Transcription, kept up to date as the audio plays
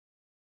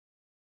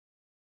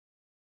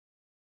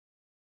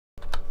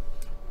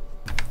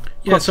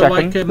Yeah, so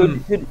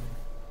second. like,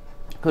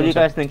 Who do you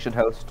guys think should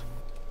host?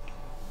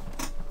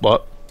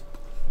 What?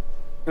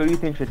 Who do you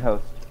think should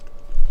host?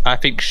 I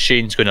think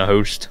Shane's gonna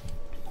host.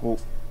 Cool.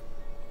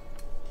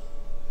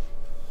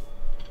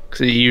 Because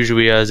he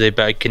usually has a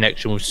better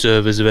connection with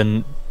servers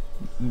than,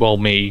 well,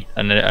 me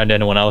and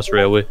anyone else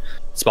really.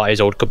 Despite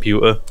his old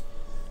computer.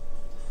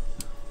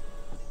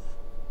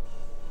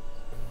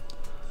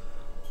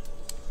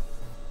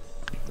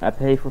 I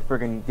pay for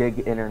friggin'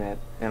 gig internet,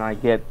 and I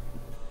get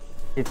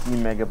 50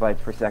 megabytes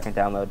per second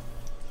download.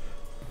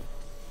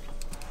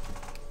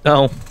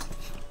 No.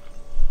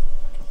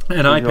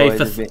 and I pay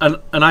for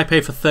and I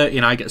pay for 30,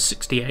 and I get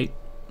 68.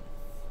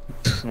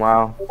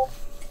 Wow.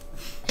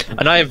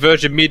 And I have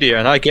Virgin Media,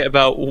 and I get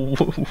about 1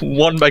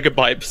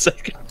 megabyte per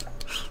second.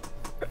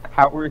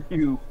 How are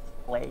you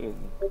playing?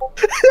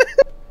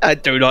 I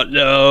do not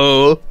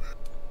know.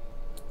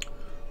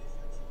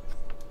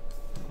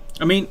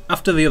 I mean,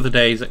 after the other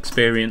day's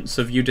experience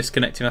of you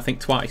disconnecting, I think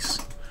twice.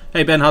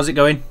 Hey Ben, how's it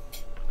going?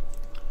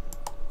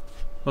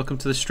 Welcome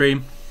to the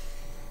stream.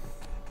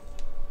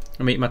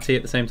 I'm eating my tea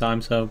at the same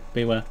time, so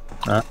beware.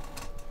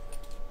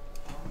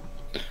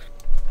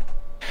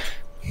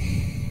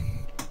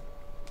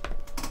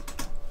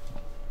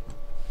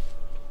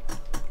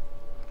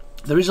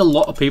 There is a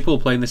lot of people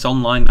playing this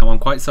online now. I'm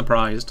quite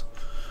surprised.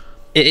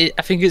 I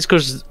think it's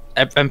because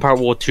Empire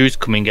War 2 is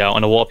coming out,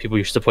 and a lot of people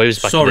used to play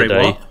this back in the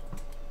day. What?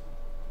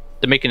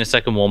 They're making a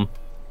second one.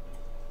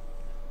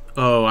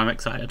 Oh, I'm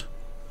excited.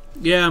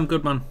 Yeah, I'm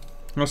good, man.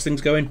 How's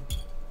things going?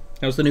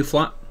 How's the new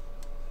flat?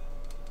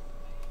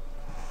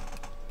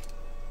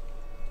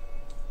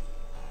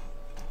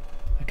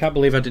 I can't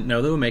believe I didn't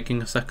know they were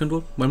making a second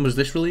one. When was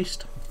this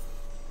released?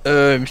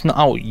 It's not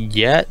out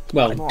yet.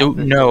 Well, I don't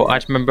know. I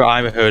just remember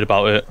I heard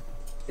about it.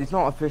 It's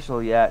not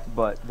official yet,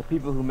 but the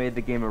people who made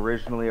the game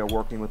originally are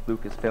working with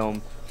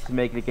Lucasfilm to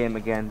make the game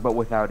again, but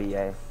without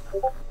EA.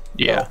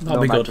 Yeah. So,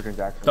 that'll be good.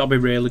 microtransactions. That'll be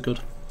really good.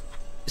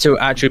 So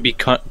it actually be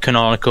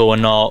canonical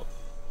and not.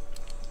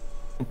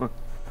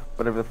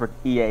 Whatever the frick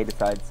EA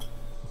decides.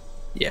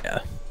 Yeah.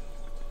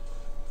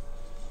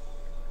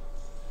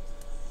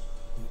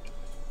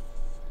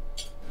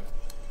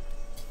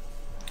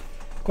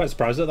 Quite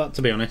surprised at that,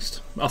 to be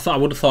honest. I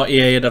would have thought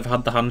EA would have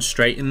had the hands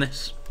straight in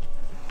this.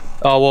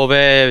 Oh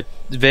well,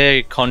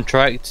 their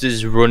contract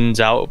runs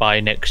out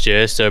by next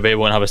year, so they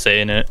won't have a say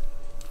in it.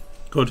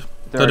 Good.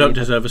 They don't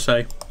deserve a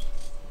say.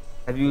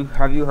 Have you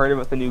heard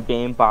about the new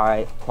game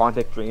by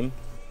Quantic Dream?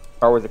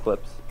 Star Wars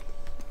Eclipse.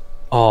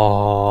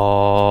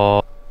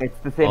 Oh. It's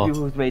the same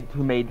people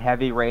who made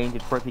Heavy Rain,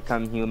 Detroit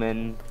Become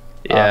Human,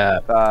 Yeah.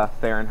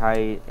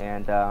 Fahrenheit,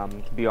 and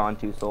Beyond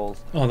Two Souls.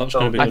 Oh, that's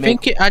going to be I good.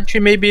 think it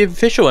actually may be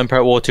official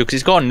Empire War 2 because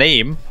it's got a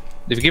name.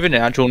 They've given it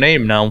an actual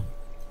name now.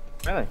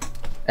 Really?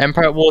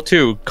 Empire War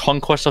 2: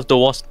 Conquest of the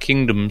Lost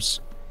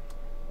Kingdoms.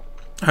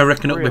 I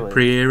reckon it'll be Really?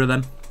 pre-era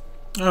then.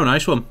 Oh,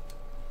 nice one.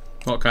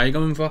 What guy are you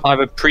going for?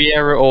 Either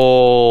pre-era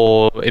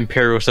or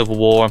Imperial Civil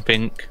War, I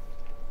think.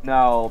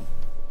 No,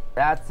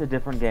 that's a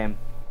different game.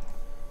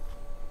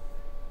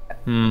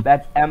 Hmm.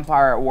 That's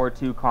Empire at War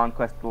 2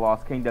 Conquest of the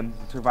Lost Kingdoms.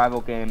 It's a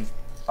survival game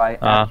by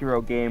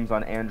Acuro Games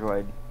on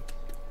Android.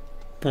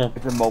 Oh.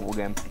 It's a mobile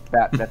game.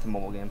 That's a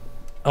mobile game.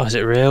 Oh, is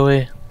it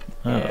really?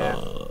 Yeah.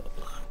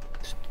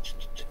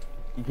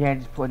 You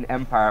can't just put in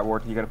Empire at War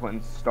 2, you gotta put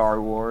in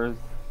Star Wars,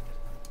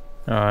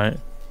 Alright.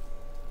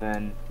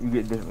 and you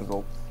get different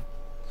results.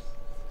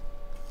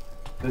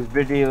 There's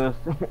videos,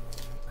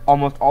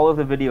 almost all of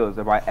the videos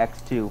are by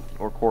X2,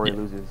 or Corey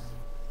Loses.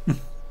 I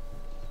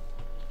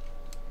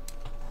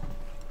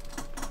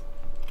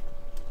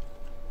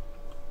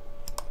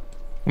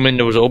mean,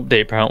 there was an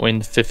update apparently on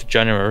the 5th of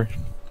January.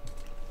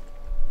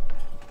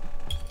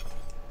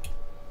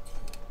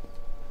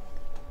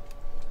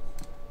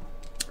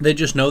 They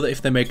just know that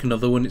if they make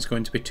another one, it's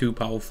going to be too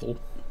powerful.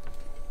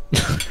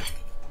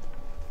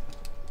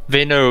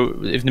 They know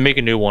if they make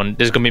a new one,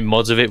 there's going to be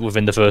mods of it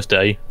within the first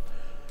day.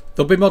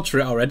 There'll be mods for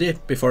it already,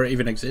 before it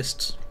even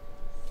exists.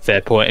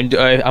 Fair point.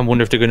 And I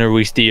wonder if they're going to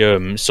release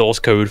the source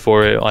code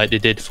for it like they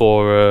did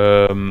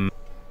for...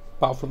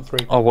 Battlefront 3.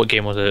 Oh, what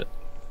game was it?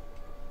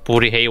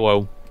 Bloody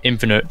Halo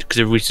Infinite, because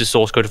they released the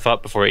source code for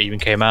that before it even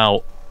came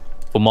out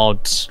for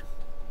mods.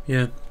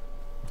 Yeah.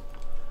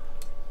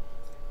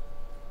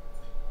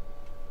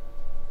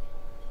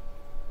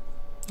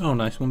 Oh,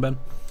 nice one, Ben.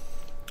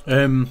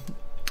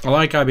 I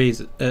like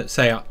IB's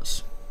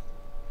Seats.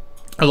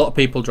 A lot of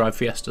people drive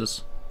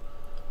Fiestas.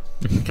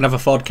 You can have a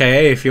Ford KA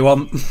if you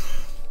want.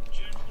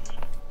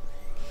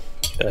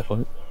 Fair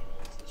point.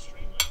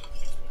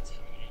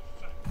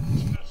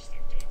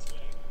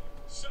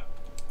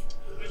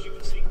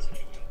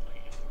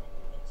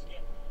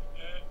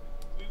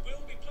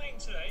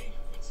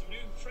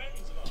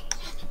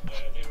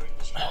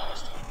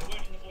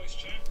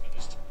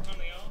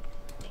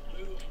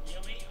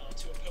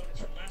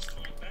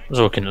 I was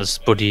looking at this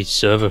buddy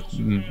server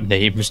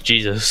names,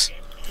 Jesus.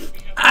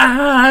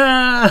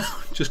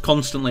 Ah! Just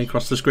constantly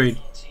across the screen.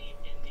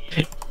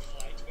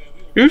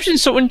 Who's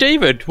insulting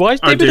David? Why is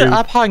I David do. an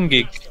app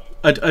hanging?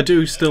 I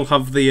do still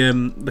have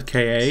the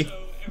KA,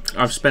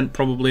 I've spent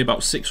probably about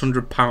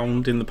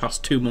 £600 in the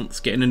past 2 months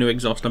getting a new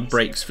exhaust and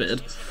brakes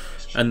fitted,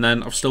 and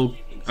then I still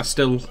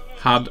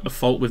had a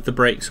fault with the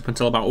brakes up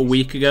until about a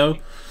week ago,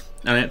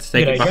 and I had to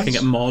take it back and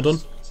get more done.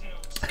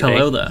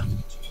 Hello there.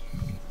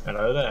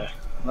 Hello there.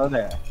 Hello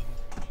there.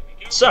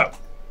 So,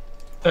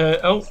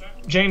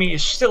 Jamie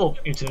is still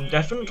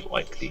indefinite,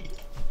 like the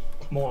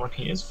moron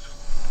he is.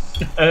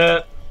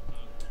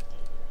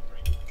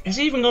 Is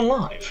he even gone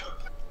live?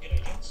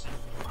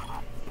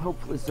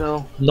 Hopefully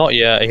so. Not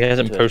yet. He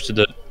hasn't posted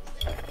it.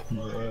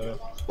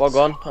 Log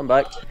on. I'm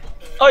back.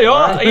 Oh, you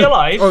are? Are you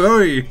live?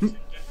 Oh,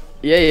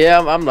 Yeah,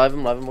 I'm live.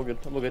 I'm all good.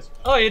 I'm all good.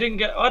 Oh, I didn't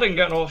get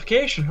a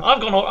notification.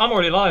 I'm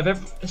already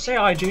live. Say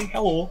hi, G.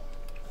 Hello.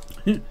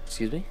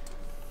 Excuse me.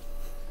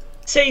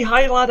 Say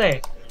hi,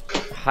 laddie.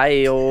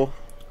 Hi-yo.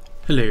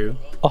 hello.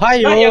 Oh, hi,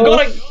 yo. You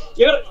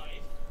gotta.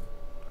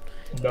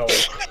 No.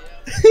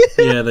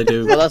 Yeah, they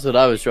do. Well, that's what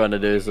I was trying to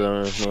do,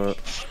 so...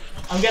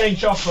 I'm getting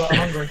chocolate. I'm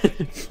hungry.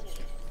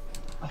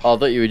 I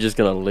thought you were just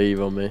gonna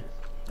leave on me.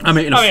 I'm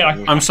eating. I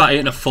I'm sat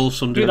eating a full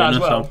Sunday do that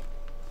dinner. as well.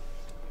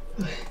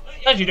 So.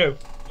 As you do.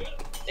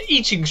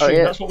 Eating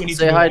stream. That's what we need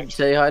to do. Next.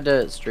 Say hi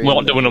to stream. We're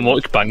not doing a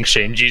mukbang,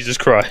 Shane. Jesus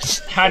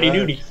Christ. Howdy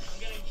doody.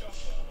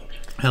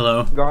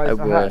 Hello. Guys,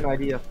 I had an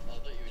idea.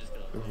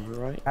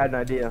 Right. I had an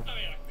idea.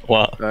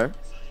 What? No.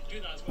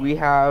 We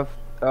have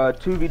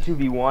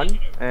 2v2v1,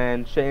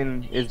 and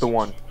Shane is the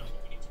one.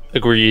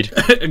 Agreed.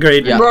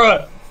 Agreed. Yeah.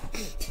 Bruh.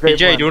 Hey, Great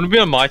Jay, plan. do you want to be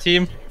on my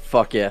team?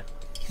 Fuck yeah.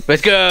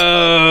 Let's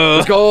go!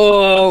 Let's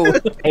go!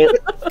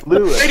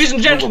 Lewis. Ladies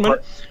and gentlemen,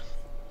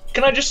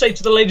 can I just say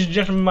to the ladies and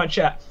gentlemen in my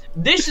chat,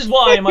 this is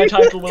why my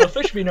title will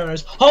officially be known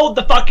as Hold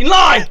the Fucking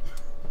Line!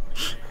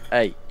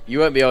 Hey, you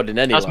won't be holding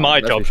any. That's my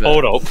let's job. be fair.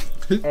 Hold up.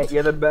 Hey,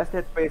 you're the best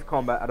at space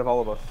combat out of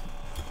all of us.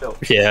 Still.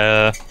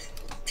 Yeah.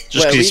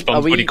 Just because he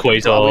spawns bloody Are we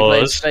playing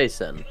quasars. space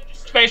then?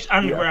 Space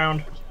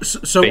Underground. So,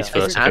 Space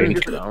first, I think.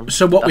 Underground?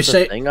 so what we That's a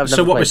say? thing, I've So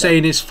never what we're played that.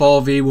 saying is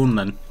 4v1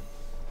 then.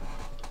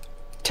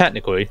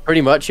 Technically.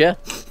 Pretty much, yeah.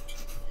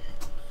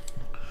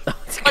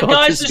 God,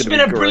 Guys, this it's is been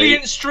gonna a be great.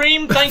 brilliant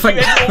stream. Thank you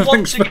Thanks- everyone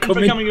once thanks for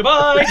again for coming. coming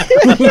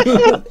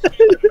by.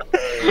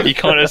 You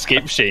can't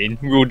escape, Shane.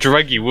 We'll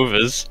drag you with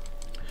us.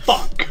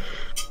 Fuck.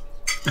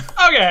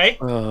 Okay,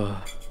 Ugh.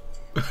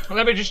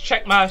 let me just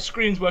check my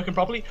screen's working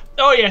properly.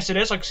 Oh yes it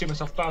is, I can see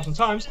myself 1,000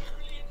 times.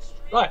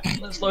 Right,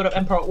 let's load up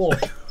Empire at War.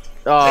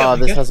 Oh,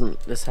 There we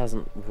this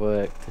hasn't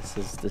worked.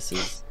 This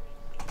is.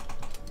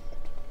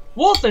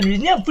 War Thunder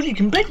is now fully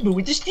compatible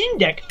with the Steam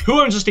Deck.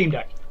 Who owns a Steam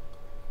Deck?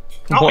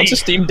 Not What's me. a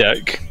Steam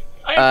Deck?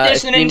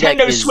 It's the Steam Deck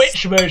Nintendo is-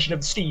 Switch version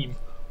of Steam.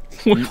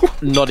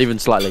 Not even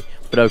slightly,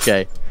 but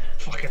okay.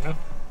 Fucking hell.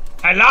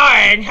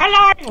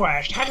 Hello,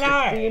 West,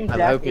 hello. Steam I'm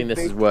Deck hoping this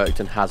has basically- worked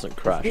and hasn't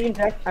crashed. Steam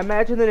Deck.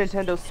 Imagine the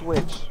Nintendo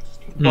Switch,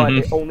 but Mhm.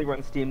 it only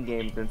runs Steam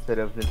games instead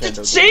of Nintendo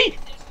games. See?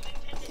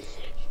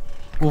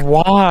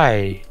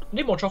 Why?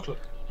 Need more chocolate.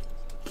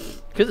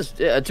 Because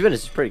to be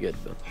honest, it's pretty good.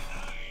 But...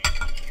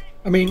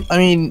 I mean,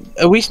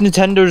 At least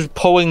Nintendo's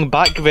pulling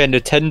back their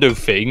Nintendo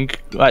thing.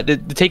 Like, they're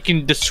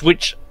taking the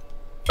Switch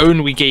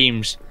only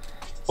games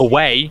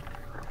away.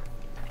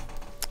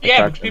 Yeah,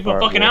 crashed because people are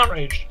Empire at fucking War.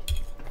 outraged.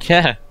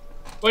 Yeah.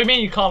 What do you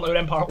mean you can't load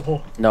Empire at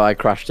War? No, I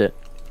crashed it.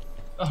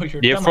 Oh,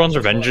 you're Yeah, dumb Thrawns ass.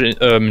 Revenge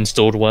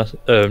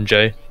installed,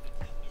 Jay.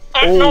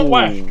 Not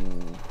West.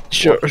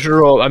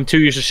 Sure, I'm too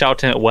used to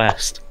shouting at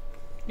West.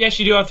 Yes,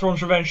 you do have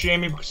Thrawns Revenge,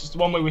 Jamie, because it's the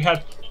one where we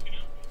had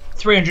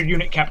 300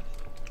 unit cap.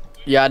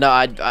 Yeah,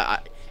 no,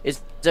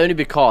 it's only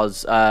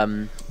because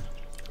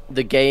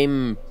the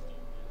game,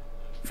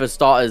 for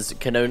starters,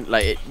 can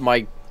only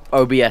my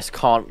OBS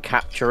can't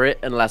capture it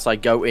unless I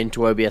go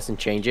into OBS and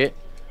change it.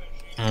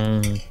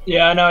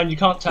 Yeah, I know, and you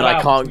can't tell But out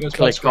I can't because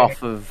click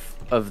widescreen. off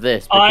of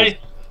this. Because,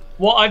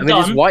 What I've I mean,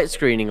 it's done, white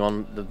screening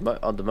on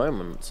the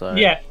moment. So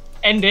yeah,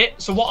 end it.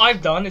 So what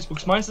I've done is,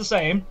 because mine's the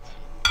same,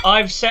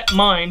 I've set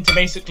mine to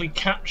basically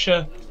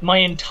capture my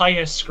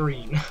entire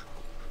screen.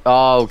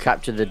 Oh,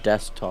 capture the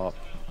desktop.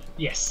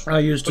 Yes. I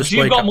use Because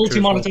display you've got capture as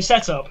multi-monitor well.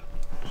 setup,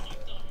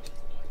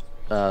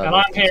 and I'm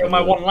that's here with my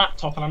something. one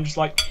laptop, and I'm just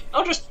like,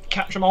 I'll just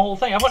capture my whole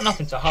thing. I've got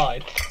nothing to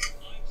hide.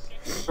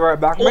 Right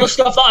back. All the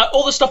stuff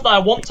that I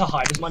want to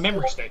hide is my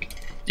memory stick.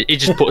 He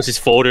just puts his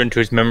folder into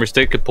his memory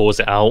stick and pulls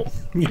it out.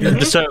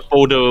 The certain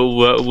folder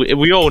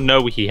we all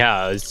know he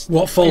has.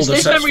 What folder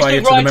this sets memory fire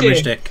stick to the right memory here.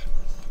 stick?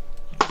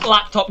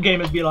 Laptop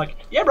gamers be like,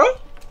 yeah, bro.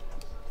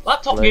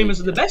 Laptop Right. gamers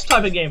are the best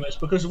type of gamers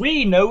because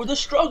we know the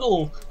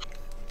struggle.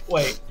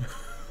 Wait.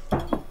 I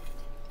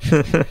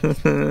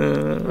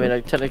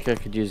mean, technically I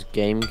could use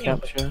game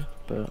capture,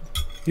 but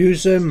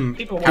Use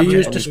People do want you to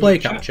use do display it.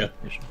 capture?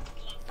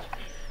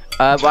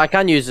 well, I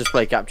can use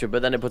display capture,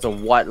 but then it puts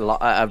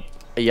a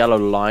yellow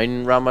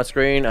line around my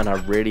screen, and I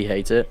really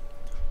hate it.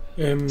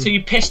 So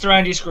you pissed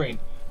around your screen.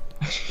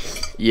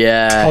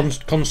 Yeah.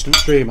 Constant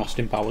stream,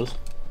 Austin Powers.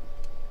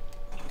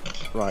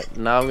 Right,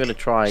 now I'm gonna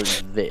try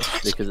this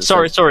because it's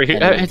Sorry.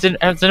 Has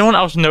Has anyone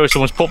else noticed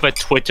someone's put their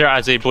Twitter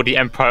as a bloody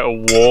Empire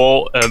at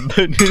War?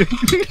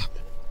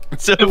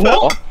 Server?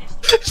 What?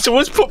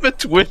 Someone's put their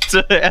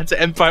Twitter as an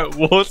Empire at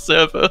War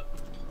server.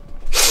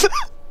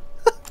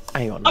 I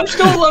Hang on. I'm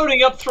still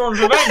loading up Thrawns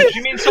Revenge.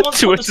 You mean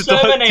someone's put the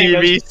server name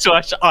as...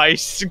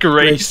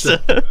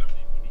 twitch.tv/icegracer.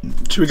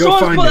 Should we go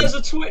Someone's find put him? as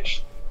a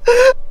Twitch.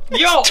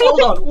 Yo,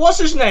 hold on. What's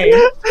his name?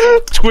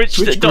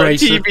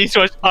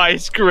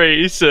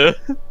 Twitch.tv/icegracer.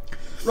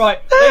 Right,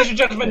 ladies and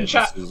gentlemen in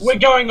chat, we're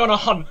going on a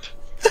hunt.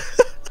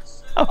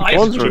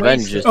 Thrawns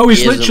Revenge is- Oh, he's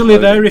isn't literally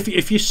there. loading.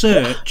 If you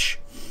search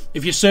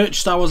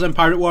Star Wars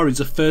Empire at War, he's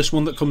the first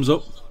one that comes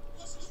up.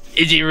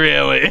 Is he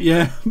really?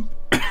 Yeah.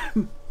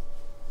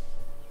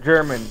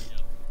 German.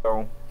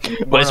 So,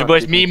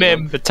 Where's me,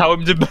 man? Tell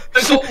him to.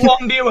 There's got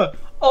one viewer.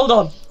 Hold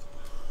on.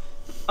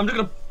 I'm just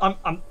gonna.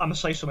 I'm gonna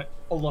say something.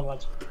 Hold on,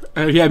 lads.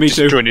 Yeah, me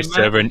too. Join his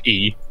server and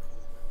E.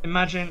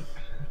 Imagine.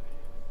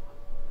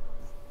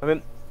 I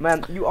mean,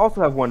 man, you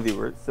also have one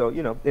viewer, so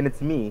you know, and it's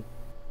me.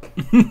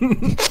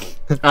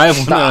 I have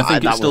one. I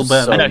think That it's still was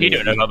better. so- I know he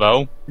don't know that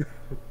though.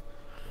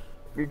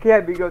 You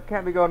can't be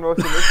going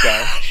roasting this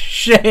guy.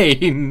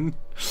 Shane.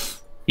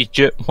 He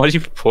why did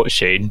you put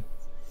Shane?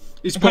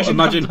 He's put,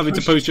 imagine having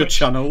to post your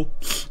channel.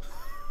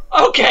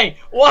 Okay,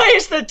 why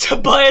is there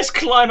Tobias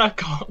Kleiner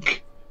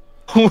cock?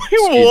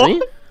 Excuse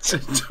me?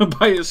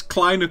 Tobias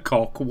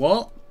Kleinercock,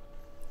 what?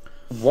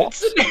 What?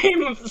 What's the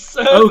name of the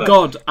server? Oh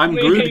god, I'm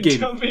Grudgin.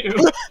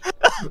 WW.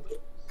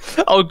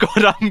 Oh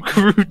god, I'm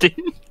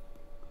Grudin.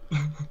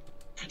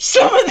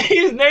 Some of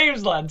these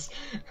names, lads.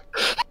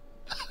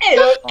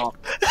 Ew.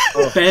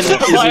 Ben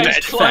Tobias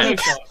is Kleiner fed.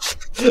 cock.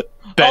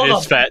 Ben Hold is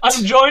on, fat.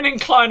 I'm joining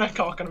Kleiner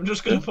cock, and I'm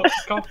just gonna put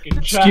cock in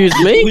chat. Excuse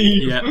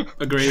me? Yeah,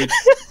 agreed.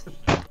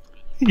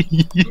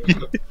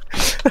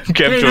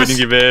 Okay, I'm joining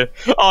you there.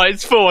 Oh,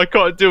 it's full, I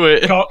can't do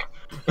it. Cock.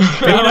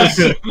 Penis.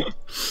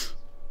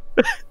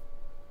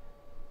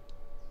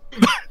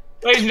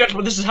 Ladies and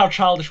gentlemen, this is how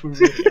childish we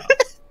really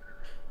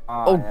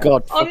are. Oh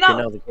god, Oh, fucking no.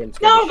 hell, the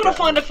game's Now gonna I'm gonna shut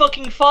find a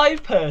fucking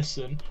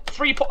 5-person.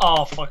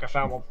 Oh fuck, I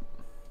found one.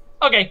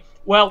 Okay,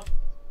 well,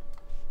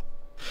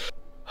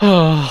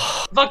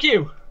 fuck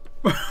you.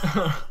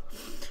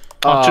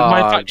 Oh,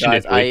 my Ah, faction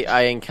guys, is weak.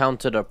 I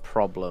encountered a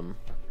problem.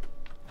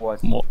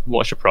 What?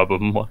 What's your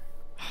problem? What?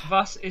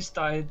 Was ist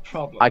dein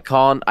problem?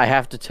 I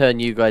have to turn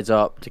you guys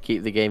up to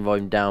keep the game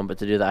volume down, but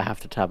to do that I have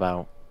to tab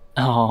out.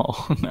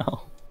 Oh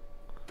no.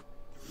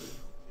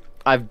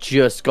 I've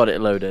just got it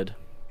loaded.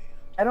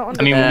 I don't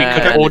I mean,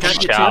 understand. we could all Can't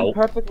just you chow. I'm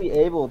perfectly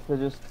able to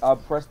just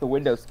press the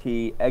Windows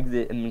key,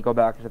 exit, and go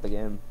back into the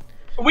game.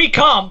 We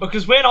can't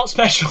because we're not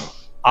special.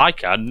 I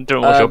can.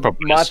 Don't know what your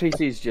problem My is.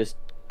 PC's just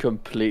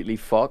completely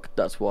fucked,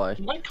 that's why.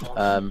 My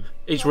God.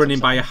 He's running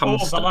by a Oh, the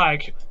hamster.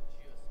 lag.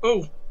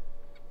 Oh,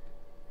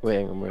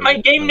 Wait, I'm my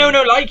game no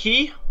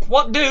likey.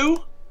 What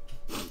do?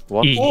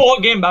 What? E. Oh,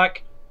 game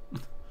back.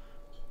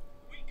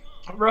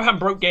 Rohan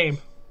broke game.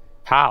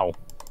 How?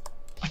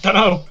 I don't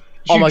know.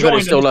 Oh You my god, joined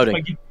it's still and loading.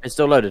 like- It's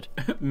still loaded.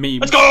 Meme.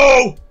 Let's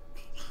go!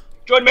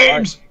 Join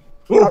memes!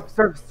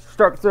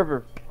 Start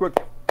server, quick.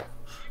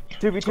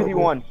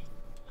 2v2v1.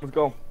 Let's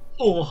go.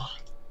 Oh,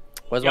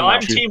 Where's yeah, my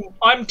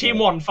I'm mouse? team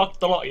 1. Fuck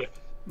the lot of you.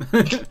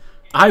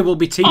 I will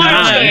be team I'm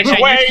 9. staying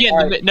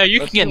away. No, you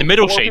can get in the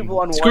middle, Shane.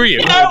 Screw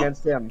you. No.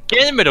 Against him. Get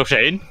in the middle,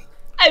 Shane.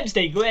 I'm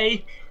staying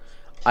away.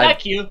 I've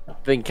Fuck you.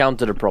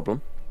 encountered a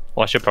problem.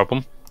 What's your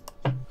problem?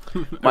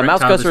 My mouse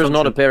Erectile cursor is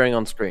not dysfunction. appearing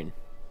on screen.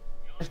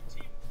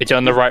 It's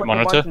on the Just right click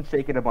monitor. once and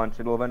shake it a bunch.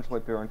 It'll eventually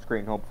appear on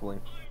screen, hopefully.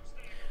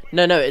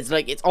 No, it's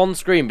like it's on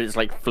screen, but it's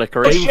like Oh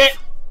flickering. shit!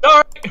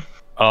 Sorry!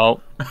 Oh,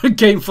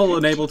 Game full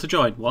unable to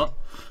join. What?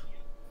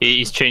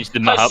 he's changed the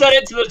I map. set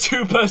it to the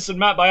 2-person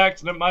map by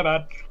accident, my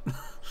bad.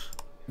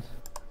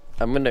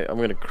 I'm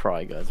gonna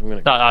cry, guys.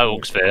 That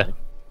looks fair.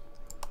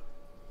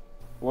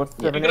 What's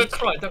the You're gonna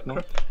cry, don't cry.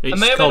 I It's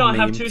may or may called not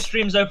have memes. 2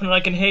 streams open and I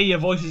can hear your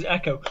voices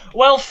echo.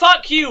 Well,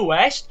 fuck you,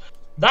 West!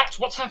 That's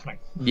what's happening.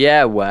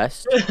 Yeah,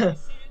 West.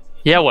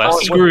 Yeah, well, Oh,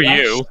 screw what's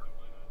you.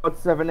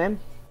 What's 7M?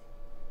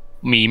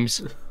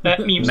 Memes.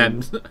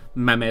 Memes.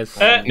 Memes.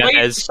 Wait,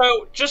 Nez.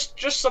 so just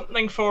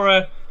something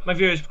for my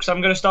viewers because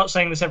I'm going to start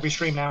saying this every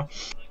stream now.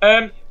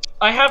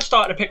 I have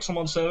started a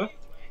Pixelmon server.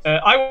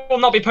 I will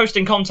not be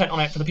posting content on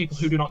it for the people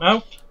who do not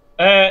know.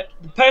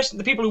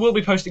 The people who will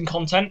be posting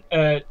content,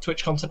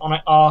 Twitch content on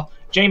it, are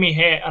Jamie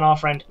here and our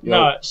friend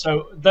Noah.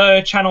 So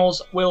the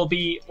channels will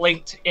be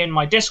linked in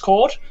my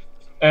Discord,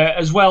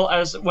 as well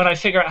as when I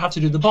figure out how to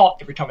do the bot.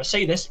 Every time I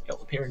say this,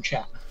 it'll appear in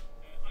chat.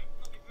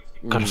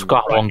 God, I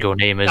forgot how long your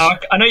name is. Now,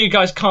 I know you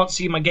guys can't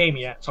see my game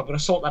yet, so I'm going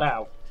to sort that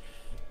out.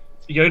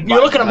 You're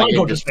looking at my It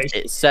gorgeous just-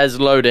 face. It says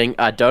loading.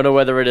 I don't know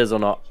whether it is or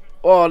not.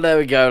 Oh, there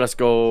we go. Let's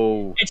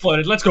go. It's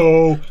loaded. Let's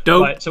go.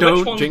 Don't- Right, so don't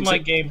which one's jinx my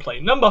it.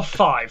 gameplay? Number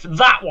 5.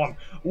 That one.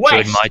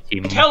 West. Join my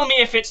team. Tell me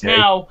if it's Okay.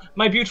 now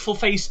my beautiful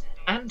face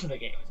and the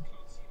game,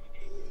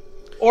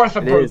 or if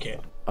I It broke is.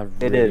 it. I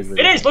It is.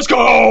 It is. Let's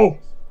go.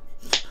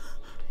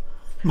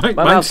 My Mine's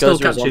mouse still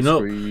cursor is on catching up.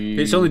 screen.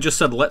 It's only just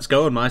said let's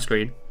go on my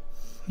screen.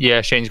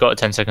 Yeah, Shane's got a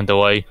 10-second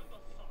delay.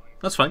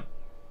 That's fine.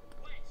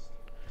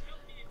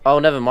 Oh,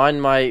 never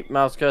mind. My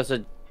mouse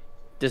cursor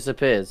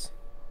disappears.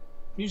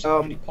 Music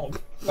pretty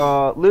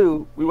pog.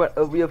 Lou,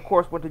 we of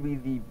course want to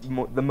be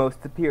the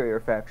most superior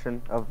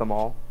faction of them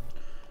all.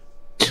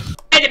 Wait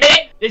a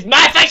minute. This is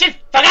my faction.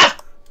 Fuck off.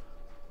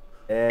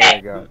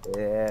 go.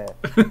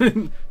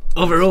 Yeah.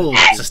 Overall,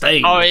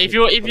 sustained. Oh, if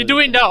you're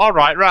doing that, all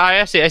right,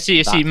 right. I see.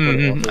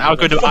 I'll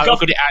go to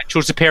the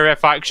actual superior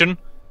faction.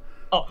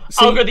 Oh,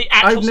 See, I'll go the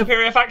actual I've nev-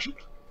 superior faction.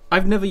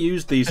 I've never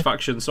used these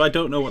factions, so I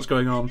don't know what's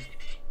going on.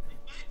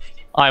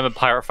 I'm a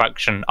pirate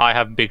faction. I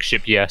have big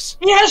ship. Yes.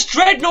 He has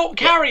dreadnought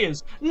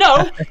carriers.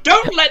 No,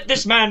 don't let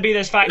this man be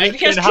this faction.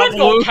 He has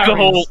dreadnought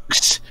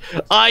carriers.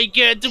 I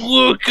get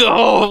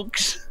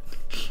Workahawks.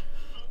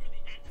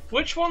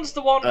 Which one's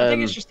the one? I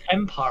think it's just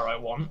Empire I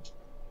want.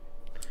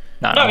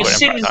 No, No, it's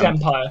Sin's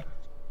Empire.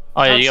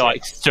 Oh yeah, That's you it.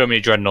 like so many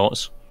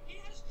dreadnoughts.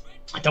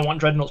 I don't want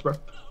dreadnoughts, bro.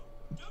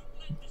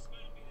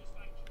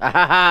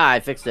 Ahaha, I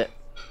fixed it.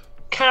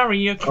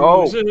 Carrier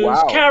cruisers,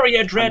 wow.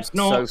 carrier I'm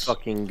dreadnoughts. so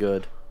fucking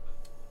good.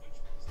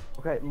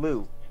 Okay,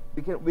 Lou.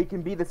 We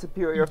can be the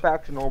superior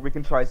faction, or we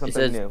can try something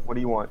says- new. What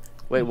do you want?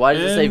 Wait, why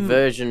does it say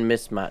version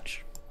mismatch?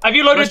 Have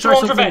you loaded Let's try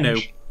Thrawns something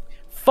Revenge?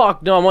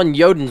 Fuck, no, I'm on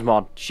Joden's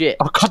mod. Shit.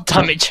 Oh god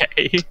damn it,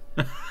 Jay.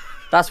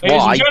 That's Ladies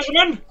why. and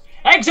gentlemen,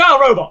 Exile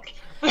Robot.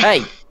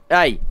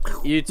 Hey,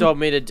 you told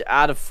me to.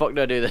 How the fuck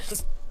do I do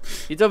this?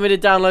 You told me to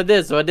download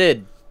this, so I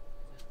did.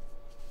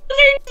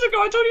 Ages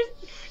ago, I told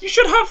you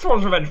should have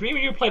Thrawns Revenge. Maybe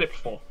you played it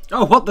before.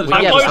 Oh, what the Yeah,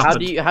 Yeah, hell but just how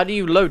happened? do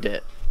you load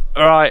it?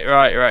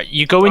 Right.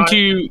 You go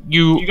into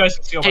You guys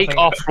can see all my take thing.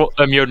 off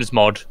Yoda's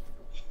mod.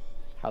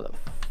 How the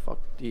fuck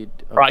do you?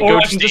 Right, Or go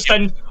I to can just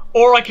Steam. send.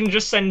 Or I can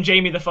just send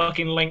Jamie the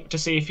fucking link to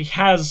see if he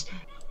has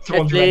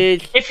Thrawns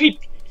Revenge.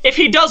 If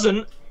he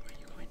doesn't,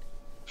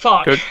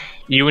 fuck. Good.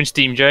 You and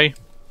Steam, Jay.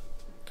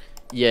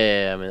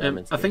 Yeah, I'm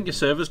in I think your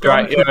server's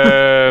gone. Right.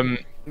 Yeah,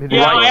 Right,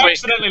 I wait.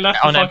 accidentally left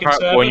the On fucking Empire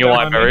server. on your don't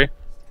mind me. library.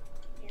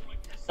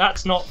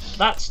 That's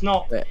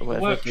not Wait, the what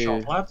if I workshop,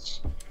 do-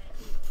 lads.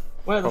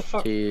 Where the fuck?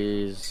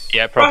 Properties.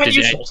 Yeah, properties.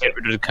 you Get source it.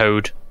 rid of the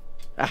code.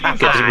 Get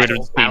rid of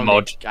the Steam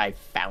mod. I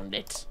found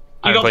it.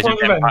 You got Otherwise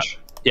Thrawns you get Revenge.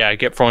 Yeah,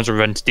 get Thrawns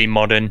Revenge Steam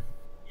mod in.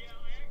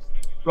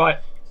 Right.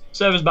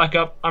 Server's back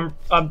up. I'm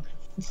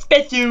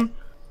bet you.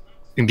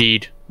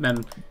 Indeed.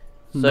 Then,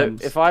 So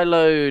if I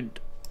load,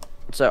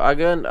 so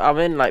I'm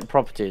in like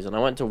properties, and I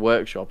went to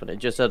workshop, and it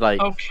just said like,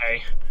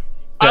 Okay.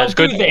 Yeah, I'll it's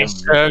do good.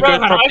 this. Good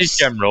Rohan, properties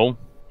general.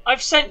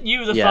 I've sent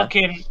you the Yeah.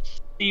 fucking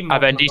Steam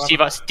And then do you see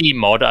that Steam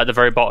mod at the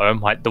very bottom,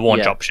 like the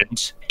launch Yeah.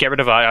 options? Get rid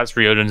of that. That's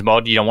Rioden's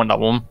mod. You don't want that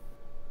one.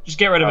 Just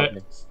get rid of okay.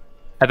 it.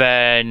 And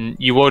then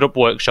you load up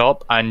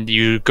Workshop and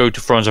you go to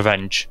Thrones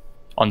Revenge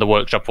on the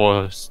Workshop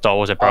for Star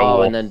Wars Empire Oh,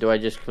 War. and then do I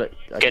just click?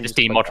 I Get can the just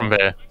Steam click mod from on-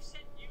 there.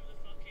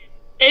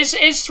 Is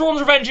Thrawns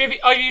Revenge?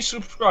 Are you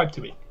subscribed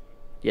to it?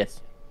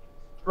 Yes.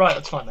 Right,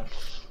 that's fine then.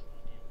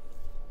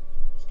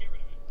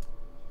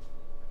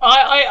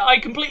 I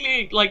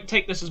completely like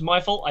take this as my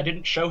fault. I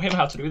didn't show him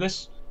how to do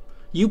this.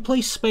 you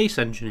play Space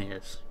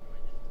Engineers.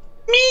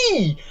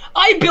 Me!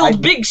 I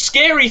build big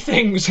scary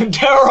things and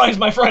terrorize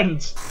my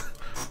friends.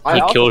 I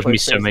He also kills play me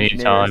so Space many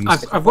Engineers.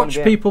 times. It's a I've fun watched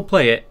game. people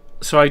play it,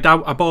 so I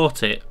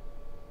bought it,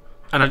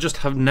 and I just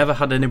have never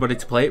had anybody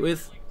to play it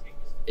with.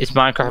 It's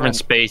Minecraft in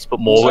space, but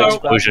more So- Glad to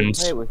explosions.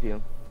 play it with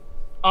you.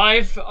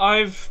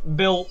 I've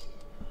built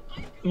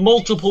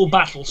multiple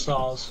battle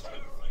stars,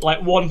 like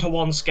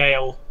 1-to-1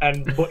 scale,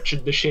 and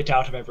butchered the shit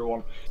out of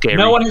everyone. Scary.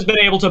 No one has been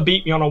able to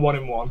beat me on a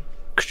 1-in-1.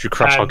 Could you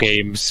crash our and-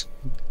 games?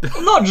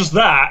 Well, not just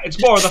that,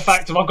 it's more of the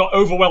fact that I've got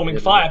overwhelming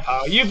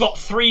firepower. You've got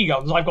 3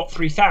 guns, I've got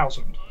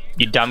 3,000.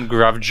 You damn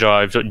grav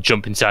drives that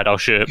jump inside our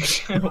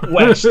ships.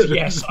 West,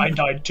 yes, I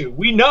died too.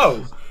 We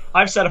know.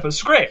 I've set up a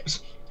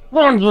script.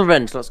 Thrawns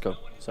Revenge. Let's go.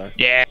 Sorry.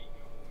 Yeah.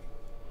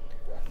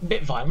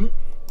 Bit violent.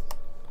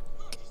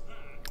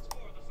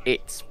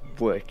 It's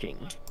working.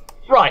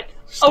 Right.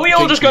 Are we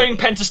all just going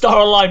pentastar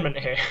alignment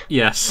here?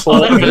 Yes.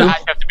 Well, there we it go.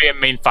 have to be a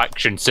main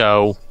faction,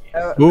 so...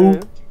 Who?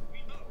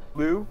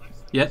 Lou?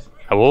 Yeah.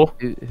 Hello?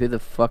 Who the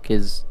fuck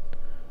is?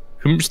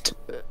 Whomst?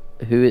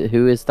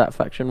 Who is that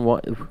faction?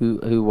 What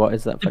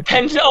is that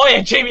faction? Oh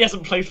yeah, Jamie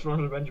hasn't played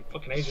Thrawns Revenge in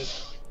fucking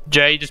ages.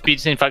 Jay, just be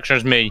the same faction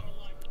as me.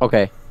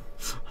 Okay.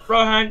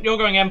 Rohan, you're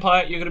going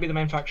Empire, you're gonna be the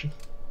main faction.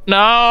 No,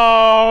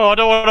 I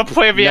don't want to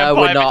play the No,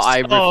 Empire. we're not. I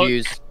it's not-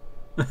 refuse.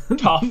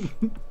 Tough.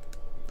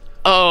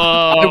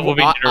 Oh, we'll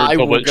be the I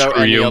will Republic. go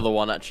Screw any you. other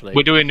one actually.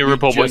 We're doing the You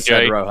Republic, just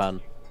said Jay.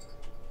 Rohan.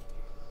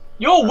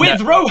 You're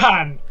with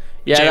Rohan!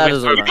 Yeah, Jay, that we're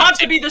doesn't through- You matter. have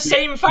to be the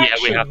same faction!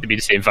 Yeah, we have to be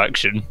the same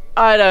faction.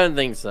 I don't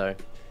think so.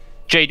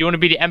 Jay, do you want to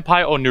be the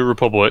Empire or New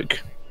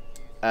Republic?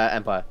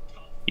 Empire.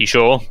 You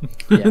sure?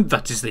 Yeah.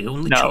 That is the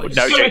only No, choice.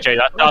 no, Jay,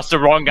 that's the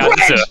wrong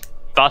answer.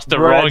 That's the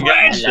wrong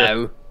answer.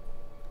 Hello.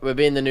 We're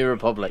being the New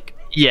Republic.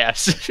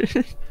 Yes.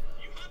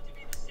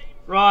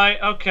 Right,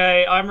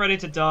 okay, I'm ready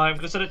to die. I'm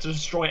gonna set it to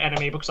destroy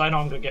enemy because I know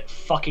I'm gonna get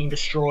fucking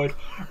destroyed.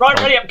 Right,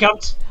 ready up,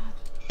 cunts!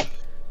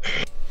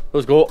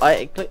 Let's go.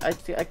 I clicked.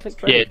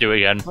 Yeah, do it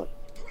again.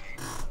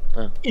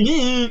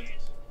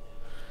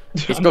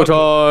 It's go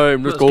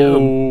time. Let's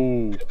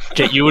go.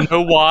 Jay, you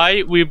know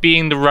why we're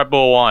being the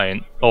Rebel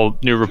Alliance or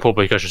New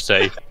Republic, I should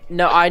say.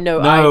 No, I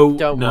know. No, I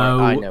don't no,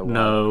 worry. I know. why.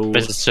 no,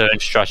 There's a certain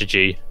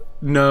strategy.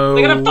 no.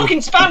 They're gonna fucking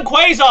spam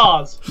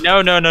quasars!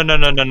 No, no, no, no,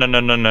 no, no, no, no,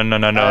 no, no, no,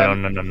 no, no,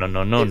 no, no,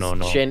 no, no, no,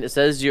 no. Shane, it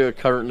says you're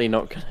currently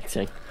not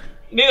connecting.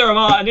 Neither am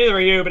I. Neither are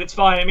you, but it's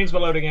fine. It means we're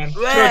loading in.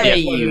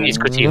 Hey! It's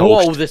good to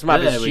Whoa, host. this map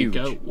There is we huge.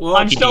 go. Whoa.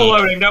 I'm still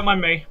loading. Don't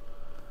mind me.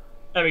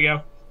 There we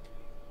go.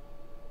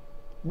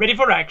 Ready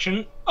for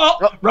action. Oh,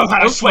 Oh.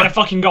 Rohan, I swear to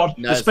fucking God.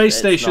 No, The space it's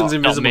station's not.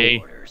 invisible.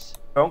 me.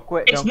 Don't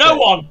quit. It's don't no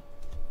quit. one.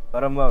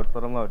 Let him load.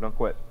 Let him load. Don't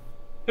quit.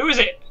 Who is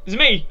it? It's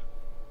me.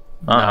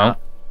 I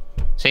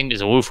think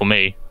it's a woo for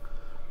me.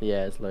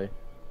 Yeah, it's low.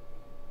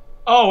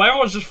 Oh,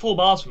 everyone's just full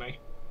bars for me.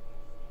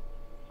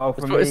 Oh,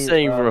 for That's me, what it's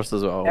saying for us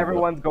as well.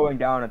 everyone's going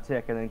down a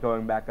tick and then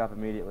going back up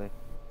immediately.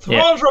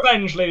 Thrawns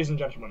Revenge, ladies and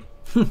gentlemen.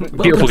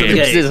 Beautiful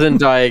This game. is an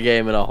entire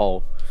game in a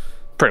whole.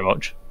 Pretty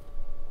much.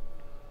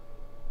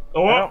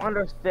 Oh, I don't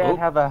understand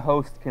how the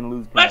host can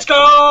lose. let's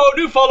connection. go!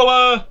 New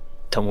follower!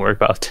 Don't worry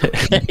about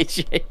it.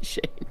 Shane.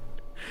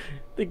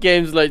 The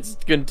game's like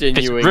continuing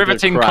It's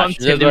riveting to crash.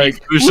 content. They're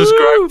like, You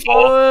subscribe for.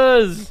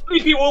 followers!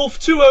 Sleepy Wolf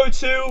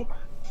 202,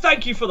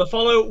 thank you for the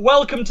follow.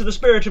 Welcome to the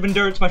spirit of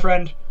endurance, my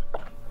friend.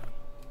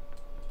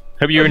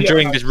 Hope you're Oh, yeah.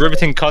 enjoying this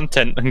riveting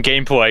content and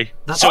gameplay.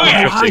 That's so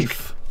my interesting.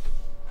 life.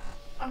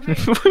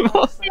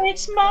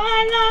 It's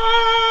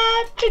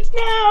my life, it's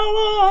now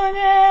or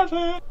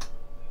never.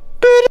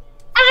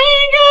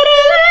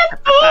 I ain't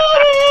gonna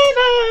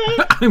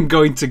live forever. I'm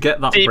going to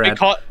get that See, bread.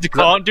 you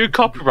can't do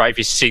copyright if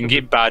you sing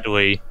it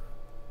badly.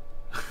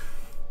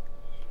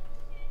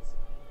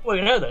 Well,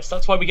 you know this.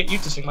 That's why we get you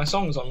to sing my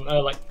songs on,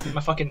 like,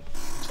 my fucking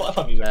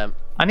Spotify music.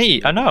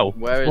 I know.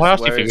 Where is, Why else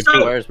do you where think is, we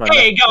do where is my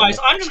Hey, message? guys,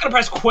 I'm just gonna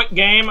press quit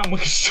game and we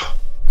can start.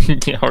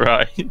 it? Yeah,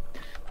 alright.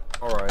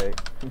 All right.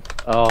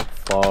 Oh,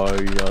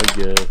 fine, I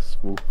guess.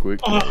 We'll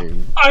quick Oh,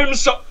 game. I'm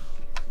so.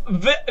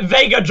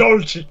 Vega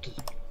Dolce.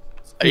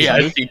 Yeah,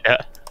 I've seen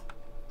that.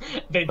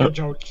 Vega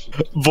Dolce.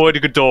 Void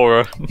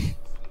Ghidorah.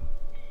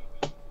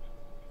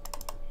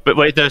 But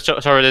wait,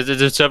 sorry,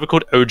 there's a server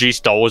called OG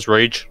Star Wars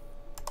Rage.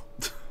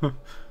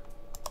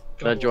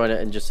 Can I join it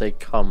and just say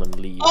come and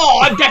leave?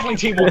 Oh, I'm definitely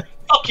Team 1.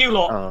 Fuck you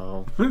lot.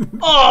 Oh.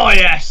 Oh,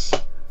 yes.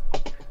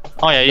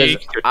 Oh yeah, you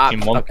There's can do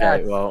Team 1.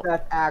 okay, well.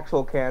 That's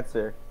actual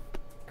cancer.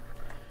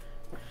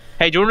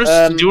 Hey, do you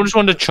just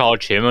want to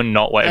charge him and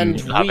not let him And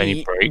have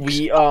any breaks?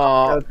 we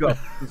are Let's go. Let's do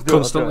it, let's do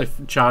Constantly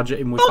it. charge at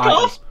him with Fuck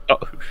fighters. Oh.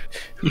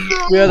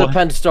 we are the What?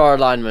 Pentastar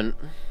alignment.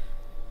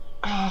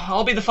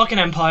 I'll be the fucking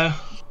Empire.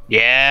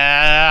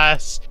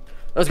 Yes!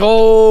 Let's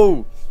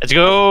go! Let's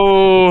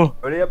go!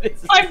 Ready up?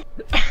 I'm.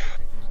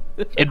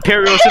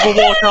 Imperial Civil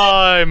War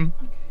time!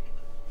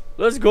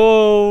 Let's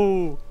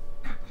go!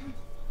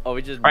 Oh,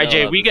 we just Right, know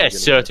Jay, how we this get a is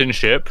gonna certain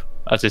ship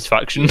as this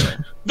faction.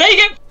 They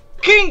get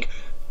king.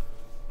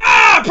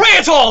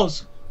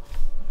 Praetors.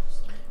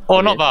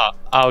 Oh, not that.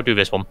 I'll do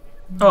this one.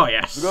 Oh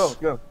yes. Let's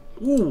go.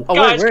 Ooh. Oh,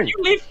 Guys, we're can in. you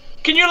leave?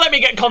 Can you let me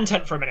get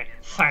content for a minute?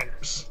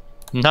 Thanks.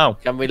 No.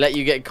 Can we let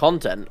you get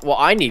content? Well,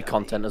 I need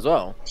content as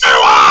well. So do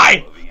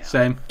I.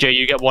 Same. Jay,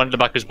 you get one in the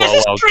back as well.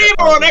 There's a I'll get streamer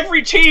that. on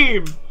every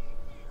team.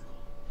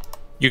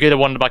 You get the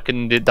one in the back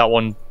and that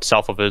one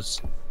south of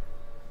us.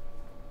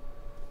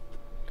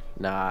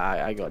 Nah,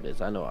 I got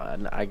this. I know.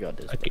 I got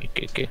this.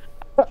 Okay.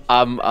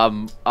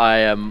 I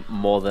am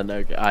more than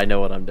okay. I know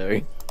what I'm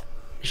doing.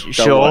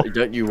 Sure.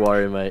 Don't you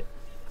worry, mate.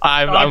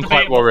 I'm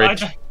quite worried.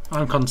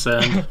 I'm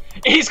concerned.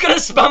 He's gonna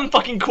spam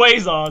fucking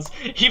quasars.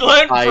 He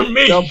learned from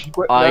me.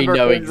 I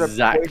know Quasars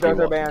exactly are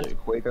what to banned. do.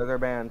 Quasars are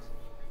banned.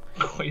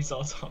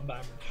 Quasars on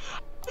banned.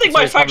 I think So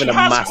my it's having faction a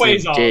has massive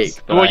quasars.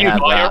 dick, but Well, I you have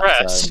got that, your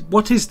so- ass.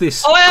 What is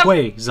this Oh, I have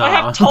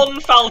quasar?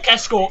 Tonfalk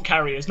escort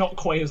carriers, not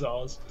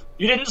quasars.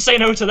 You didn't say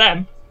no to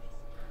them.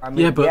 I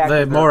mean, Yeah, but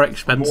they're 'cause more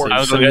expensive,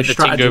 I'm so gonna your get the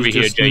strategy thing over is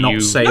here, just Jay, not you-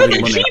 No, saving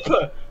they're money.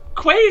 cheaper.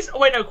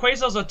 Wait, no,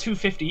 quasars are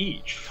 $250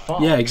 each.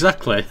 Fuck. Yeah,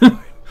 exactly.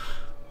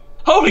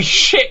 Holy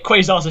shit,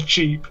 quasars are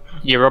cheap.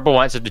 Yeah, Robert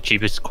White's are the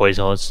cheapest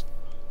quasars.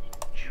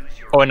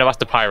 Oh, no, that's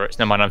the pirates.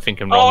 Never mind, I'm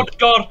thinking Oh wrong.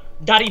 god,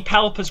 Daddy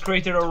Palp has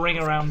created a ring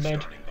around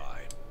mid.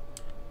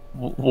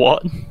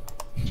 What?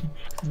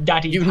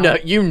 Daddy You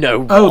Palp.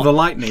 know. Oh, what? the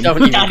lightning. Don't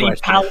even Daddy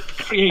question Palp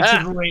it. created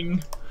Ah.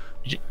 ring.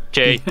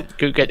 Jay,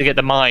 go get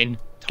the mine.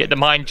 Get the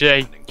mine,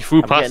 Jay. You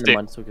flew I'm past getting the it.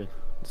 mine. So good.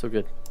 So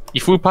good.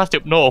 You flew past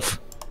it up north.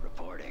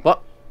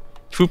 What?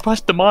 You flew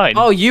past the mine.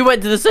 Oh, you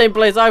went to the same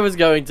place I was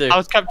going to. I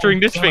was capturing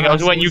this thing. I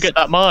was when you get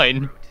that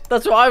mine.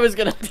 That's what I was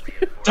gonna do.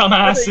 I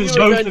Dumbasses, thought you were both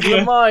going of to the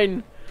you.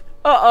 mine.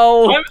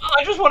 Uh-oh.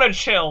 I just want to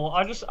chill.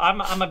 I'm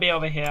gonna be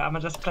over here. I'm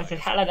gonna just press it.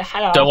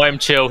 Hello. Don't let him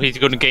chill. He's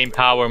going to gain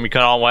power and we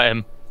can't let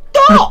him.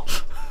 Stop!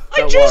 I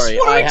Don't just worry,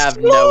 want to I have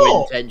explore.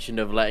 no intention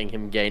of letting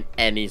him gain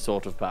any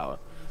sort of power.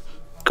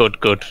 Good.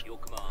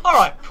 All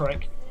right,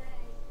 prick.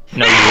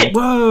 No, you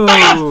won't.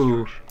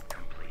 Whoa!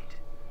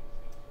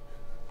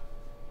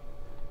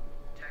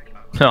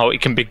 No,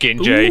 it can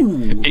begin, Jay.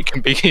 Ooh. It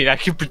can begin. I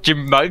can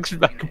begin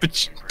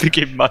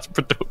mass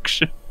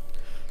production.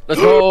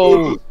 Let's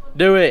go!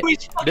 Do it!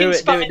 Please fucking Do it,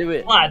 do spam it, do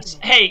it. Lads,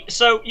 hey,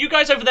 so you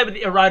guys over there with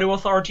the Arado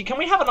Authority, can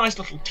we have a nice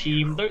little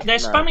team? They're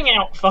spamming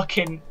out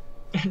fucking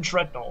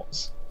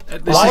dreadnoughts.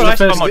 This Why would I is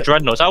the spam my first.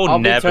 dreadnoughts? I would I'll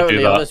be never totally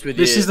do that. honest with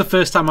you. This is the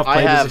first time I've I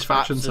played as have this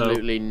faction, so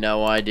absolutely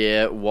no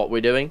idea what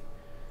we're doing.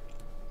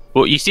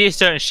 Well, you see a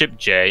certain ship,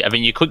 Jay. I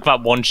mean, you click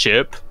that one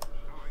ship.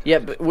 Yeah,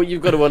 but what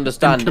you've got to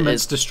understand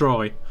commence is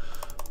destroy.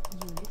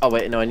 Oh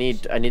wait, no, I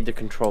need the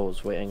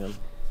controls. Wait, hang on.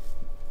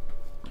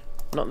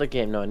 Not the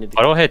game. No, I need.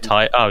 I don't hear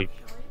tight. Oh,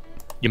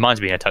 your mind's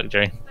being attacked,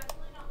 Jay.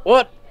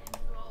 What?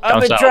 I've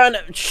been south. trying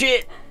to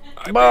shit.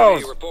 IPV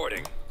Balls.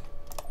 reporting.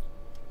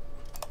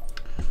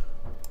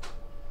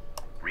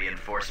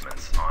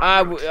 Reinforcements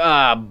on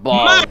route.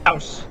 Balls.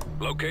 Mouse.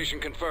 Location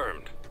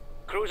confirmed.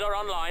 Crews are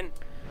online.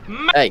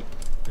 Hey,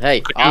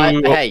 hey,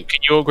 Can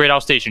you upgrade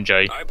our station,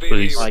 Jay?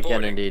 Please. I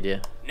can indeed, yeah.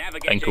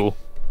 Navigating. Thank you. Oh,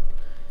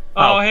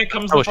 Oh, here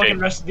comes oh, the fucking shit.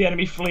 rest of the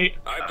enemy fleet.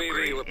 IPV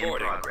Upgrade in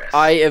reporting.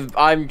 progress.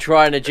 I'm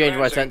trying to change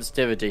my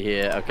sensitivity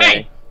here. Okay.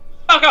 Hey,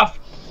 fuck off.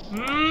 My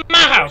Crews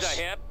are house.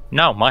 here.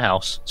 No, my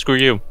house. Screw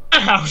you. My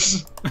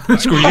house.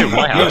 Screw you,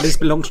 my Yeah, house. this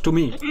belongs to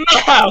me. My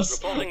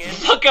house. Reporting in.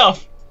 Fuck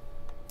off.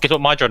 Guess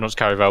what my dreadnoughts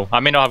carry, though? I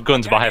may not have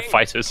guns, but I have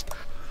fighters.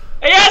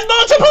 He has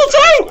multiple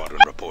too.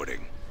 Squadron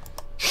reporting.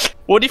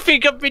 What do you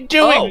think I've been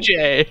doing, Oh.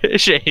 Jay?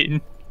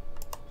 Shane?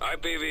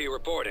 IPV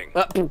reporting.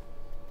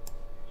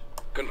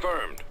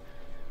 Confirmed.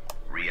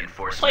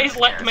 Reinforcements. Please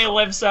let me cancelled.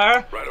 live,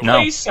 sir. Right away. No.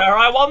 Please, sir,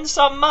 I want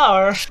some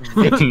more.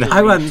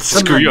 I want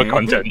some Screw your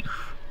money. content.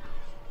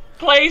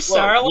 Please, Whoa,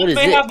 sir, what let is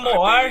me it? have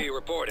more. IPV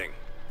reporting.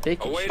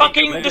 Take it. Awaiting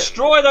Fucking command.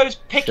 destroy those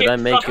Should picket I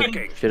make fucking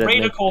it? Should I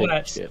raider make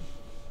coordinates. it?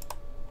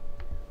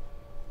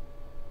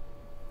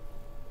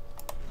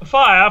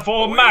 Fire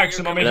for Awaiting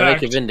maximum your Should I make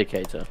a effect.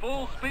 vindicator?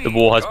 Full speed. The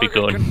war has Target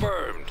begun.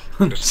 Confirmed.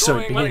 So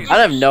Destroying it begins. lasers. I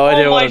have no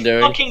idea Oh what my I'm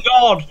doing. fucking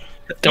god!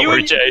 Don't you worry,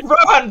 and Jay.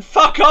 Rohan,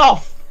 fuck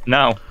off!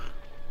 No.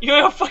 You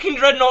are fucking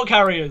dreadnought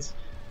carriers.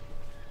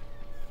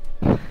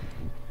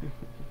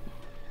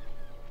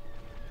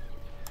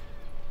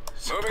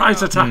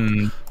 Surprise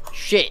attack.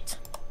 Shit.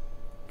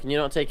 Can you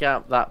not take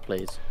out that,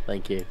 please?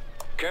 Thank you.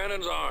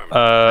 Cannons armed.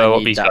 I What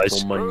need these that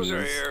guys? for Crews are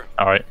monies. here.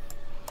 Alright.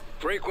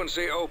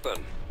 Frequency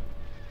open.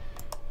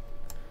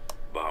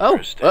 Oh,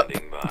 Bombers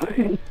standing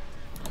by.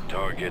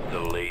 Target the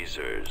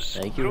lasers.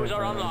 Thank you. Crews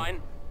are Rohan.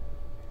 online.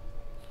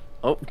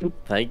 Oh,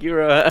 thank you,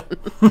 Rohan.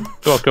 You're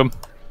welcome.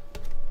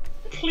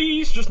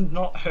 Please just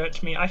not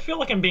hurt me. I feel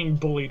like I'm being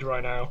bullied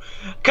right now.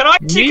 Can I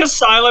seek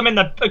asylum in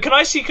the? Can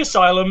I seek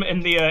asylum in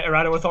the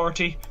Irado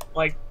Authority?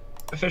 Like,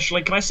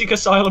 officially, can I seek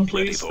asylum,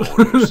 Ready please? for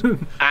orders. You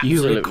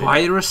Absolutely.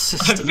 require I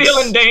assistance. feel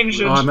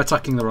endangered. Oh, I'm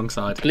attacking the wrong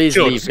side. Please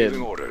Sure. leave Receiving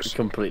him orders.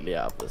 completely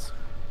out of this.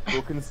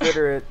 We'll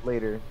consider it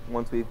later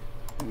once we've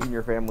eaten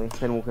your family.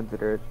 Then we'll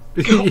consider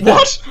it.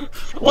 What?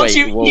 Once Wait,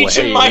 you've whoa,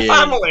 eaten hey, my hey.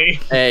 family?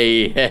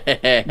 Hey, hey,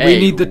 hey, We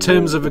need the whoa.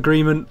 terms of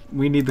agreement.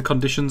 We need the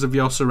conditions of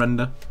your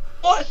surrender.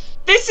 What?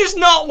 This is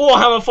not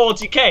Warhammer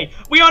 40k.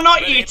 We are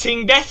not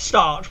eating death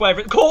starch,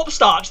 whatever. Corpse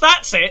starch.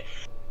 That's it.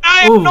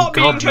 I am Oh, not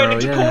being God, turned no,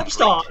 into yeah. corpse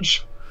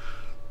starch.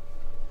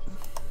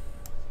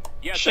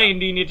 Yes, Shane,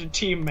 do you need a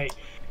teammate?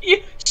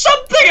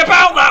 Something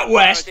about that,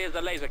 West. Priority is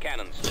the laser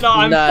cannons. No,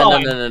 I'm no,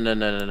 fine.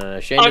 no.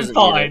 Shane I'm doesn't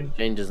fine. need it.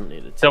 Shane doesn't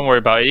need it. Don't worry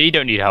about it. You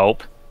don't need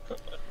help.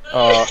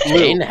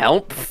 Shane,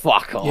 help?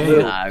 Fuck off. Yeah.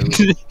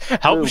 No.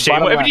 Help, Ooh, Shane.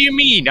 bottom Whatever left. do you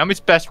mean? I'm his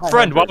best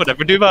friend. Why would I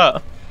ever do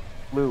that?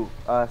 Lou,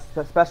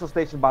 special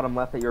station bottom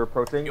left that you're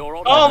approaching. Your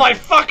order. Oh my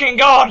fucking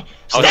god!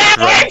 Oh, Stay that's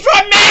away right.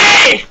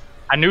 from me!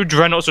 I knew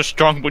dreadnoughts were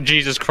strong, but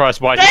Jesus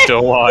Christ, why is he They- still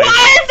alive?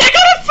 Why have they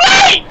got a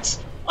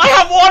fight? I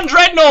have one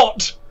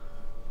dreadnought!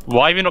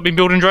 Why have you not been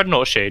building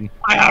dreadnoughts, Shane?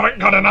 I haven't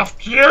got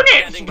enough units!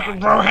 Standing by.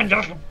 Rohan, you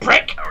little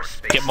prick! Our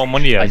space Get more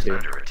money I in. do.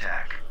 under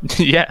attack.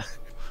 Yeah.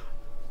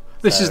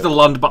 This is the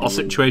land battle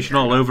situation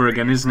all over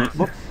again, isn't it?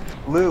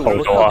 Lou, Oh,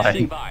 look do how I.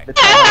 cheap the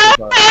TIE hunters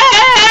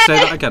are. Say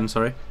that again,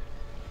 sorry.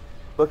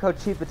 Look how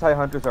cheap the TIE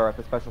hunters are at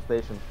the special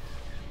station.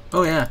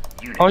 Oh, yeah.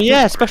 Unit Oh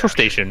yeah, in special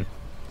production. station.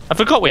 I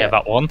forgot we had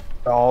that one.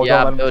 Oh,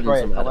 Yeah, don't let building him destroy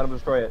it. some Don't of let it. him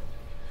destroy it.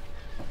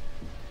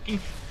 You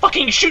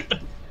fucking shoot the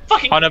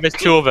fucking. Oh no, there's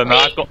two of them.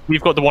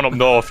 We've got the one up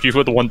north. You've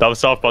got the one down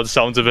south, by the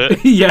sounds of it.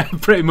 Yeah,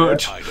 pretty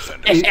much. TIE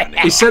defenders standing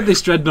He by. said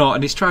this dreadnought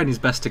and he's trying his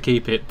best to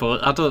keep it,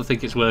 but I don't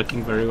think it's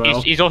working very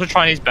well. He's also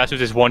trying his best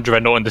with this one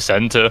dreadnought in the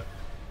centre.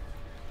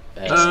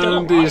 still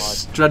And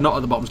this dreadnought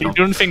at the bottom's You're gone.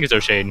 doing fingers though,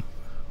 Shane.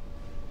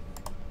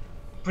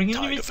 Bring in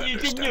TIE the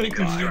defenders because standing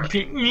by. you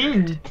pick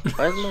me.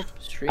 Where's my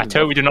stream? I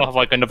tell you, we do not have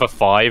like another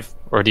 5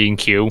 already in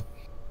queue.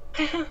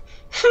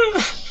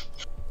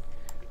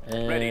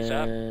 Ready,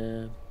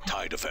 sir.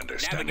 TIE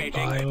defenders standing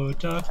by. Oh,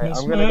 darkness,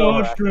 I'm gonna go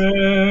my back.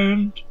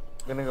 friend.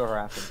 I'm gonna go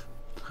harass him.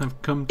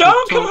 I've come to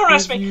Don't come talk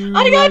harass with me. you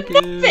I got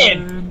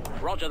again.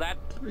 Roger that.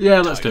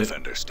 Yeah, let's TIE do it.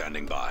 defenders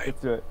standing by.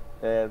 Let's do it.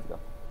 Yeah, let's go.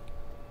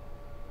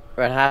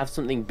 Right, I have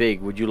something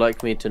big. Would you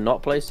like me to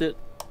not place it?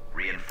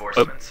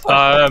 Reinforcements.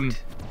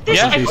 This,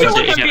 Yeah, I he's feel just-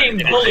 like I'm being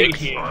bullied En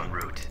here.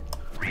 route.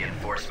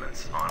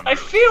 Reinforcements en I route.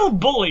 feel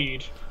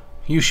bullied.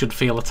 You should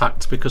feel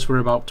attacked because we're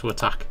about to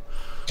attack.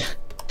 You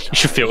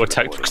should feel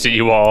attacked because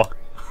you are.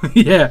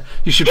 Yeah,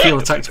 you should feel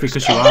attacked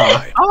because you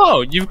are.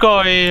 Oh, you've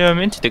got a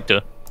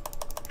interdictor.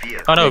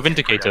 Vehicle Oh no, in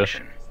Vindicator.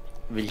 production.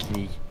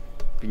 Vindicate.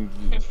 feel-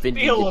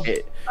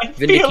 Vindicate. I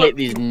feel Vindicate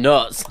these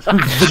nuts.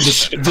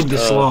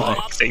 Vindislaughter.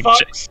 Same For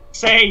shit. fuck's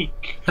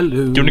sake. Hello. Do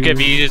you want to get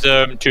these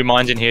 2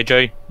 mines in here,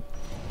 Jay?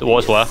 The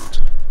what's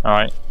left.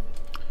 Alright.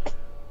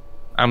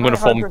 I'm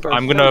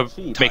gonna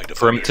make a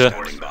perimeter.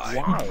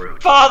 Why?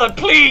 Father,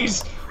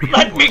 please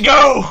let me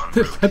go.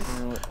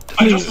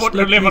 I just want to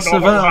let live me a normal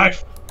survive.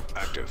 life.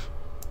 Active.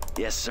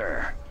 Yes,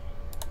 sir.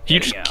 You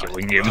just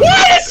killing him.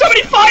 Why there's so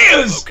many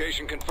fires?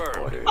 Location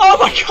confirmed. Oh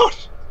my god.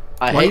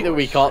 I hate that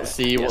we can't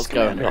see what's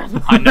going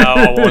on. I know,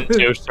 I want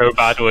to so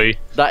badly.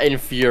 That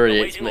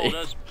infuriates me.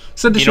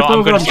 Send a You know ship what, I'm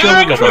over. gonna I'm shoot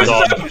killing you them. guys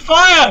on. Open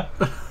fire!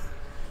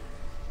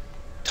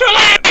 Too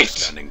late!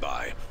 Standing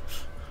by.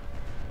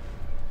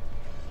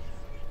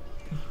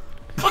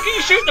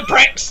 Fucking shoot the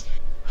pricks!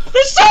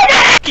 There's so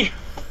many!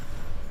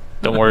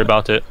 Don't worry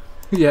about it.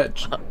 Yeah,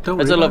 don't I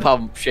worry just love about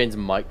how Shane's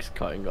mic's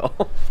cutting off.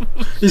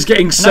 it. He's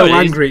getting so No,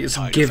 it is. angry, it's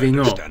TIE giving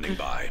defender up. Standing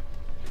by.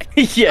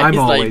 Yeah, I'm he's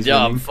like, always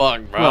yeah, winning.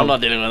 fuck, bro, Well- I'm not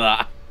dealing with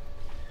that.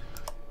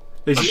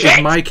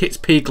 His mic hits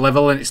peak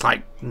level, and it's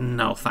like,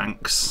 no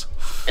thanks.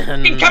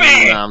 Come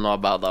here! Nah, I'm not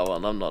about that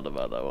one. I'm not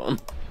about that one.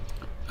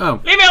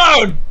 Oh, Leave me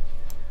alone!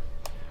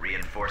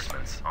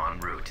 Reinforcements en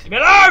route. Leave me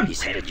alone!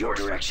 He's headed your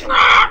direction.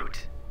 En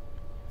route.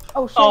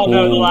 Oh, shit. Oh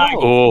no, the lag.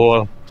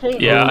 Oh, Shane,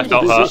 yeah, I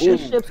felt that.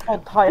 These ships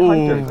called TIE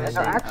Hunters, and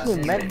they're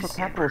actually meant for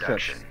capital ships.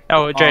 Production.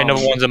 Oh, Jay,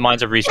 another one's of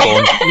mine's have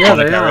respawned. yeah,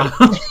 they are.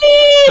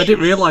 I didn't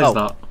realise Oh.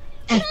 that.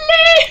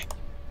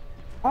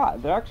 Ah,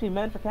 they're actually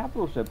meant for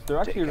capital ships. They're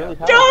actually really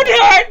powerful. Don't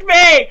hurt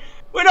me!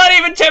 We're not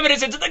even 10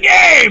 minutes into the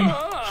game!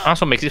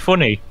 That's what makes it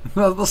funny.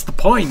 Well, that's the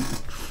point.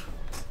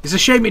 It's a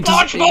shame it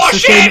Launch doesn't. more It's a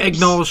shame it ships!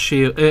 ignores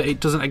shield. It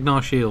doesn't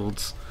ignore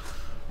shields.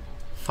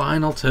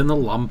 Fine, I'll turn the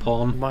lamp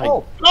on. My,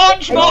 Oh,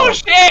 Launch more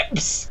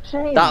ships!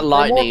 Shane, that they're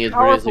lightning more is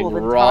powerful producing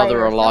than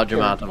rather TIE a large interceptors,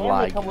 amount of and they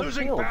lag. come with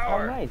Losing shields. How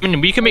power. nice. I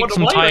mean, we can make What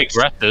some a TIE waste.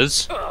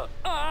 aggressors.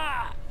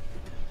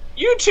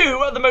 You two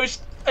are the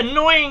most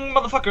annoying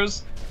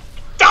motherfuckers.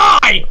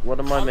 Die! What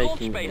am I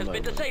making at the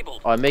moment?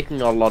 Oh, I'm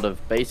making a lot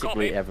of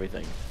basically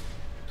everything.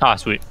 Ah,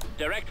 sweet.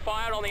 Direct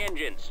fire on the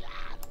engines.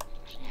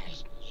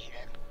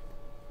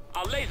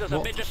 Our lasers have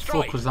What been the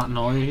destroyed. fuck was that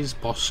noise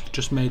boss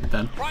just made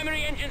then?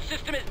 Primary engine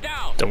system is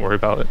down. Don't worry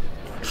about it.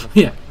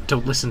 Yeah,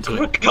 don't listen to it.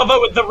 Recover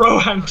with the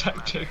Rohan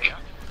tactic.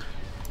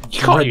 You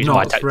can't Red use my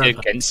knots tactic forever.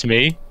 against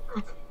me.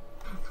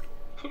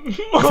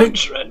 More think-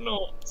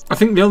 dreadnoughts. I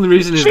think the only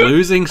reason he's Shoot.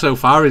 losing so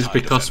far is TIE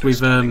because defender we've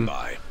standing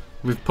by.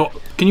 put.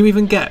 Can you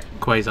even get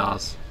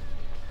quasars?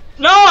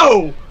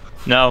 No!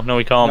 No,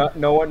 we can't.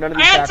 None of I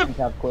these had to- factions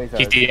have quasars.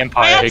 He's the I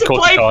Empire. had He to caught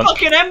play the con.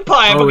 fucking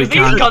Empire Oh, we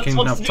because these can't- cunts can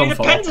want have to do the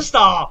Tomfall.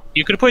 Pentastar.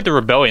 You could have played the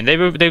Rebellion. They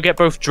would get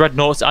both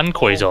dreadnoughts and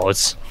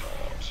quasars.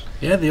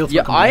 Yeah, the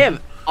ultimate. Yeah,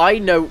 I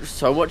know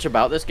so much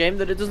about this game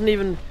that it doesn't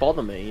even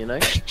bother me, you know?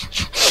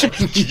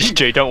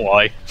 Jay, don't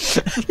lie.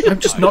 I'm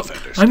just not.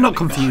 I'm not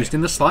confused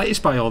in the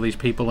slightest by all these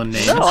people and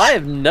names. No, I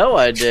have no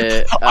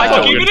idea. I don't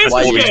Fucking even it is all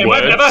this these game,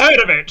 I've words. never heard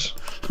of it.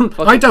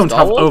 I don't Star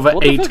have Wars? over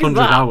What the fuck is 800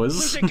 that? hours.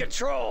 Losing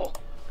control.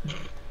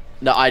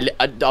 No,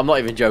 I'm not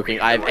even joking.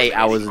 I have 8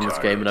 hours in this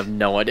game and I have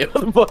no idea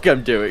what the fuck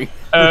I'm doing.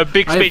 Big I have-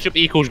 spaceship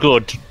equals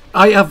good.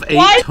 I have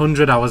Why?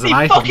 800 hours and He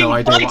I have fucking no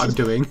idea what fights- I'm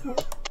doing.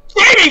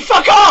 Jamie,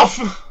 fuck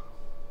off!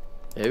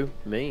 Who?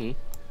 Me?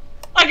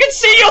 I can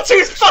see your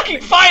two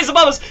fucking fires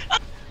above us.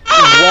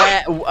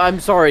 Where? I'm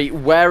sorry.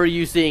 Where are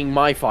you seeing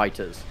my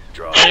fighters?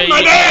 In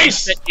my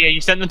base! Yeah,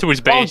 you sent them to his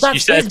Oh, base. you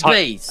that's said his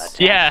base.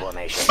 Yeah.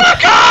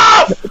 Fuck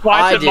off!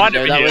 Why I is it didn't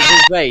know that was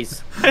his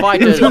base.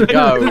 Fighters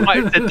go.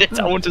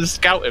 I want to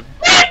scout him.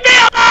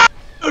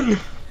 Leave me alone!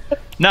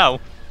 No.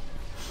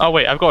 Oh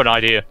wait, I've got an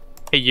idea.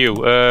 Hey you,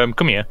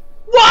 come here.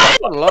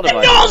 What? A lot of No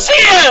one's ideas.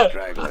 here!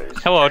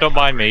 Stragglers. Hello, don't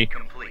mind me.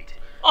 Complete.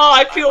 Oh,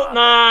 I feel.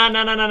 Nah.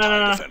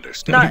 Defender No,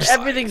 standing by.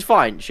 everything's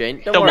fine,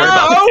 Shane. Don't Don't worry worry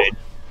about about it. it.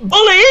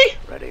 Bully!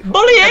 Ready for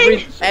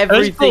Bullying!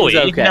 Everything's Bully?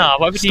 okay. No,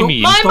 why would you Stop.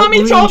 mean? My Stop mummy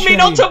bullying told me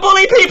not Shane. to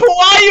bully people.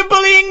 Why are you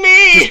bullying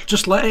me?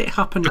 Just let it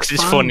happen. Because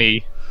it's fine.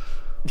 funny.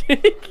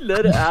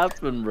 Let it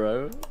happen,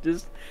 bro.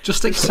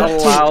 Just accept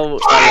it.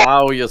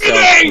 allow yourself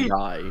to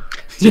die.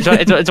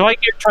 Do I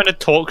get trying to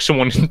talk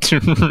someone into?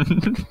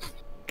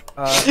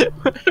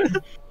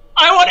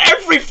 I want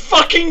every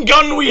fucking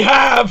gun we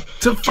have.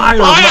 To fire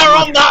Fire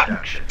on on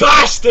that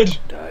bastard!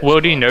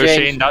 Well, do you know, James,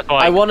 Shane? That's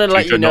why I want to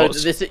let you know that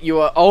dreadnoughts. this you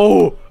are.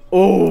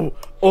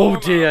 Oh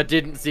dear! I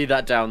didn't see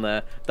that down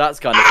there. That's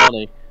kind of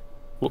funny.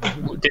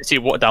 Didn't see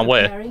what down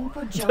where.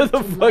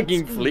 The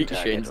fucking fleet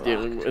Shane's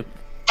dealing with.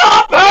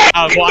 Stop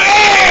hurting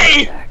What?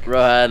 me!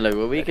 Right, look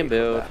what we can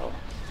build.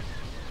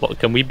 What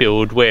can we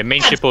build? Where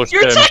main ship or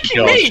You're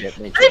attacking me! ship,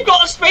 me They've too.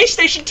 got a space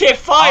station tier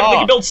 5 and they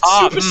can build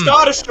super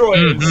star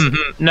destroyers.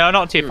 No,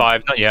 not tier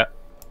 5, not yet.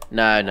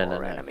 No.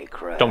 enemy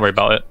craft. Don't worry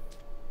about it.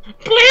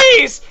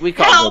 Please! We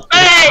can't Help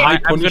build me!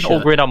 I'm going Punisher. to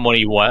upgrade our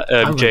money. What?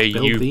 I'm Jay,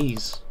 gonna build you.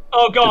 these.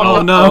 Oh god.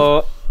 Oh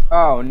no! Oh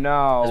I was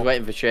no.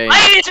 waiting for Shane.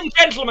 Ladies and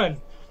gentlemen,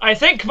 I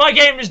think my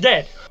game is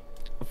dead.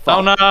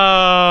 Oh no!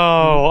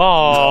 Oh,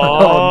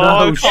 Oh, no,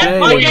 I can't Shane. play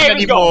My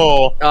game's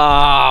anymore.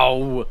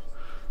 Oh.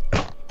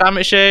 Damn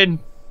it, Shane.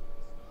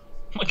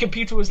 My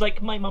computer was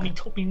like, my mummy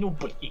told me no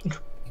bullying.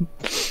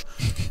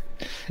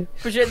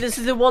 But Shane, this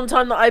is the one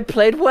time that I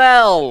played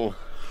well.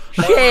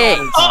 Shit.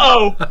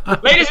 Uh-oh!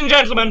 Ladies and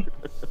gentlemen,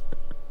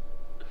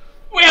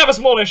 we have a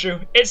small issue.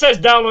 It says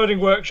downloading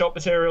workshop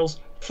materials,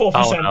 4%.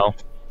 Oh no.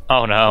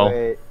 Oh no.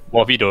 Wait,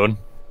 What have you done?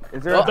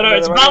 is there? I don't know,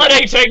 it's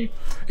validating!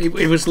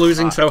 It was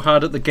losing so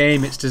hard at the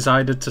game, it's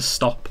decided to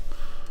stop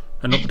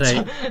and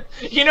update.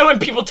 You know when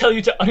people tell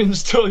you to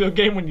uninstall your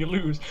game when you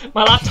lose?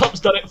 My laptop's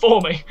done it for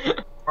me.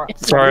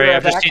 Sorry,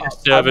 I've just seen the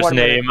server's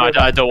name.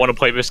 I don't want to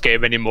play this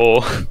game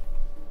anymore.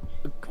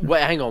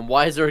 Wait, hang on.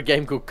 Why is there a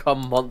game called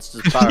Come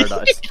Monsters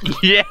Paradise?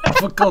 Yeah.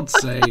 For God's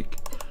sake.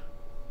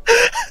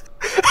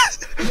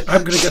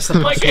 I'm gonna get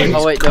some. My game-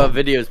 Oh wait, no, a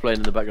video's playing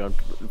in the background.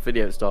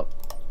 Video stop.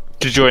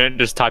 To join it,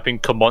 just type in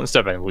 "come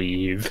monster" and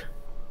leave.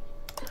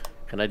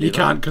 Can I do You that?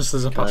 can't because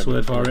there's a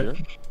password for it. Is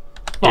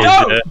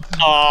it?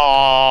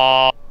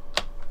 Oh.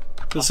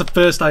 That's the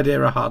first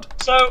idea I had.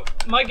 So,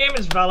 my game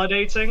is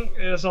validating.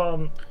 It's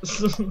on...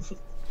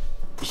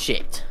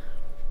 Shit.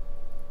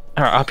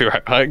 Alright, I'll be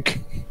right back.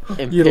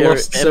 You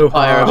lost so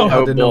Empire hard, of I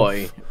Oh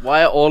boy.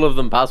 Why are all of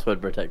them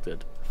password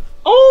protected?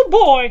 Oh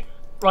boy!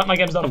 Right, my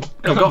game's done.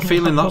 I've got a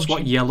feeling that's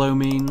what yellow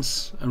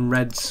means and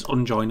red's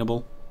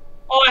unjoinable.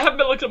 Oh, I haven't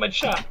been looking at my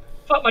chat.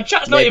 Fuck, my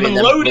chat's not Maybe even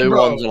them loaded, blue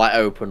bro. ones are like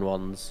open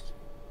ones.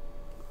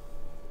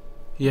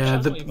 Yeah,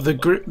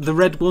 the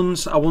red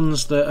ones are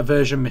ones that are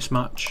version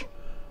mismatch.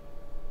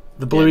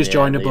 The blue is the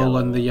joinable yellow.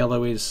 and the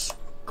yellow is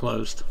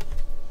closed.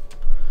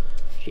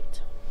 Shit.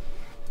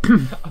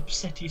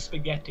 Upsetty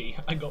spaghetti.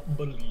 I got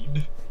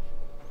bullied.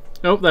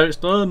 Oh, there it's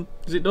done.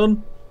 Is it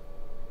done?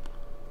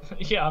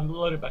 Yeah, I'm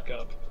loaded back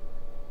up.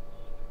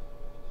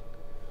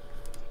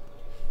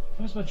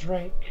 Where's my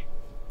drink?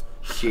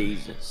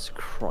 Jesus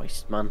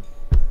Christ, man.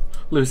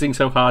 Losing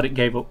so hard it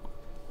gave up.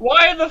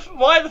 Why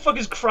the fuck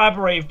is Crab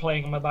Rave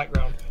playing in my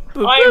background?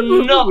 I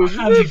am not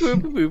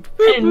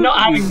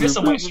having this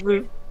on my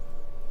screen.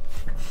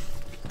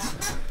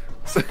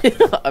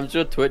 I'm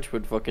sure Twitch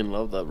would fucking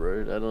love that,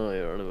 bro. I don't know what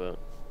you're on about.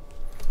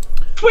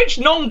 Twitch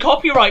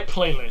non-copyright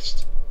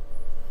playlist.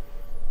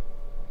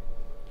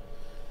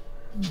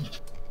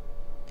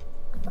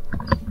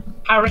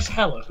 Harris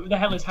Heller. Who the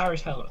hell is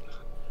Harris Heller?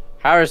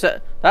 Harris,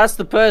 that's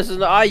the person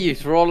that I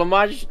use for all of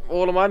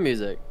my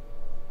music.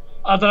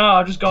 I don't know.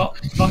 I've just got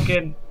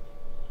fucking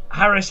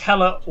Harris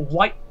Heller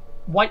White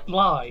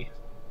Lie.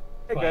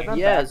 Hey guys, I'm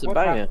Yeah, back. it's a What's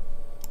banger.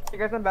 Hey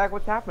guys, I'm back.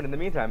 What's happened in the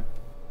meantime?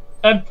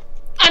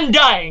 I'm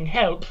dying.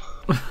 Help.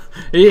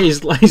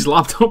 His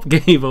laptop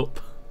gave up.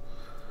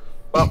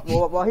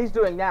 Well, while he's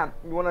doing that,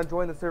 you want to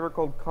join the server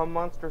called Come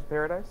Monsters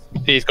Paradise?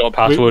 He's got a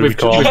password. We've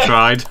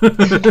tried.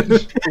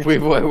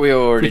 We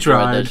already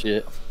tried that tried.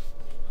 shit.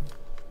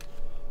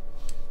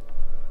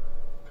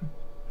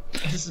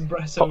 This is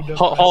so dumb.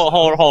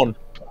 Hold on.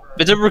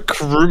 There's a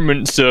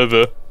recruitment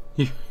server.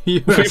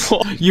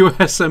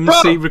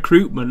 USMC Bro.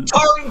 recruitment.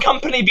 Torrent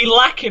company be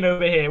lacking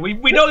over here. We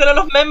don't get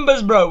enough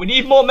members, bro. We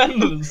need more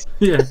members.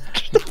 Yeah.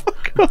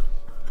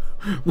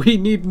 We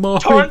need more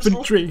Torrents-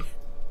 infantry.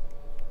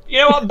 You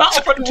know what?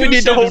 Battlefront 2 We need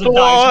to servers hold have died,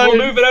 so the we'll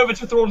line. move it over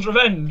to Thrawns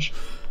Revenge.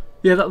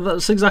 Yeah,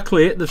 that's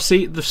exactly it. They've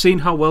seen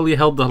how well you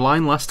held the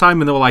line last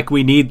time, and they were like,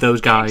 "We need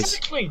those guys."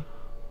 Exactly.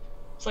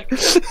 It's like,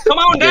 come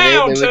on Yeah,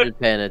 down they were to just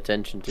paying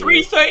attention to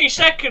it.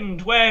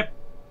 332nd, where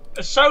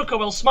Ahsoka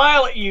will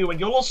smile at you and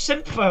you'll all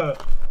simp for her.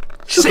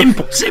 Simp.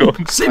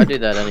 I do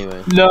that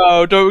anyway.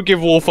 No, don't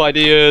give Wolf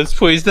ideas,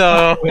 please.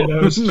 No.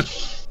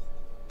 Widows.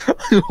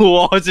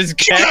 What is this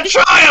She's a gay?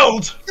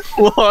 child!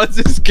 What is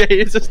this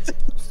gay?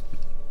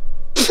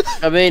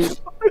 I mean,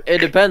 it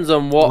depends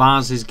on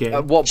Lars is gay.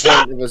 at what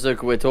point of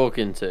Ahsoka we're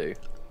talking to.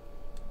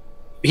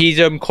 He's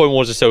Clone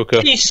Wars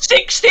Ahsoka. He's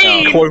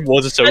 16! Clone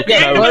Wars At Ahsoka. the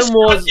end No. of the-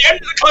 Clone at the end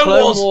of the Clone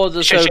Clone Wars. Wars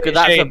Ahsoka,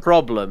 that's a Shane.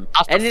 problem.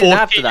 That's the Anything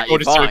after that, you're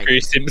 14-year-old fine. Ahsoka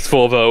is Sims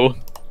for though.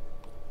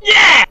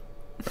 Yeah!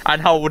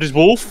 And how old is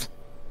Wolf?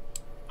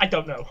 I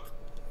don't know.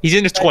 He's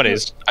in his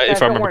 20s, if I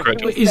Don't remember worry,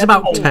 correctly. He's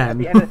about 17 at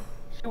the 10. end of-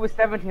 He was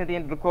 17 at the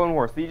end of the Clone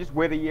Wars, so you just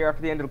wait a year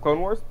after the end of the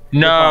Clone Wars?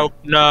 No.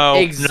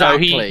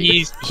 Exactly. No,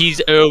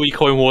 he's early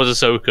Clone Wars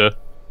Ahsoka.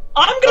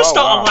 I'm gonna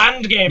start wow. a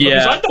land game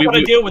because Yeah, I don't we- want to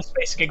we- deal with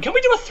space again. Can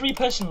we do a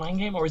 3-person land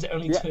game or is it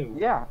only 2?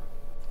 Yeah.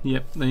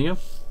 Yep, there you go.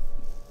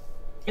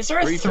 Is there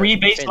a 3-person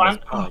 3-based thing land?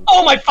 is fine.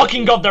 Oh my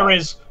fucking god, there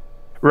is!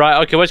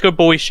 Right, okay, let's go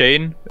bully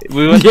Shane.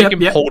 We let's Yep, make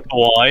him yep. hold the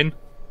line.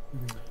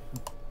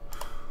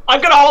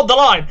 I'm gonna hold the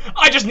line.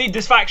 I just need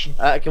this faction.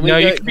 Can we No,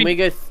 go? you can Can we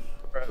go?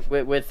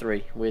 We're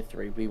three. We're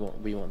three. We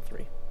want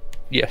 3.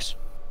 Yes.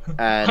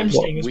 And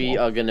staying as we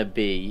well. are gonna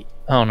be.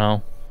 Oh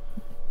no.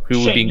 Who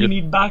would be Shane, you good?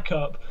 need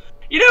backup.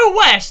 You know,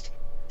 West,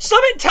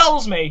 something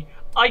tells me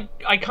I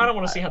kind of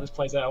want to see how this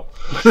plays out.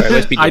 Right,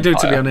 let's be I do, to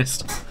be Empire.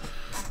 honest.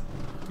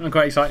 I'm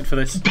quite excited for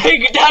this.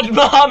 Big Dad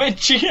Mohammed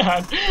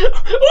Jihad.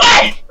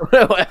 Wait!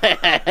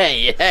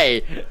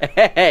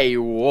 hey!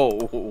 Whoa!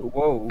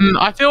 Whoa.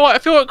 I feel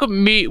like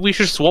we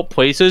should swap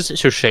places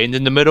so Shane's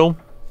in the middle.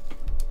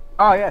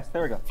 Oh, yes,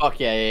 there we go. Fuck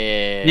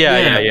yeah!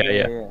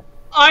 Yeah.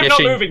 I'm Yeah, not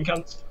Shane. moving,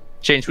 cunts.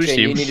 Shane, switch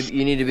Shane, team.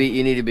 you need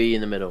to be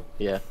in the middle.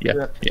 Yeah.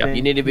 Yeah.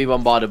 You need to be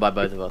bombarded by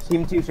both of us.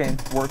 Team 2, Shane.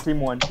 We're Team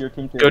 1. You're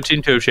Team 2. Go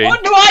team 2, Shane.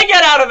 What do I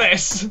get out of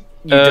this?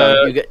 You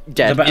don't. You get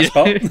dead. The better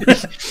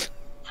spot.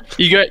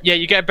 You get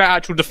a better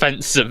actual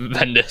defense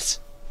than this.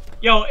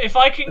 Yo, if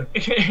I can,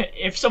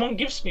 if someone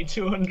gives me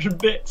 200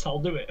 bits, I'll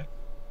do it.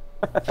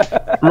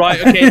 Right,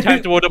 okay,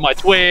 time to order my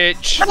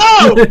Twitch.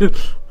 No!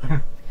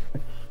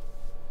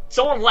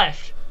 Someone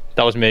left.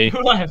 That was me.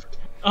 Who left?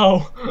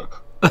 Oh.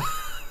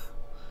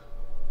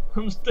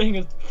 I'm staying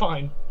as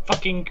fine.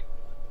 Fucking.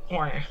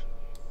 Hooray.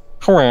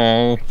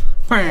 Great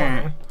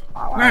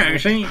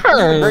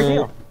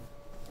deal.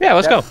 Yeah,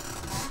 let's go.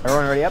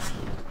 Everyone ready up?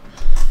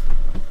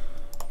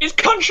 Is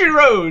Country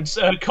Roads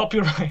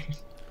copyright?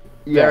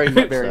 Very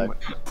much very so. much.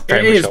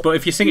 It is, but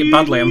if you sing it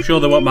badly, I'm sure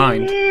they won't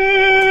mind.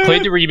 Play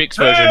the remix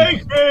version.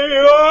 Take me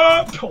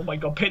up! Oh my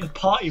god, play the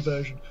party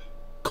version.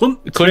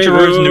 Country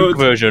Roads Nuke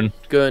version.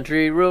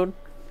 Country Road.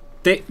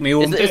 Dick me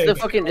on. It's the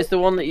fucking. It's the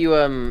one that you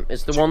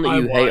it's the one that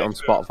you hate on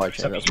Spotify.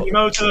 Shane, that's what.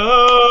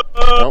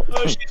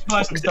 Motor. She's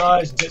nice and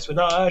ties and sits with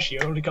us. She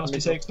only cost me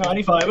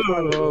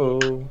 $6.95.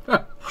 Ooh.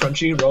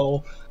 Crunchy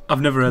roll.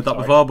 I've never heard that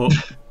before, but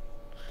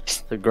It's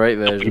the great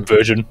version.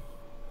 Version.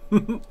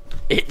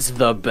 It's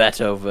the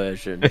better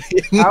version.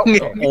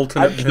 alternate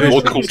I've version More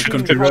of culture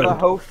Country the Road.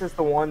 host is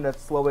the one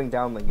that's slowing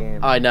down the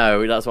game. I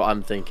know. That's what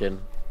I'm thinking.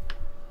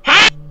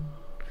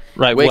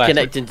 Right, We're Wes,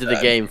 connecting to the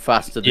game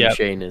faster than yeah.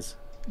 Shane is.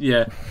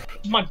 Yeah.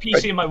 My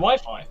PC and my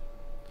Wi-Fi.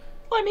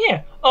 I'm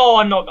here. Oh,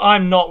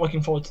 I'm not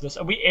looking forward to this.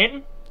 Are we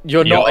in?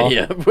 You're Yeah. not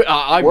here.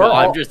 I'm We're not.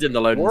 I'm all- just in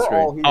the loading We're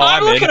all screen. here.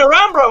 I'm I'm looking in.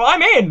 around, bro.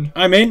 I'm in.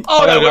 I'm in.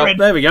 Oh no, we're in.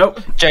 There we go.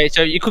 Jay,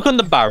 so you click on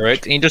the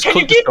barracks and you just Can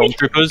you click the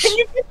give me? stormtroopers. Can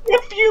you give me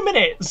a few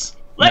minutes?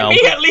 Let No.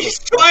 me at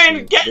least try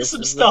and get This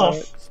some is the stuff.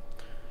 barracks.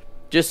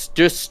 Just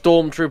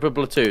stormtrooper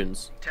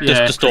platoons.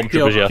 Yeah, the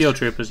stormtroopers, yes. Pure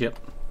troopers, yep.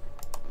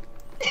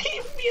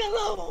 Leave me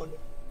alone.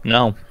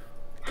 No.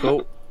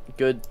 Cool.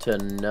 Good to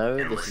know.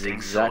 This is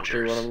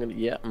exactly what I'm gonna.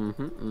 Yeah. I'm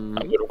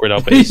gonna upgrade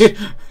our base.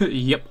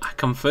 Yep, I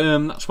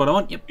confirm that's what I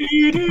want. Yep. I'm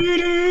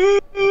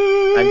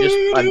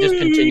just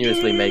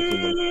continuously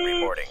making them.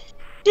 Reporting.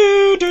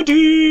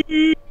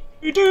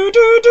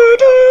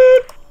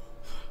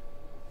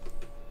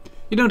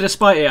 You know,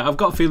 despite it, I've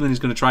got a feeling he's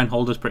going to try and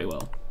hold us pretty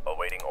well.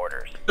 Awaiting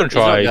orders. Gonna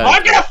try. not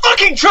I'm gonna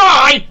fucking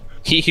try.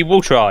 He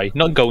will try.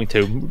 Not going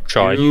to.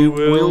 Try. You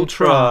will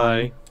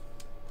try.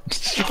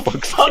 For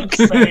fuck's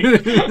sake.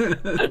 Is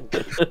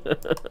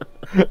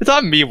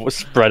that meme was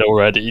spread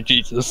already?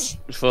 Jesus.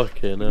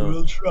 Fucking hell.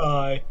 We'll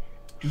try.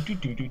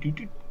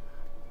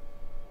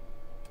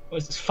 What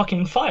is this?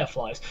 Fucking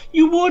fireflies.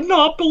 You would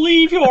not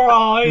believe your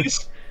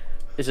eyes.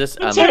 It's just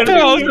It's animals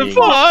animals being and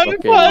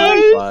fucking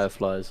fireflies.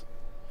 fireflies.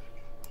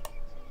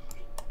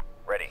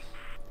 Ready.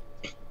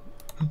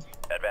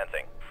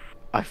 Advancing.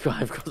 I've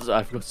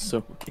got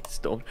so many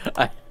storm.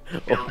 I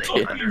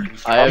Building under construction.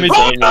 have many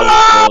so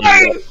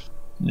many storms.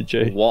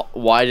 Jay. What?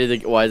 Why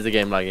is the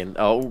game lagging?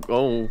 Oh.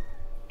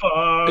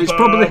 It's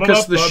probably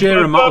because the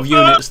sheer amount of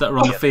units that are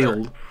on the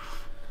field.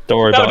 Don't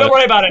worry No, about don't it.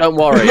 worry about it. Don't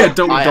worry. Yeah,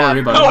 don't worry Don't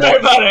about worry it.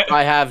 about it.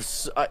 I have.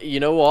 You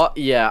know what?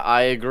 Yeah,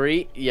 I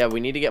agree. Yeah, we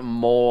need to get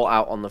more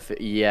out on the.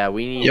 Yeah,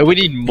 we need. Yeah, we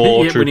need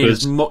more Yeah, we need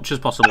troopers. as much as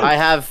possible. I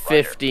have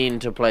 15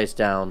 to place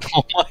down.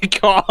 Oh my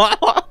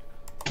god.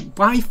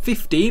 Why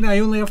 15? I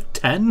only have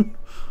 10.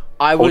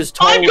 I was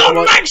told. I've got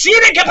max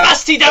unit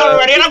capacity down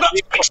already, and I've got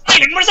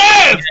 16 in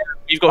reserve.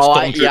 You've got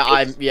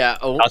stormtroopers. Yeah.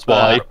 Oh, That's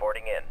why.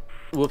 Reporting in.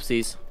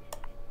 Whoopsies.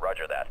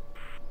 Roger that.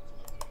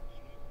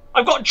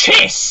 I've got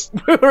Chiss.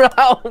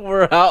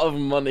 We're out of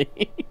money.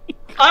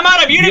 I'm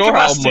out of unit You're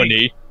out of capacity.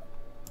 money.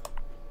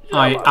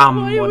 I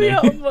am Why are we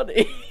out money. of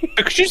money?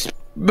 Because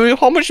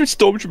how much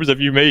stormtroopers have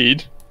you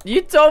made?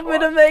 You told me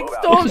to make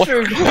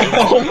stormtroopers.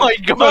 Oh my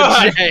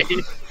god, Jay.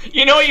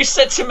 You know what you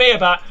said to me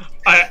about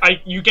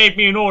you gave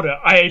me an order.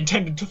 I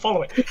intended to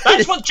follow it.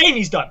 That's what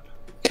Jamie's done.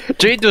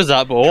 Jay does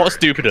that, but what's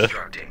stupider?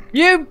 Constructing.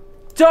 You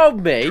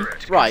told me.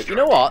 Right. You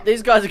know what?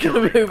 These guys are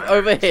gonna move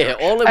over here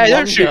all in Hey, one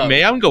don't shoot go.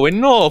 me. I'm going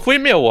north.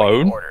 Leave me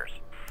alone. Orders.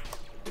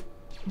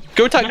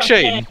 Go attack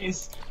Shane.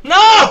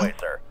 No! Wait,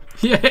 sir.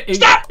 Yeah,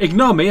 Stop!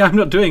 ignore me. I'm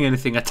not doing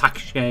anything. Attack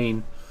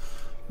Shane.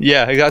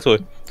 Yeah,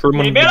 exactly. Throw him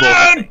Leave on me the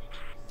block. alone!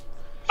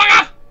 Fuck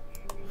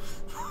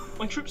off!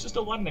 My troops are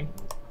still landing.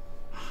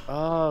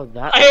 Oh,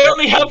 that. I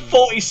only have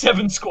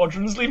 47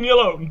 squadrons. Leave me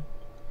alone.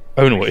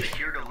 Only.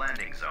 Secured a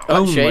landing zone.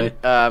 Only. Shane,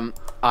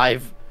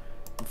 I've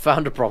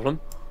found a problem.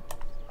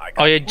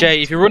 Oh yeah,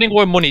 Jay, if you're running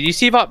low on money, do you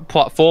see that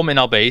platform in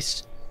our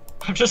base?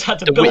 I've just had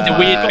to The build weird- the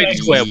weird big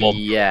things. square one.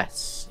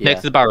 Yes. Next Yeah.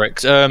 to the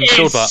barracks. It's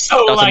Silver.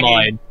 so That's a laggy.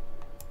 mine.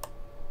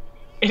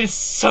 It is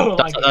so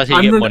That's laggy.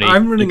 how you get money.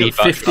 I'm running You at need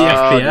that. 50 Do we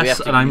have FPS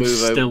to and I'm move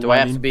over? still Do I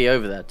have to winning. be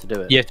over there to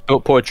do it? You have to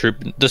put a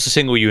troop. Just a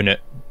single unit.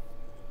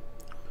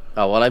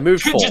 Oh well, I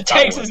moved It forward. just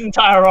takes his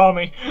entire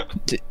army.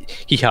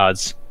 He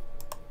has.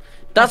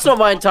 That's not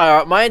my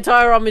entire. My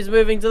entire army's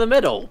moving to the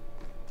middle.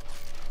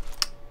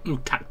 Ooh,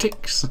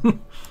 tactics.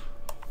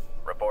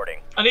 Reporting.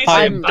 I need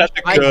I'm- some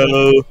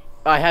I-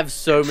 I have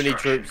so many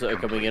troops that are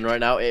coming in right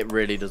now. It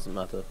really doesn't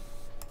matter.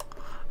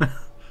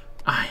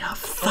 I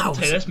have Okay,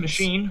 thousands. this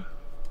machine.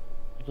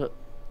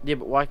 Yeah,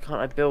 but why can't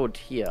I build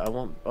here? I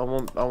want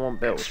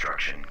build.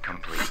 Construction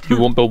complete. You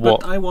won't build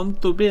what? But I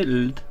want to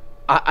build.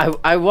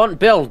 I want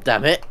build.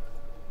 Damn it!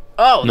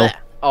 Oh, No. there.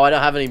 Oh, I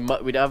don't have any.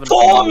 We don't have enough.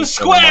 Form money for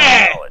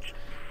square! Knowledge.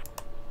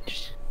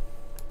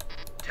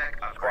 Tech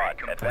upgrade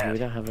We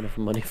don't have enough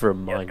money for a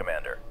Yes, mine.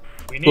 Commander.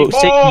 We need Look,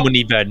 take more.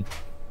 money, Ben.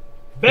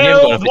 We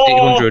haven't got Build enough,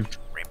 more. 800.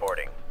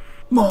 Reporting.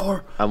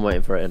 More. I'm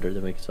waiting for 800,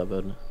 then we can start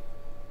building.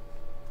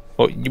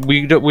 Well,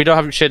 we don't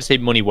have share the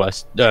same money,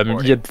 West. I'm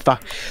too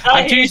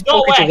used to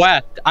talking to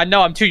West. I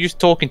know. I'm too used to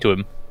talking to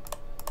him.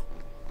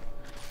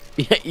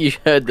 Yeah, you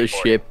heard the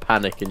sheer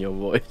panic in your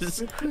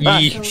voice.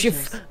 Yee.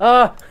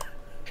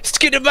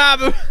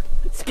 Skidabab!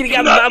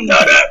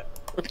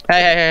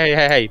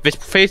 Hey! This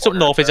face up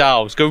north is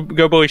ours. Go,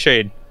 boy,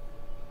 Shane.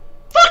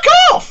 Fuck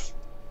off!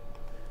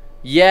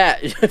 Yeah,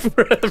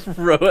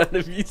 Rowan,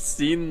 have you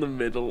seen the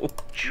middle?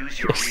 Choose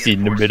your See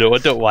in the middle. I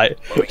don't like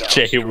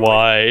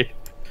JY.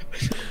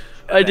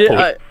 I did.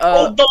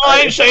 Hold the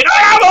line, Shane.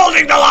 I am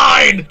holding the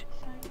line.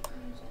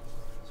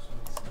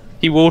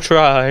 He will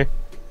try.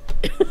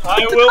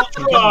 I will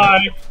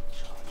try.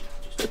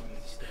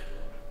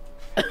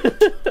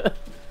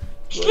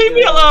 Just leave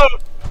me alone.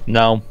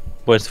 No.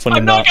 Where's the fun I'm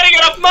in not that? getting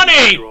enough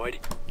money. Droid.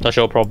 That's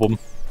your problem.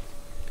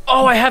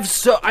 Oh, I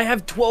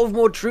have 12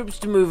 more troops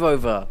to move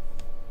over.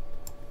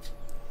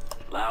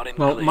 Loud and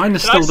Well, clear. mine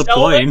is Can I still sell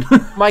deploying.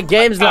 My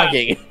game's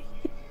lagging.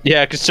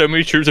 Yeah, because so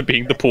many troops are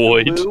being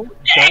deployed. Lou, Yeah, don't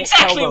tell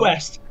exactly, them.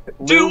 West.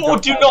 Lou, Do or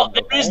don't do tell not.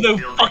 them, There is okay?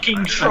 no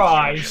fucking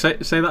try. say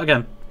that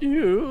again.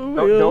 You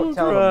Don't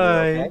tell them,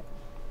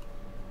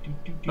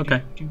 Lou,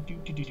 okay? Okay.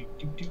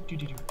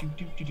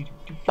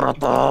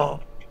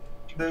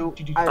 Lou,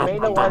 I may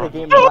know why the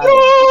game is lagging.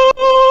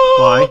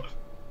 Why?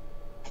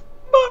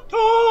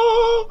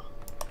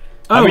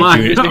 Oh mean, my!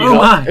 dude, Oh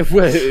my!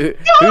 Wait,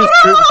 whose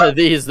troops are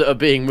these that are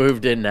being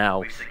moved in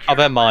now? I'll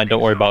bet mine.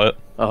 Don't worry about it.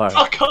 Alright.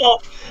 Fuck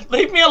off.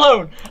 Leave me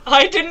alone.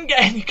 I didn't get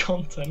any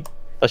content.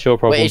 That's your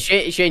problem. Wait,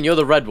 Shane, you're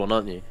the red one,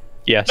 aren't you?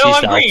 Yes, No, he's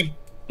I'm south. green.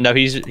 No,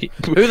 he's.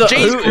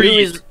 Who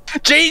is?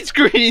 Jade's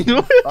green.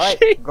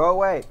 Alright, go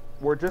away.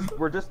 We're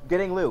just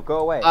getting Lou. Go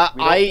away. We don't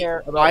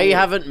care about I Lou.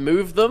 haven't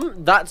moved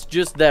them. That's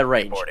just their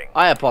range.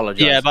 I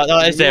apologize. Yeah, but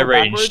that is You their go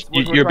range. backwards,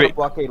 we're You're a trying to bit.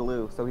 blockade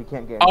Lou, so he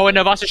can't get. Oh, anything.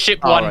 no, that's a ship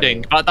Oh, landing.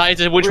 right. But that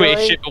is which way is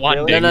Really? ship Really?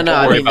 landing. No, Don't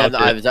I worry mean, about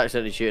I it. was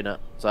accidentally shooting at.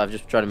 So I've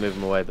just tried to move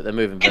them away, but they're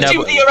moving. It's very you,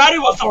 quickly. the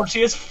Iradu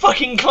Authority is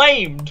fucking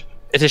claimed.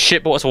 It's a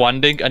ship what's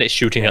landing and it's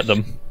shooting at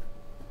them.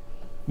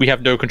 We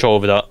have no control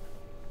over that.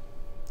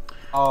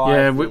 Oh, I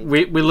Yeah, see.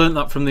 we learned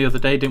that from the other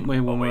day, didn't we?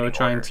 When we were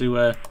trying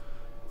to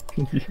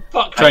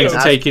Fuck trying you. to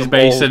Ask take his them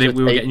base, all and to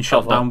we were take getting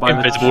shot cover. down by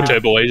Invisible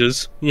turbo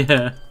lasers.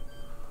 Yeah.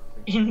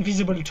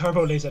 Invisible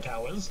turbo laser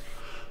towers.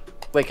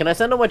 Wait, can I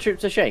send all my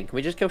troops to Shane? Can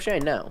we just kill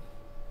Shane now?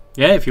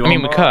 Yeah, if you I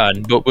want. mean, we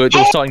can, but we'll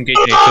start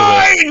engaging each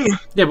other. Fine!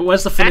 Yeah, but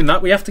where's the fun in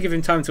that? We have to give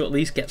him time to at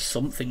least get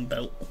something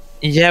built.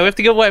 Yeah, we have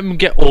to go let him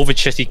get all the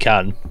shit he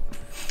can.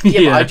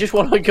 Yeah, but I just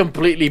want to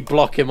completely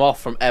block him off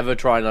from ever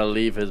trying to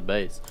leave his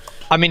base.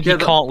 I mean, he Yeah,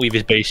 but- can't leave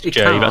his base, He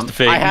Jay. That's can't. the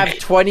thing. I have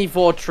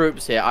 24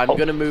 troops here. I'm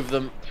gonna move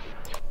them.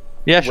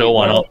 Yeah, sure,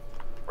 why not?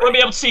 I won't be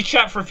able to see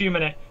chat for a few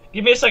minutes.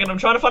 Give me a second, I'm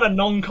trying to find a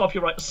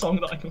non-copyright song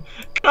that I can...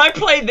 Can I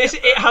play this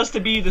It Has to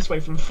Be This Way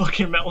from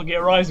fucking Metal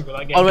Gear Rising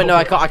without getting Oh wait, no,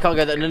 I copyright? can't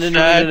go there.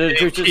 No.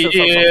 Troops,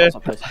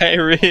 stop, please. I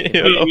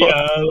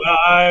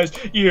Realize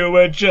you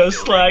were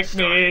just like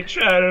me,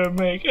 trying to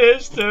make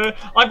history.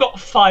 I've got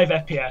 5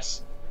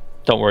 FPS.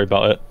 Don't worry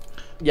about it.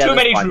 Yeah, Too that's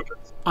many fine. troopers.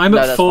 I'm No,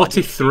 at that's fine.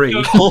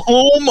 43.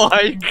 Oh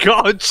my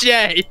god,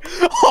 Jay!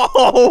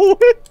 Oh!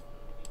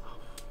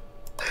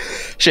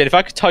 Shane, if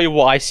I could tell you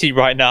what I see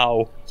right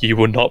now, you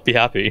would not be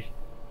happy.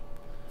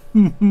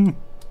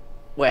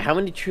 Wait, how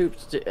many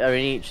troops are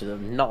in each of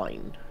them?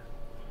 9.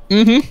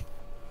 Mm-hmm.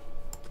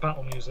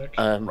 Battle music.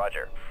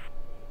 Roger.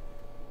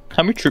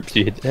 How many troops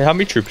do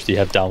you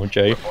have down,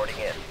 Jay? Reporting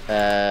in.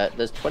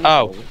 There's 24.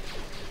 Oh.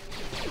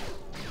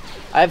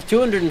 I have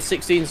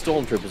 216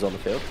 stormtroopers on the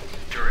field.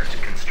 Turret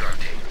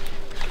constructing.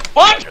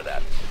 What? Roger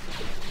that.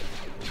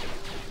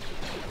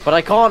 But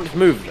I can't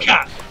move them.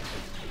 Cap.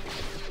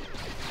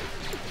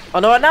 Oh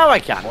no, now I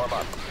can. Warm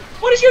up.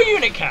 What is your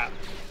unit cap?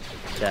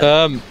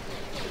 10.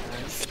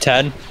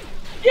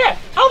 Yeah,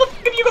 how the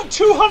fuck have you got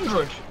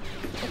 200?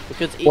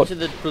 Because each of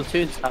the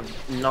platoons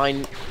have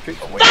 9 troops.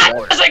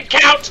 That doesn't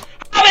count!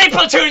 How many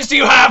platoons do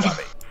you have?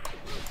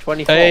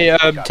 24. Hey,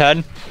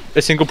 10.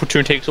 A single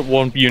platoon takes up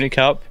 1 unit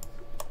cap.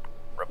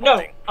 No,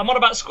 Reporting. I'm on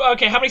about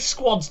okay, how many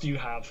squads do you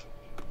have?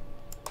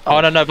 Oh,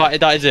 no,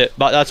 that is it.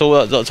 That's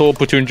all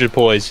platoon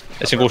deploys.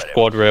 A single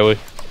squad, really.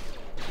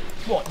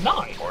 What,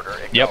 9? Order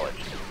Yep. acknowledged.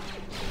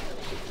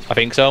 I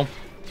think so.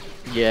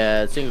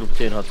 Yeah, single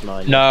platoon has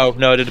 9. No,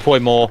 they deploy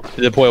more.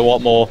 They deploy a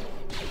lot more.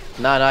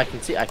 No, I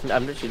can see. I'm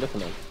literally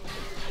looking at them.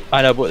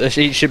 I know, but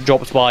each ship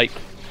drops like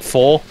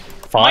 4,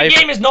 My 5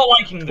 game is not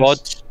liking this.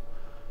 squads.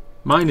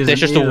 Mine isn't There's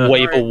just either. a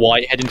wave of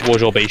white heading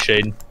towards your base,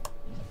 Shane.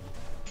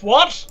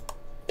 What?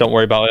 Don't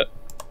worry about it.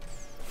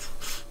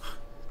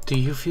 Do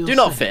you feel Do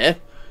not safe? fear.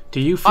 Do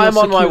you feel I'm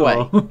on my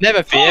secure?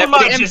 Never fear,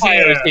 much the is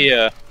Empire is here?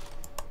 here.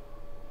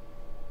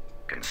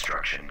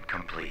 Construction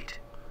complete.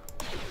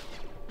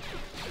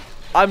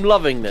 I'm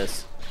loving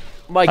this.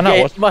 My I know,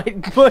 game,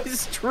 what- my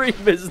stream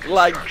is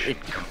lagging. Construction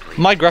complete.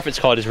 My graphics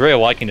card is really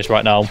liking this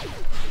right now.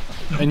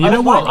 And you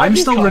know what? I'm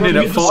still running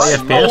at 40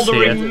 FPS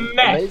Smoldering here.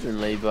 mess.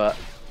 Amazingly, but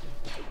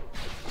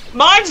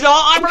Mine's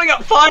not. I'm running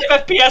at 5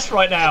 FPS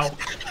right now.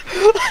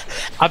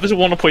 I just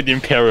want to play the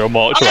Imperial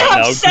March I right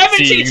now. have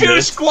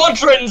 72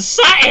 squadrons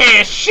sat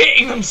here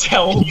shitting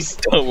themselves.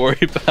 Don't worry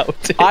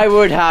about it. I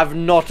would have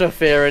not a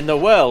fear in the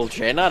world,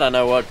 Shane. I don't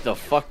know what the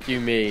fuck you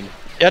mean.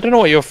 Yeah, I don't know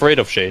what you're afraid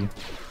of, Shane.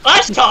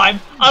 Last time,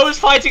 I was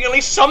fighting at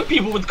least some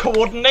people with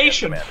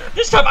coordination.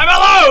 This time,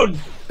 I'm alone!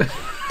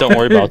 Don't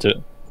worry about it.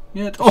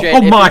 Yeah. Shane,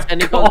 Oh my if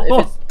it's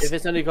god! if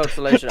it's any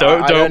consolation,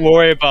 Don't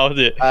worry about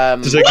it.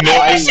 Just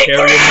ignore the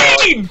Imperial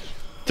March.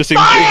 Just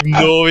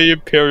ignore the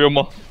Imperial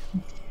March.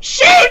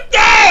 Shoot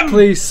them!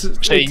 Please,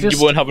 Shane, just-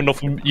 you won't have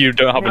enough. You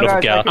don't have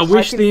enough gas. I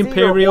wish can the see your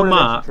Imperial order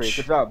March.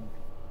 infantry. Good job.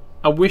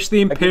 I wish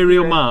the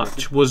Imperial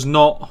March was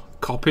not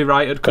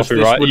copyrighted because this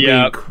Copyright, would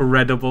yeah. be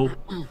incredible.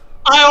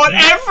 I want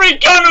every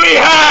gun we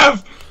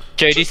have!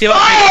 Jay, do you see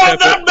Fire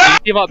them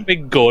that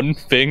big gun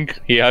thing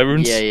he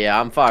owns? Yeah,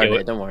 I'm firing Kill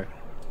it. it. Don't worry.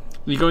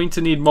 You're going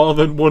to need more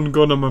than one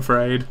gun, I'm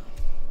afraid.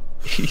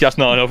 That's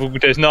not enough.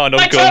 There's not My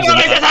enough guns in turbo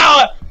laser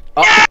that.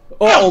 tower!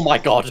 Oh my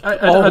god.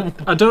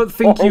 I don't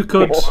think you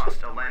could.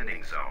 Lost a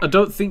landing zone. I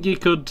don't think you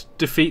could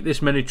defeat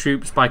this many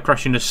troops by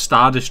crashing a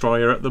Star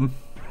Destroyer at them.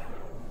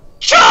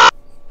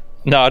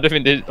 No, I don't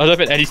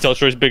think any Star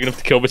Destroyer is big enough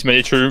to kill this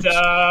many troops.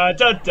 Da,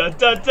 da, da,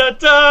 da, da,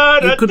 da,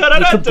 You could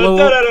da, blow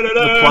da, up da, da, the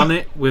da.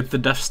 planet with the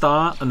Death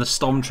Star, and the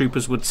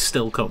Stormtroopers would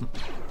still come.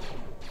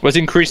 Was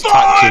increased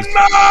Forward taxes.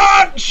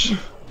 march!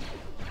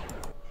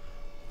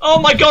 Oh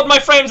my god, my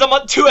frames! I'm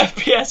at 2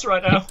 FPS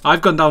right now.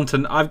 I've gone down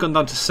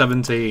to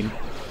 17.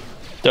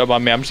 Don't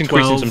mind me. I'm just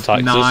increasing 12, some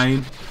taxes.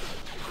 9.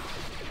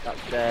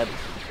 That's dead.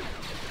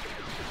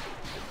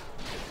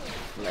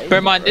 Bear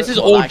in mind, this is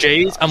all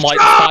Jay's, and like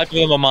 5 of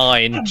them are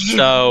mine.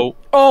 So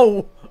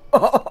Oh!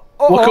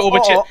 look at all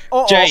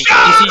the Jay, you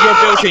see your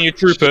ability and your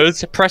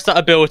troopers. Press that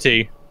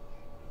ability.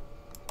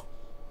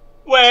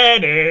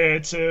 When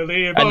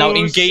Italy And now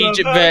engage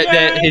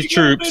his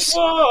troops.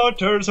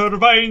 Waters, her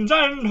vines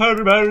and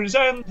her berries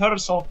and her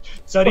soft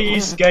sunny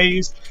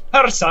skies,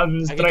 her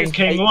sons I can just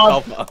drinking hate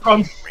love cover.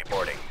 from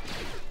Reporting.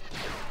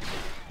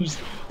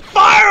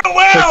 fire The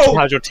well!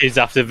 casualties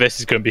after this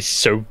is going to be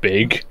so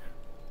big.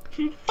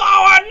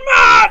 Forward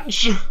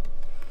march!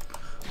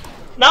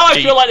 Now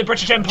I feel like the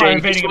British Empire Jay,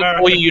 invading all your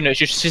America.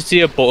 units, you should see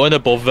a button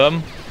above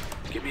them.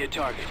 Give me a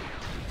target.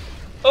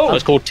 Oh,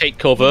 That's called take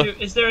cover.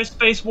 is there a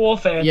space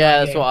warfare? in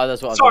Yeah, that that's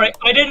game? what. Sorry,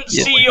 I didn't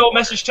Yeah. see your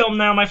message till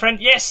now, my friend.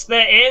 Yes,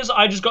 there is.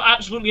 I just got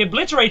absolutely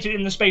obliterated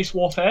in the space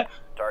warfare.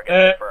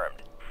 Target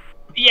confirmed.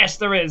 Yes,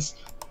 there is.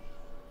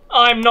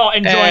 I'm not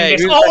enjoying Hey,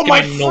 this. who's Oh, my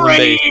second in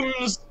Normandy?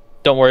 frames!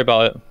 Don't worry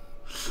about it.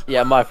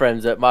 Yeah, my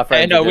friends. Hey,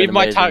 are no, doing leave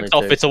my amazingly tax too.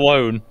 office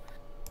alone.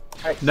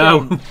 Alright,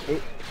 No.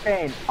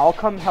 Shane, I'll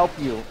come help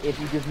you if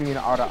you give me an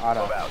auto.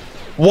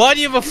 Why do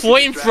you have a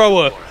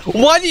flamethrower?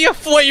 Why do you have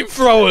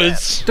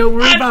flamethrowers? Don't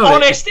worry And about it.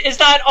 honest, is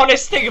that an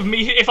honest thing of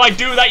me? If I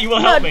do that, you will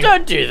No, help me.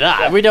 don't do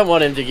that. We don't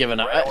want him to give an.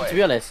 To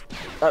be honest,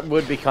 that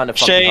would be kind of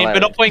fucking Shane, we're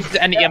hilarious. not playing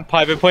to any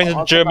empire, we're playing to the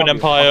I'll German come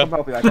help you. Empire. I'll come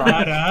help you, I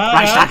promise.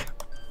 Reichstag.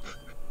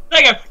 There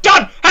you go.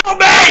 Done! Help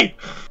me!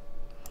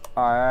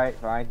 Alright,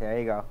 fine, there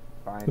you go.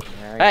 Fine.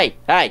 There you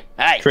go.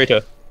 Hey!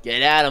 Traitor.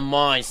 Get out of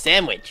my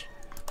sandwich.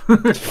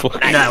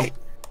 Fuck. No.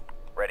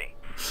 Ready.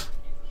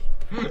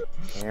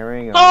 There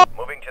we go. Oh,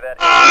 Moving to that.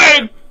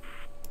 fine!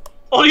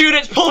 All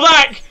units, pull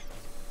back!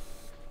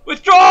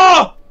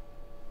 Withdraw!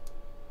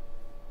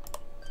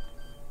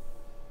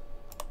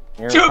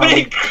 Here it Too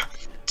many, comes.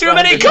 too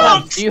many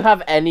cooks! Do you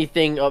have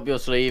anything up your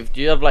sleeve?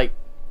 Do you have like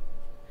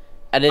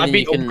anything I've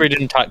been you can?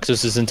 upgrading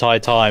taxes this entire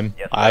time.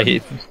 Yes,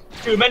 I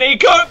Too many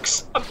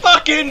cooks! I'm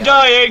fucking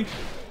dying!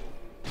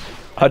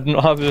 don't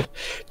have.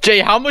 Jay,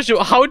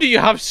 how do you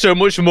have so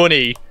much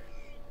money?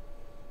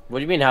 What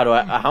do you mean?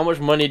 How much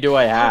money do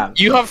I have?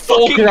 You have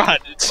 4 Fucking- grand.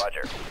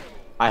 Roger.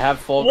 I have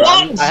 4 What?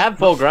 grand. I have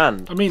 4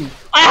 grand. I mean,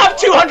 I have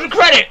 200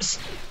 credits!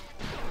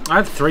 I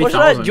have What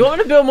should I? 3,000. Do you want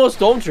me to build more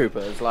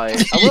stormtroopers? Like,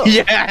 I will.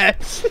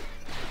 Yes.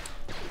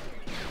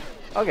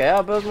 Okay,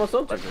 I'll build more Move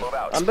stormtroopers.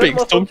 out. I'm building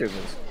more Big storm-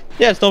 stormtroopers.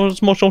 Yeah, it's not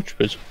small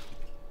stormtroopers.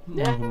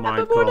 Yeah, Oh my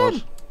I'll build more god.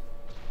 then.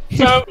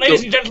 So,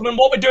 ladies and gentlemen,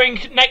 what we're doing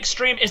next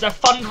stream is a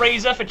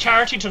fundraiser for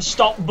charity to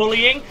stop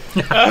bullying.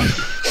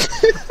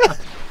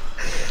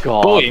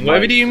 God, Bullying?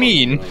 Whatever my do you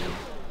mean? fucking-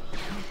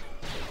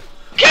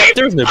 Keep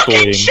There is no fucking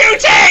bullying.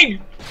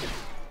 shooting!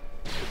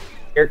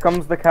 Here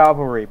comes the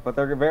cavalry, but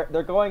they're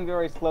going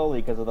very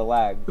slowly because of the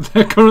lag.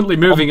 They're currently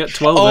moving at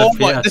 12 Oh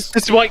my! FPS. This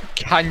is like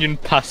canyon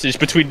passage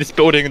between this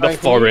building and the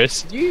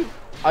forest.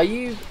 Are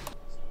you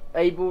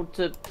able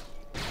to?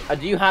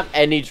 Do you have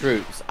any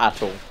troops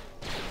at all?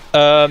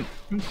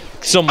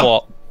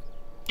 Somewhat.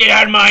 Get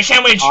out of my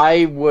sandwich!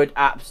 I would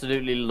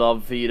absolutely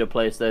love for you to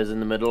place those in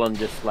the middle and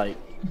just like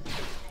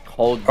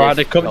hold. Alright,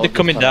 this- they're hold this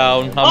coming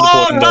tunnel. down. I'm On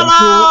reporting the them.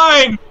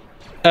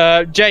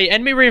 line! Jay,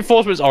 enemy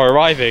reinforcements are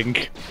arriving.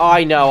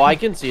 I know, I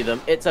can see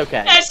them. It's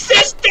okay.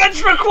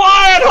 Assistance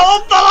required!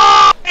 Hold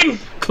the line!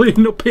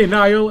 Clean up in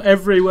aisle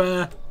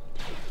everywhere.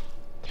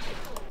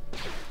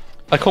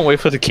 I can't wait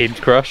for the game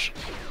to crash.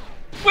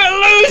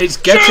 We'll lose It's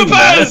getting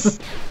troopers!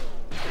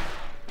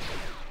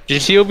 Did you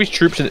see all these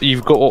troops that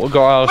you've got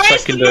our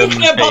Where's second the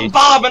nuclear base?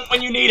 bombardment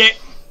when you need it?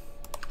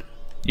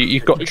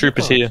 You've got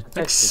troopers here.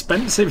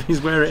 Expensive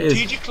is where it is.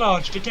 Strategic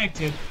large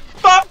detected.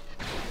 Fuck!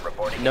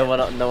 Reporting. No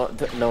one else.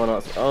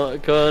 Oh,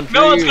 country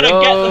No one's gonna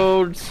get them.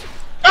 roads.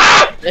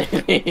 Ah!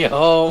 Take me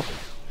home.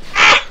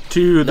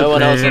 To the No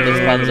one else place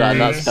understands that,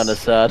 and that's kind of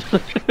sad.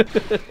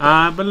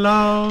 I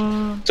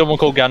belong. Someone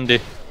called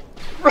Gandhi.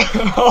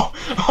 Oh,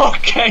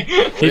 okay.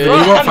 You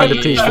won't find a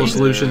peaceful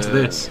solution to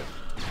this.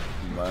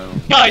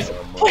 Guys,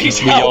 please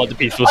We help. are the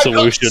peaceful I've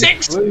solution.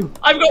 got 6.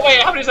 I've got,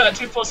 wait, how many is that?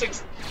 2, 4,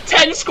 6,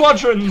 10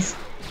 squadrons.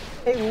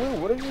 Hey Lou,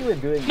 what have you been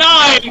doing?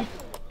 9,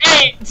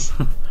 8.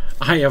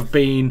 I have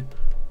been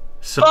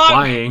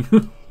supplying.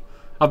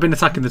 I've been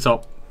attacking the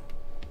top.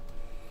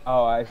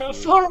 Oh, I How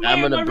see. far away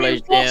I'm am gonna I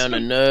place down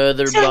reinforcement?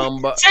 another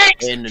 7, bomb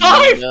 6, and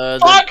 5, another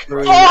fuck,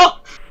 troop. 4.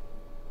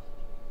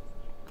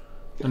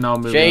 And now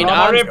I'm moving. Shane, Oh,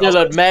 on. I'm still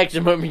at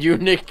maximum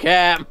unit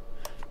cap.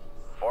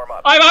 Form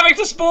up. I'm having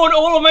to spawn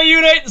all of my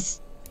units.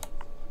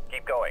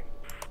 Keep going.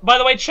 By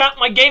the way, chat,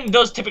 my game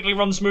does typically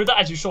run smoother,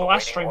 as you saw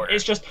last stream.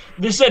 It's just,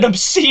 there's an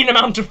obscene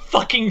amount of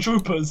fucking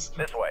troopers.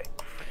 This way.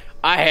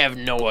 I have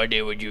no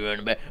idea what you're on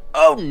about.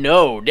 Oh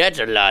no, that's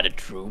a lot of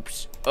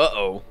troops.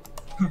 Uh-oh.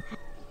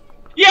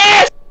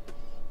 Yes!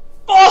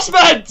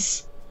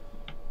 Reinforcements!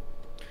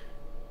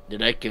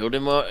 Did I kill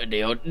them all?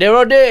 They're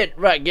all dead!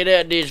 Right, get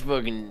out this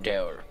fucking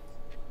tower.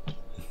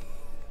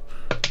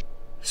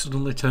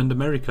 Suddenly turned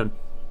American.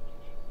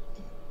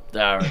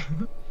 Sorry.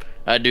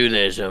 I do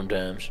that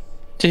sometimes.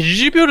 Did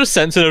you build a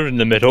sensor in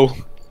the middle?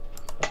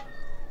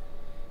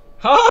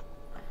 Huh?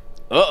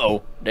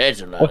 Uh-oh,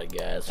 that's a lot of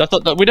guys.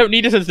 We don't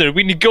need a sensor,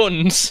 we need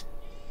guns.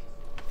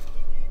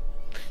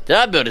 Did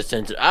I build a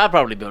sensor? I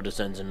probably built a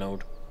sensor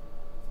node.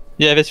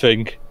 Yeah, this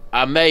thing.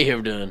 I may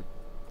have done.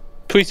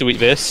 Please delete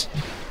this.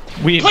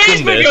 We've Please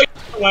done move this. your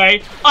units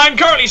away. I'm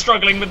currently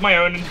struggling with my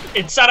own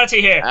insanity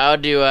here. How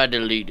do I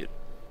delete it?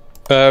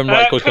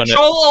 Right click on it.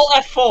 Control Alt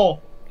F4.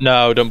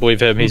 No, don't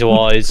believe him, he's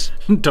wise.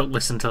 Don't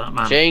listen to that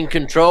man. Chain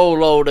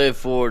control Alt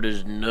F4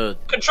 does nothing.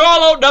 Control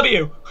Alt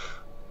W.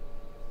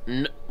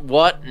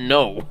 What?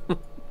 No.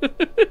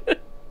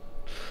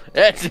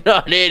 That's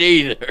not it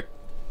either.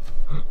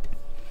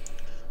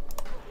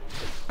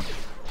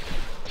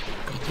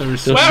 There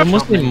is There Where-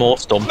 must be more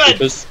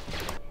stormtroopers.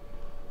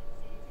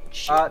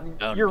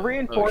 Oh, Your no.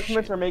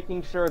 reinforcements Oh, are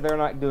making sure they're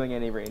not doing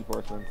any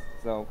reinforcements.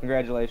 So,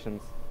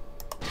 congratulations.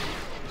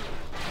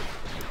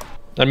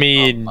 I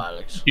mean,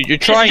 Alex. you're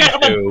trying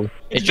Gentlemen, to.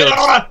 It's It's been an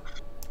just. honor.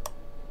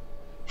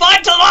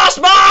 Fight to the last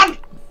man!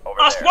 Over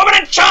Last there. woman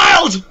and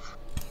child!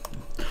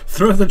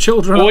 Throw the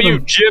children Were at you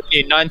them. Germany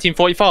in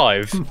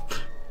 1945?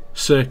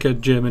 Circa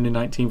German in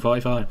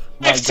 1945.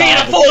 16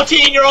 and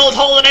 14-year-old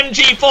hold an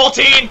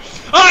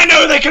MG14. I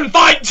know they can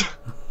fight.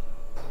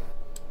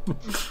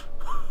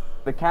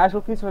 The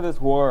casualties for this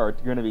war are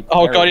going to be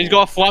Oh god, terrible. he's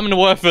got a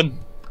Flammenwerfen.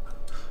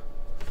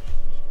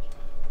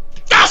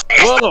 That's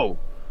it. Whoa!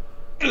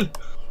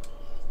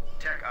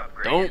 Tech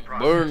upgrade in Don't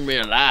process. burn me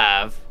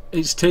alive.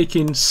 It's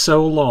taking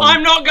so long.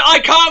 I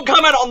can't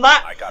comment on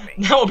that. I got me.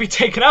 That will be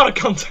taken out of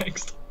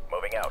context.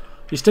 Moving out.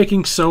 It's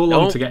taking so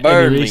long Don't to get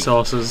burn any me.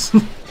 resources.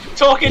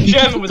 Talking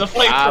German with a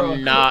flamethrower.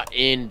 I'm not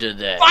into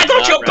that. I thought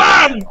Not you're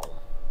right banned. now.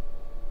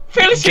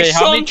 Fearless Jay,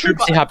 how many stormtrooper.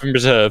 troops do you have in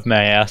reserve, may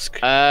I ask?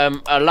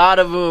 A lot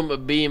of them are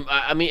being.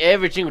 I mean,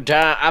 every single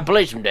time I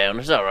place them down.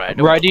 It's all right.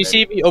 Don't Right, do you worry.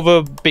 see the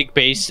other big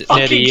base near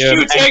Fucking the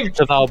shooting! entrance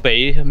of our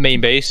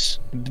main base?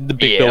 The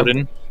big Yeah.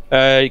 building.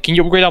 Can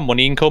you upgrade our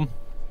money income?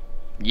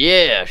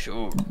 Yeah,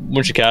 sure.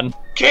 Once you can.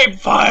 Keep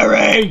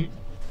firing.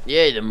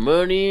 Yeah, the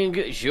money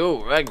and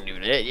sure, I can do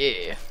that.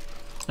 Yeah.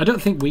 I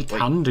don't think we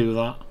can do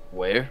that.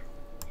 Where?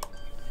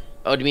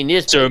 Oh, do you mean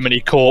this? So many I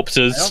don't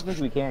corpses. think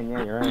we can,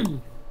 yeah, you're right.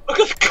 Look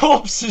at the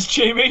corpses,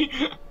 Jamie.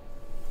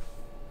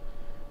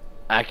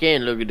 I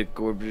can't look at the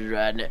corpses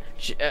right now.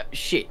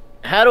 Shit.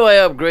 How do I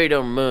upgrade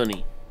on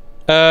money?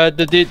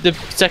 The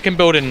second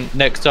building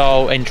next to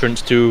our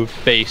entrance to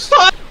base.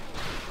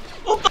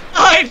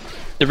 Behind.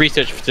 The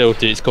research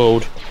facility, it's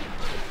called.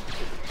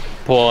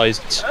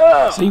 Poised.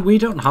 See, we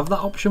don't have that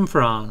option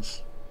for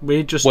ours.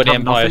 We just When the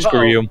have Empire nothing.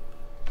 screw you.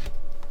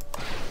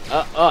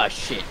 Oh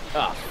shit.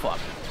 Oh fuck.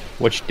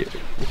 What you do?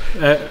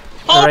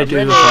 I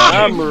do the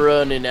I'm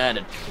running out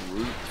of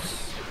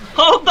troops.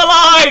 Hold the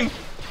line.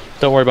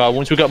 Don't worry about it.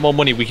 Once we got more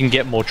money, we can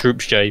get more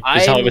troops, Jay.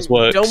 This is how this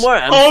works. Don't worry.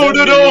 I'm Hold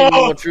sending it in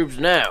all! more troops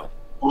now.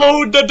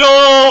 Load the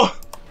door.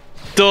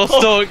 Door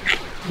stuck.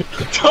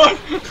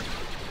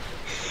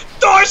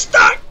 Door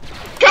stuck.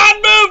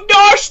 Can't move.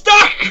 Door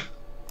stuck.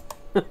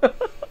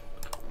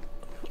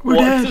 We're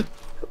dead.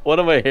 What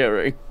am I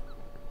hearing?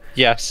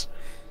 Yes.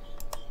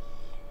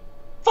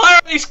 Fire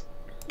these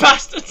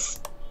bastards.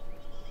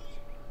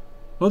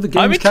 Well, the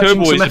How game's many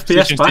catching turbo some FPS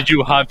positions back. did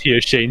you have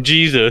here, Shane?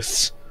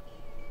 Jesus.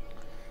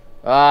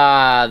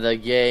 Ah, the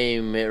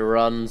game, it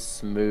runs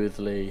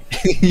smoothly.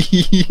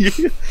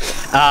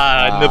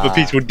 Another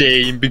peaceful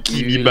day in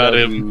Bikini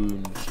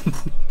Bottom.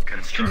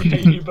 Construction.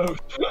 Hate you both.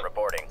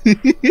 Reporting.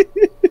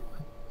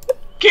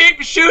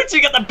 Keep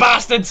shooting at the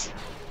bastards.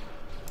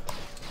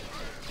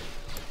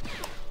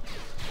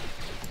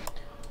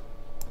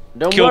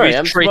 Don't Kill worry, these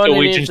I'm traitor spawning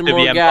in legions some to the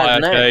more Empire,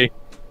 guys now. okay?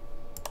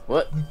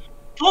 What?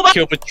 Pull back!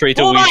 Kill the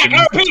traitor Pull back! I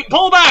legions. repeat,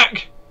 pull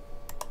back!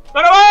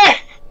 Run away!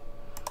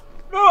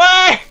 Run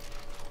away!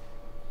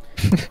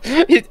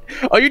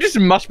 Are you just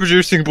mass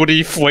producing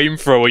bloody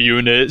flamethrower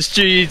units?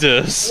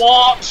 Jesus.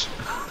 What?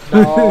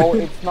 No,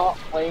 it's not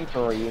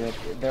flamethrower units.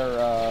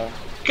 They're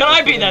Can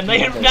I be them?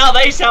 Now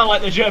they sound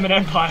like the German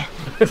Empire.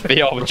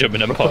 They are the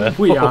German Empire.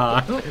 We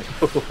are.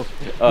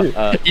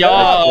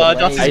 Yeah,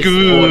 that is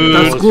good.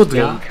 That's good,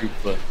 yeah.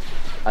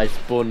 I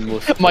spawn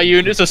most. My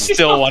units are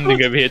still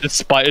landing over here,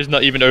 despite us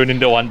not even owning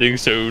the landing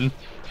zone.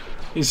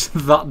 Is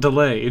that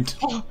delayed?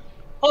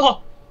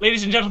 Oh,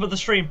 ladies and gentlemen of the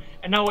stream,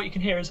 and now what you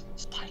can hear is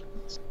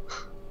silence.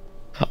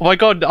 Oh my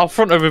god, our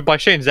front over by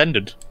Shane's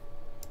ended.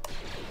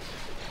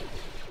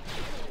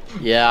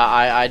 Yeah,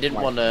 I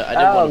didn't want to. I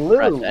didn't want to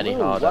press any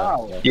harder.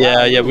 Wow.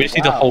 Yeah, we just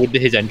need to hold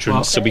his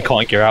entrance so we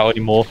can't get out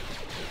anymore.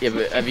 Yeah,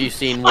 but have you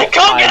seen? I What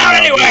can't get out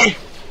anyway!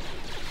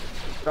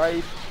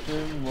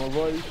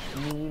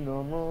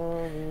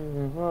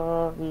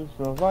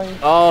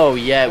 Oh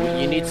yeah,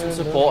 you need some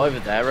support over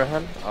there,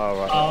 Rohan. Oh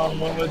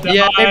right.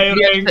 Yeah,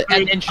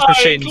 and entrance for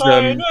Shane's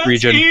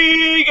region.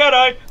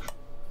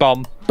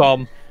 Bum,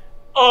 bum.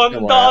 On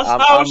worry, das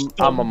Haus.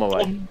 I'm on my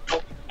way.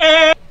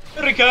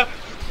 Erika.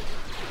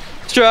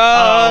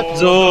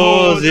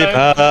 Strazzo the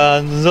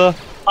Panzer.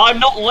 I'm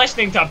not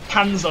listening to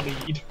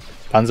Panzerlied.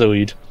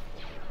 Panzerlied.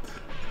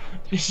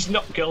 This is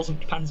not Girls and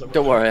Panzer.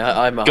 Don't worry,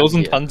 I'm a Girls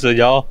and hunter. Panzer,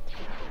 yeah.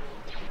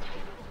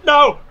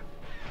 No!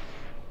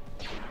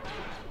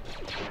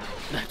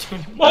 More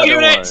Don't worry,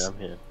 units! I'm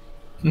here.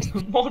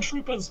 More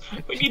troopers!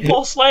 We need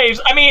more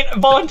slaves! I mean,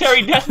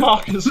 voluntary death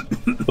markers!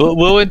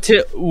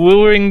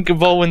 Luring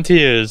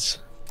volunteers.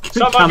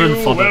 Some of Cannon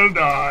you fodder. will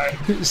die.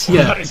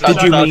 Yeah,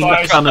 did you mean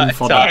cannon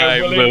fodder?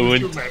 I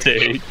won't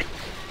take.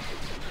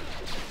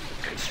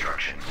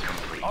 Construction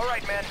complete. All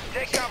right, men,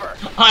 take cover.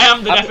 I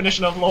am the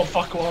definition of Lord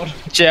Fuckwad.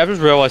 Jay, I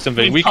just realised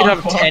something. We could have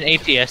Hardcore. 10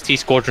 ATST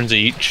squadrons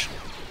each.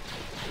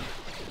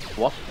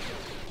 What?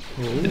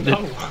 No.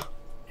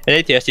 An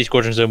ATST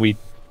squadron's only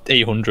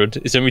 800.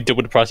 It's only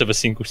double the price of a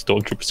single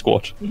stormtrooper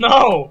squad.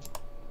 No!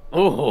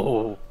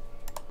 Oh.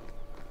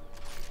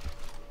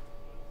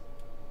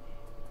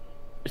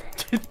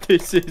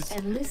 This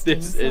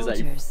is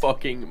a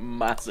fucking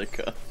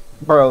massacre.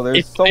 Bro,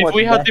 there's so If much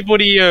we had death. the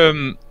bloody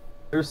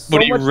There's so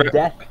bloody much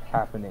death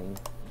happening.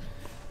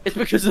 It's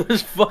because of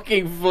those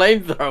fucking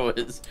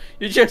flamethrowers.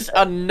 You're just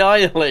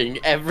annihilating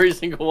every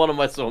single one of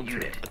my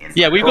stormtroopers.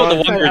 yeah, we've got the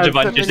I've Wanderers sent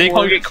advantage. in They can't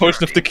more- get close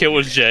enough to kill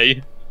us,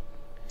 Jay.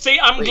 See,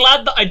 I'm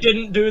glad that I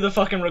didn't do the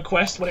fucking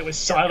request when it was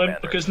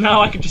silent, because now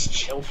I can just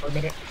chill for a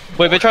minute.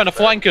 Wait, they're trying to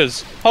flank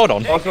us. Hold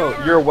on.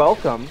 Also, you're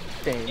welcome,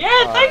 Shane.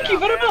 Yeah, thank you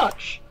very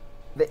much.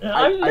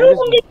 I'm no just-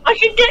 longer. I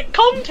can get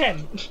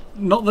content.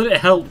 Not that it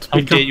helped. How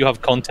Because, dare you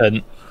have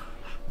content?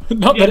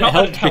 not Yeah, that it not that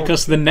helped it helped.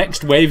 because the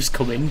next wave's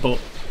coming, but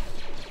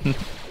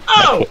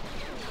Oh!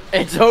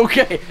 It's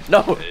okay.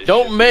 No,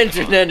 don't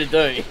mention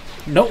anything.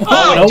 no,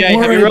 Oh, don't Jay, have you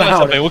worry realised about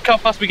something? it. Look how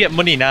fast we get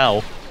money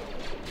now.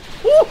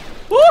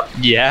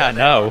 Yeah, I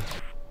know.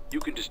 You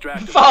can distract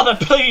them. Father,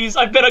 please,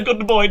 I've been a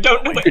good boy.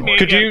 Don't do it to me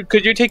again.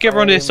 Could you take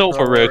everyone to assault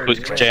for real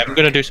quick, Jay? I'm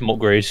gonna do some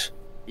upgrades.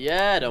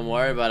 Yeah, don't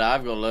worry about it.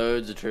 I've got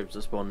loads of troops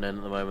that spawned in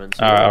at the moment.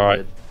 So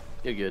Alright.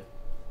 You're good.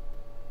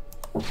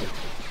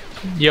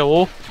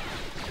 Yo.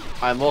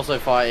 I'm also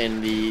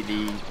fighting the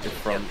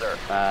front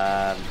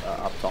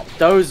up top.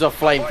 Those are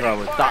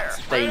flamethrowers.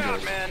 That's Bring it on,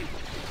 dangerous. men.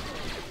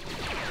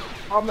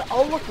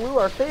 Oh look, Lou,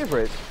 our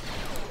favorite.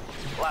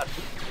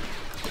 Left.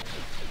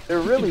 They're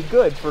really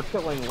good for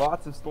killing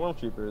lots of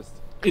stormtroopers.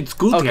 It's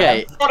good.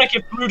 Okay, Yeah. Sonic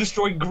if Blue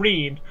destroy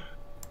green.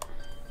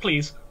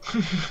 Please.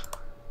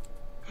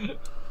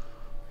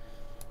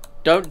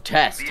 don't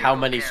test how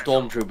many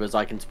stormtroopers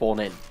I can spawn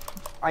in.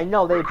 I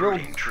know they build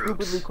Recruiting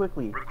troops. stupidly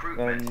quickly,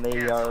 Recruitment and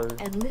they are.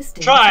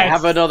 Try I it.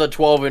 have another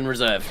 12 in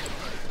reserve.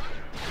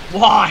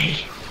 Why?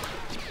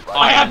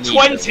 I have need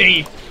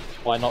 20.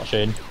 Why not,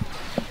 Shane?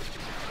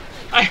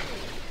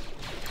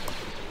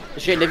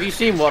 Shane, have you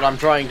seen what I'm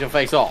trying to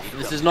face off?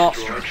 This is not.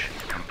 Construction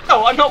complete.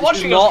 No, I'm not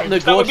This is watching not your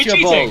streams. That would be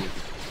cheating. negotiable.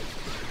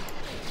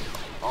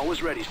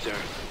 Always ready, sir.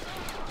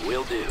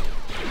 Will do.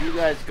 You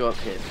guys go up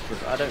here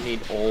because I don't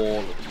need all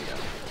of you.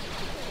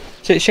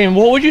 So, Shane,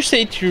 what would you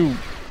say to,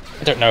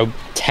 I don't know,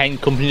 10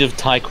 companies of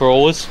TIE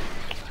crawlers?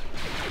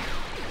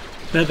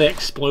 They're the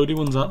exploding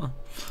ones, aren't they?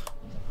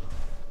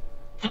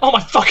 Oh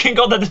my fucking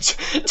god, they're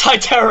the Thai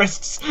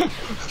terrorists.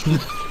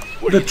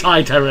 The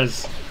TIE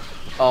terrors.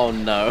 Oh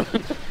no.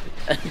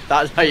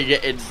 That's how you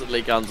get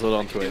instantly cancelled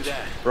on Twitch.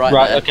 Right,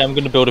 Right, there. okay, I'm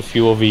gonna build a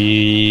few of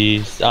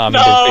these. They're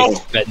No!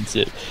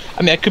 expensive.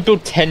 I mean, I could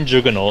build 10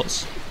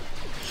 juggernauts.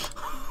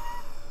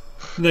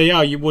 They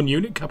are you one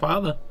unit cap,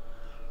 aren't they?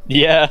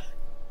 Yeah.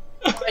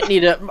 I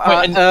need a.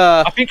 and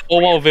I think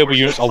all our available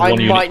units are I one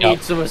unit. might need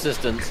cap. some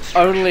assistance.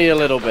 Only a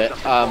little bit.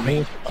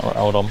 Alright,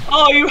 hold on.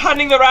 Oh, are you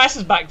handing their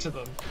asses back to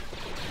them?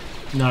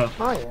 No.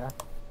 Oh yeah.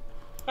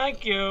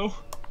 Thank you.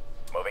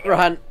 Moving in.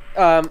 Rohan,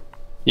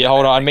 Yeah,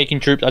 hold on, I'm making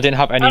troops. I didn't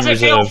have any How's it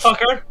feel, reserves.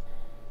 fucker?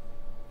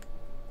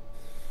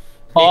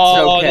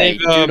 okay. they've,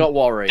 Do not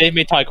worry. They've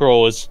made tight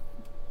crawlers.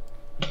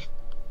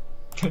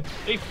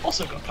 They've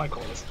also got tight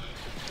crawlers.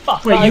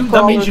 Fuck. Wait,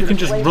 that means you can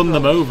just run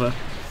them over.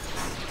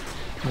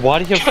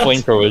 Why do you have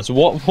flamethrowers?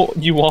 What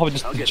you are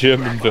just the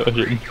German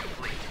version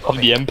of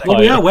the Empire. Well,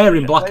 we are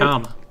wearing black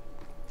armor.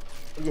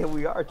 Yeah,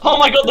 we are. Oh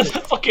my god, the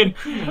fucking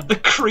the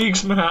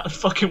Kriegsman out of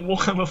fucking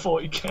Warhammer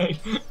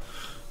 40k.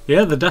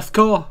 Yeah, the Death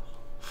Corps.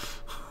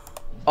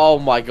 Oh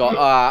my god,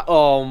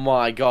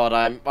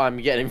 I'm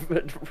getting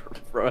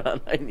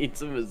Rohan, I need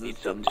some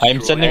assistance.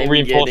 I'm sending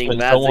reinforcements,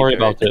 don't worry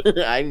about it.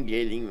 I'm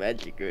getting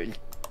massacred.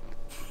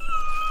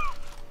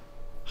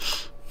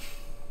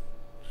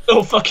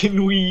 Oh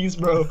fucking wheeze,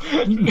 bro.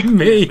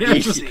 Me, I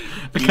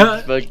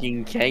can't.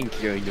 Fucking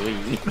tank, you're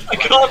annoying. I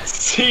can't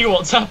see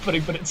what's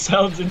happening, but it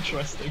sounds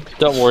interesting.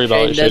 Don't worry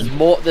about it. There's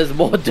more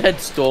dead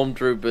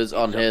stormtroopers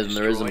on here than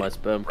there is in my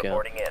sperm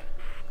count.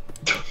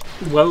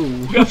 Whoa.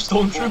 You have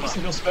stormtroopers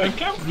in your sperm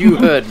count? You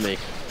heard me.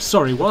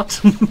 Sorry, what?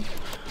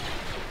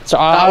 So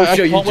I'll I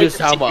show you can't wait just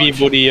to how see much.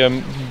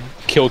 everybody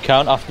kill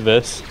count after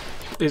this.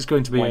 It's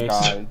going to be Oh my ace.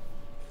 god.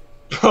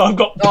 Bro, I've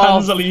got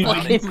Panzer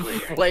Legion.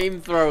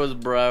 Flamethrowers,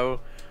 bro.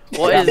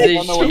 What is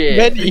this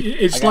shit?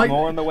 It's I got like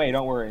more on the way,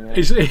 don't worry. Man.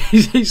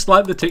 it's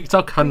like the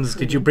TikTok Hans.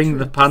 Did you bring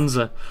the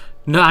Panzer?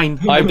 9.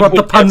 I I'm brought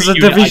the Panzer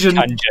Division.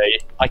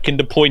 I can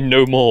deploy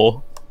no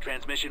more.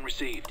 Transmission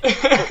received.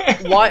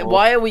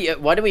 Why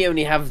do we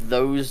only have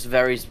those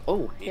very?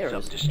 Oh, here it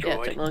is. Yeah,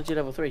 Destroyed. technology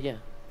level 3. Yeah.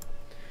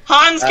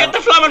 Hans, get the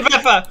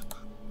Flammenwerfer!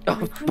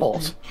 Oh,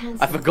 balls.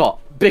 I forgot.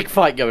 Big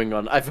fight going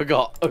on. I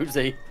forgot.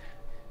 Oopsie.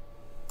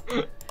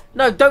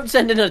 No, don't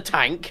send in a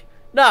tank.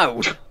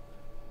 No.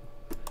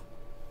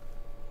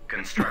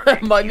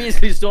 My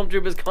measly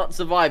stormtroopers can't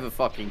survive a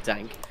fucking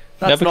tank.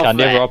 That's Never not can,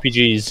 they fair. have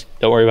RPGs.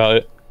 Don't worry about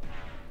it.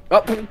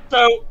 Oh,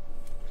 So...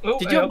 Oh,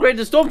 did you upgrade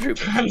the stormtrooper?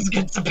 Hans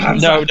gets the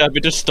Panzer. No, we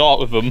just start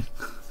with them.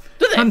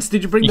 Hans,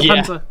 did you bring the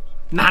Yeah. Panzer?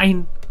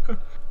 9.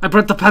 I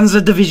brought the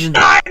Panzer Division.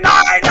 9, 9,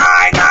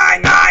 9,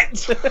 9, 9!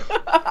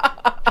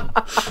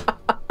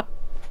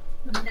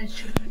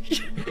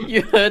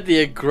 You heard the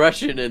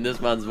aggression in this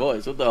man's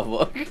voice. What the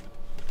fuck?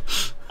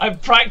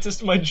 I've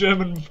practiced my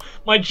German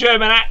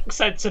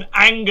accents and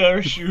anger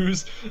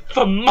issues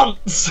for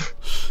months.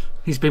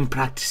 He's been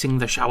practicing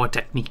the shower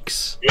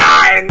techniques.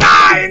 9, 9,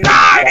 9!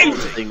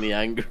 Practicing the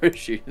anger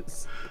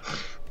issues.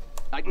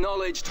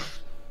 Acknowledged.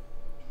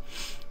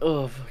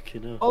 Oh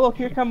fucking hell. Oh look,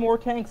 here come more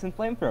tanks and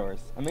flamethrowers.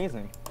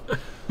 Amazing.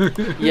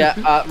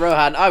 Yeah,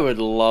 Rohan, I would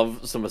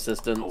love some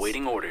assistance.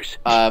 Awaiting orders.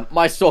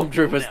 My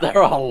stormtroopers,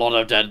 there are a lot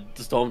of dead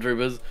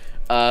stormtroopers.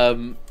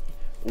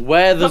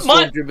 Where the But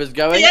my- stormtroopers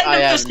going? The end I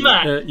of have this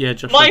match, Yeah,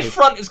 Josh. my I did.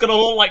 front is going to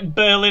look like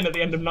Berlin at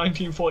the end of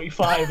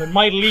 1945, and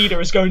my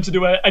leader is going to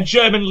do a certain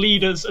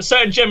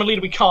German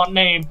leader we can't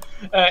name.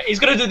 He's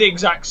going to do the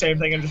exact same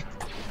thing and just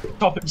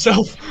top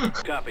himself.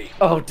 Copy.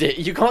 Oh dear,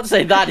 you can't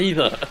say that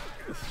either.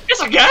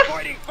 Yes, I can.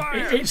 Fighting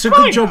fire. It's a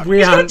good job we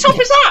He's going haven't. to top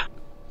his hat.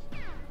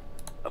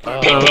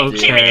 Oh,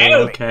 okay,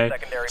 okay.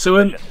 Secondary So,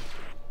 position.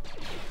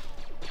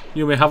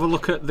 you may have a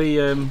look at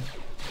the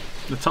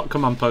top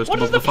command post What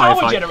does above the the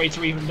power firefight.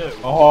 generator even do?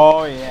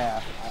 Oh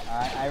yeah,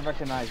 I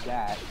recognize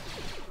that.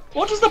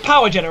 What does the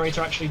power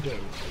generator actually do?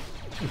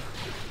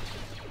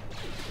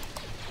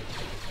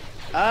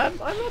 I'm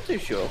not too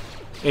sure.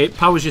 It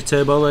powers your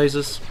turbo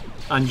lasers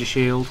and your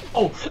shield.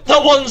 Oh, the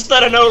ones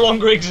that are no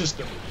longer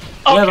existent.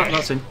 Okay. Yeah,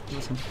 that's him.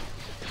 That's him.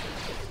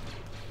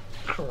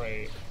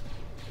 Great.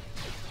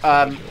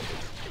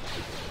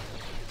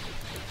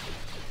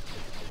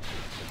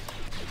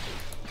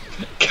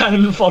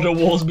 Cannon fodder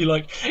wars be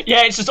like,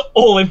 yeah, it's just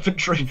all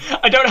infantry.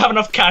 I don't have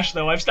enough cash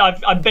though.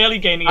 I'm barely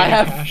gaining I any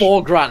have cash.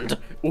 4 grand.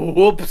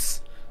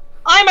 Whoops.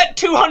 I'm at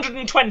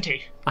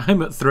 220.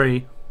 I'm at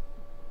 3.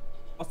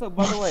 Also,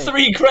 by the way,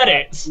 3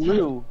 credits.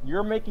 Lou,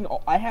 you're making.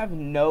 I have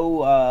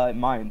no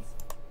mines.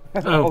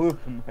 Oh. All of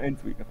the mines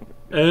we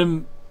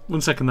know.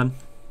 1 second then.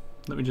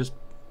 Let me just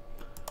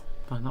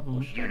find that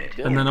one. Unit.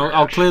 And then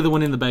I'll clear the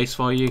one in the base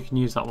for you. You can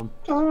use that one.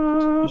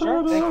 Sure,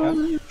 thank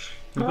you.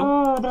 There we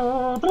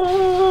go.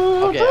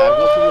 Okay, I've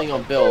got something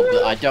on build,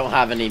 but I don't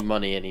have any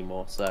money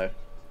anymore, so...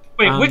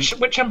 Wait,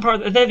 which emperor?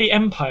 They're the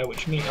Empire,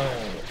 which mean.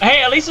 Oh.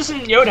 Hey, at least this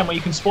isn't Yoden where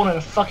you can spawn in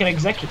a fucking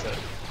executor.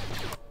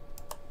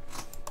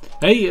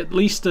 Hey, at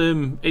least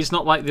it's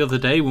not like the other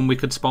day when we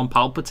could spawn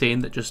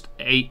Palpatine that just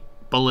ate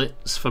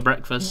bullets for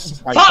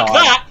breakfast. My Fuck God.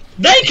 that!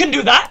 They can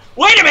do that!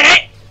 Wait a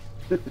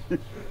minute!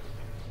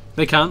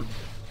 They can't.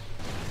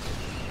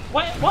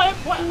 What?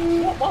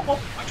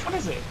 Which one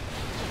is it?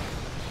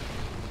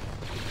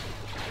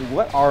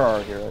 What are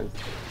our heroes?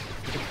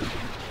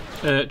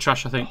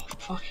 Trash, I think.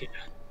 Fuck it.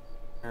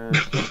 Uh,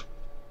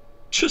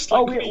 Just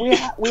like oh, me.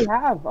 we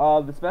have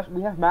the special.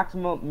 We have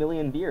maximum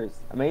million beers.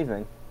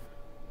 Amazing.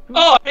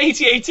 Oh,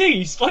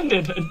 8080!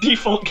 Splendid! A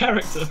default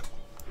character.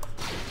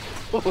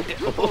 Reporting.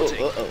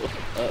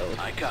 Uh-oh.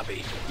 I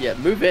copy. Yeah,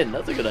 move in.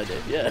 That's a good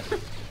idea. Yeah.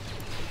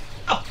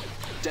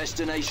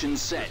 Destination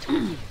set.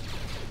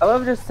 I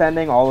love just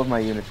sending all of my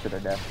units to their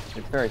death.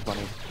 It's very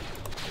funny.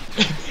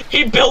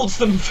 He builds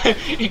them.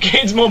 He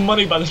gains more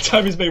money by the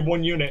time he's made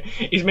one unit.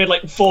 He's made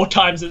like 4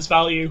 times its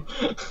value.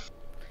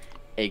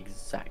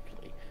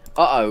 Exactly.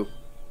 Uh-oh.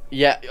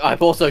 Yeah, I'm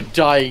also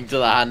dying to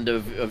the hand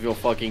of your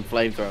fucking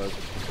flamethrowers.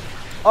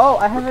 Oh,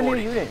 I have a new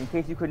unit, in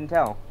case you couldn't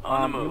tell.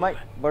 You might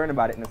learn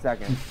about it in a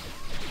second.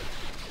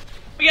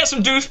 We get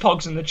some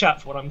doofpogs in the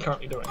chat for what I'm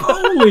currently doing.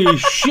 Holy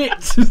shit!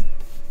 Can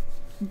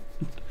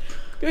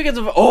we get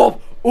some...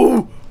 Oh!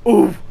 Ooh!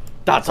 Ooh!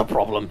 That's a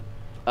problem.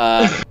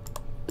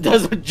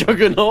 There's a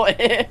juggernaut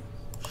here.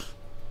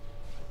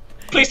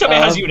 Please tell me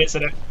it has units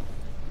in it.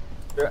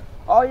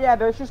 Oh yeah,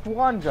 there's just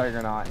one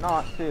juggernaut,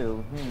 not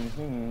 2.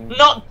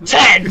 Not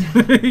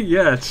 10!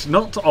 Yes,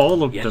 not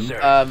all of them.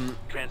 Sir.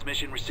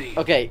 Transmission received.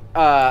 Okay,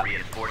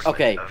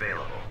 okay.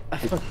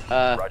 Available.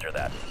 Roger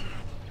that.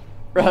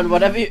 Ron,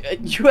 whatever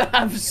you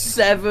have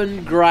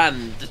 7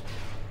 grand.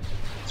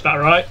 That's about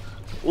right.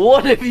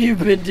 What have you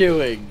been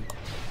doing?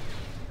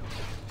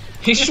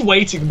 He's just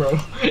waiting, bro.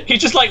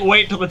 He's just like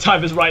wait till the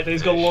time is right that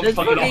he's gonna launch There's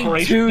fucking fucking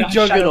operation. 2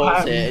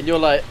 juggernauts here, and you're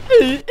like,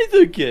 it's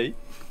okay.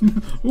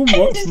 What's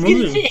Just gonna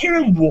money? sit here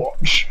and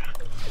watch.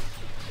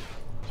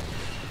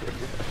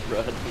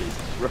 Run, please.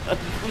 Run,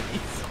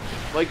 please.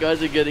 My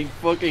guys are getting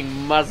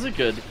fucking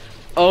massacred.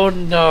 Oh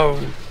no.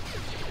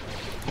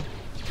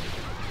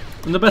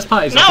 And the best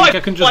part is, Now I think I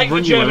can just like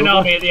run the you German over.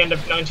 army at the end of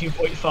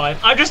 1945.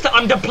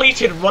 I'm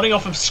depleted, running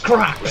off of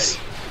scraps.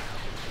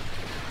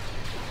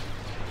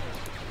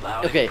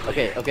 Okay.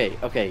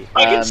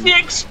 I can see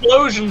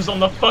explosions on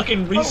the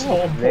fucking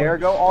respawn. There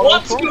go all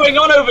What's the going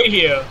on over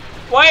here?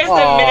 Why is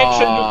there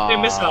miniature nuclear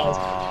Aww. missiles?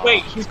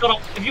 Wait,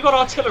 have you got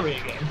artillery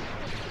again?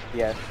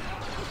 Yes.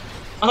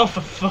 Oh,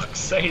 for fuck's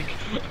sake.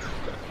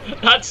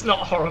 That's not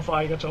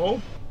horrifying at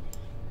all.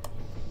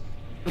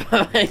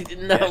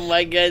 No,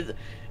 my guys.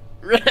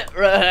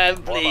 Rohan,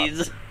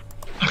 please.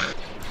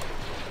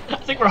 I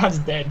think Rohan's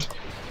dead.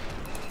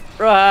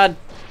 Rohan.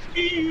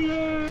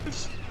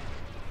 Yes.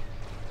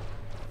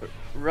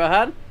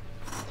 Rohan?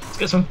 Let's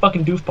get some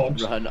fucking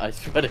doofpogs. Rohan, I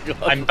swear to God.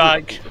 I'm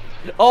back.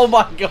 Oh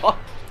my God.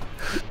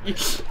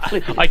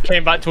 I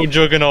came back to a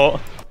juggernaut.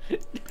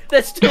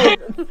 There's still. You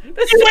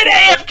went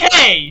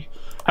AFK!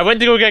 I went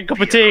to go get a cup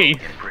of tea. In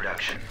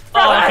production.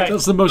 Oh, okay.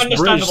 That's the most British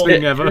Understandable.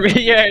 thing ever.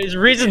 Yeah, it's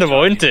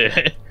reasonable, isn't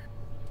it?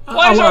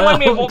 Why does that remind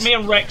me of Alex. what me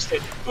and Rex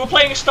did? We were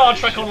playing Star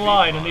Trek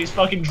Online and these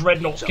fucking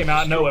dreadnoughts came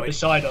out of nowhere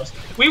beside us.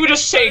 We were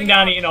just sitting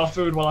down eating our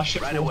food while our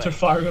ships were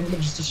auto-firing them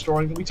and just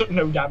destroying them. We took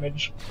no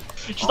damage.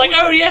 Just like,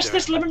 oh yes,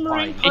 this living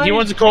marine. If you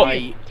want to call...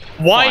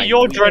 Why Fine,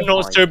 your we're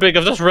dreadnought's fine. so big?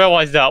 I've just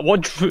realised that.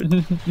 What Size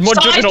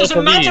juggernauts are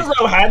doesn't these? matter,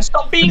 Rohan.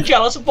 Stop being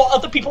jealous of what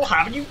other people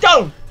have and you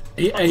don't.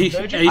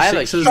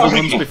 A6s are the Sorry.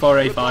 ones before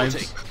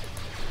A5s.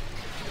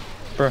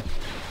 Bruh.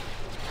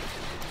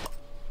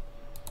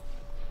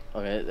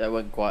 Okay, that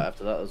went quiet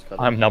after that. That was kind of...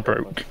 I'm now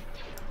broke.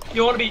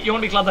 You want to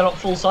be glad they're not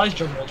full-size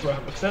juggernauts,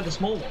 Rohan, because they're the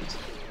small ones.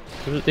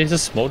 These are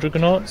small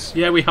juggernauts?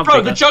 Yeah, we have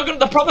Bro, bigger.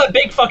 the proper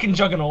big fucking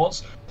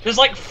juggernauts. There's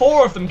like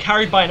 4 of them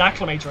carried by an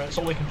acclimator, and it's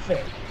all they can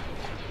fit.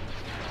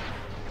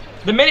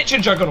 The miniature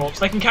juggernauts,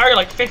 they can carry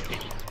like 50.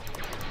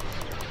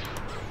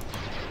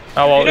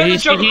 Oh well, You know the he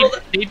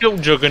juggernaut-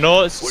 built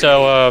juggernauts,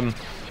 so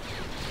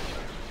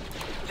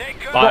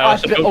I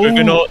also built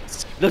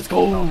juggernauts. Let's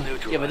go!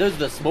 Yeah, but those are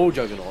the small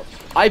juggernauts.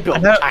 I built I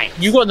know, tanks.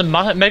 you got the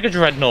mega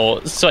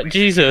dreadnoughts, like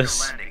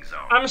Jesus. Landing zone.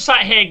 I'm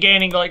sat here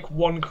gaining like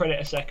 1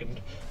 credit a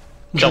second.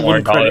 Don't worry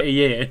One about credit it. a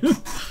year.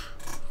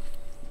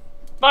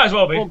 Might as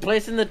well be. Come on,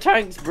 place in the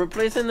tanks, bro.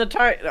 Place in the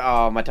tank.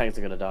 Oh, my tanks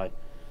are gonna die.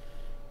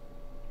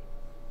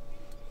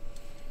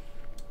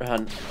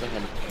 Rohan.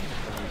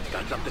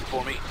 Got something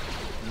for me?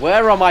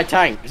 Where are my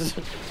tanks?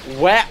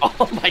 Where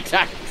are my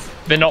tanks?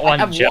 They're not I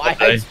landed yet, are I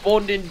they? have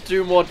spawned in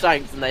 2 more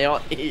tanks and they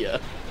aren't here.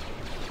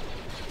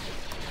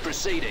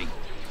 Proceeding.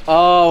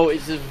 Oh,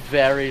 it's just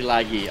very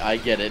laggy. I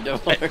get it.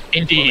 Don't worry.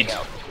 Indeed.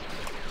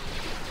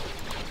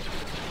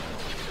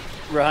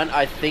 Rohan,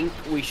 I think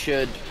we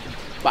should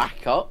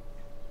back up.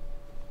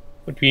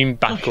 What do you mean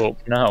back up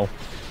now?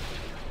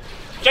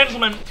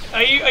 Gentlemen,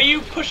 are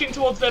you pushing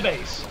towards their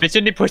base? It's the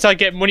only place I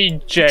get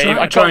money, Jay. I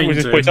can't trying lose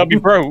this to. place, I'll be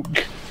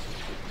broke.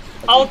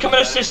 I'll come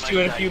and assist you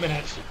in a few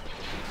minutes.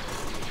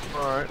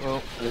 Alright,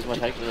 well. There's my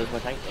tank. There's my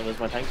tank. There's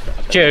my tank.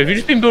 Jay, have you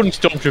just been building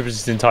stormtroopers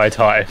this entire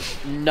time?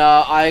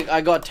 No,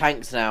 I got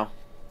tanks now.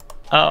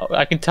 Oh,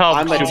 I can tell.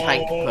 I'm a because-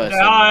 tank person.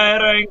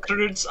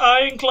 Einkreuz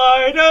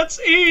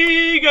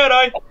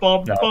Igerei,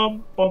 bom No.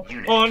 bom bom,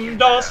 und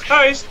das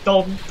heißt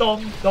dom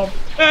dom dom,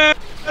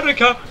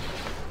 America.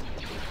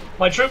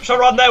 My troops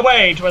are on their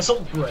way to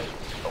assault Bray.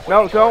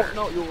 No, don't.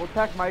 No, you'll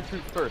attack my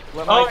troops first.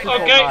 Let my Oh, troops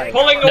hold okay, mine.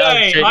 pulling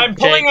away. Jay, I'm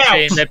pulling Jay, out.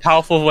 Jay, they're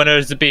powerful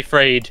winners to be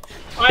afraid.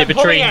 They I'm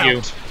betray pulling you.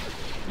 out.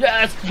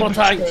 Yes, my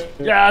tanks.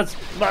 Yes,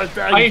 my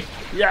tanks.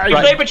 Yeah, If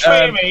Right, they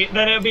betray um, me,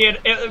 then it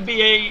would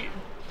be a.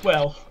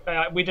 Well,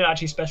 we didn't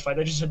actually specify.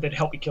 They just said they'd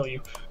help me kill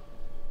you.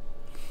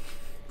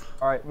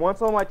 Alright,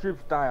 once all my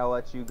troops die, I'll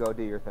let you go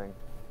do your thing.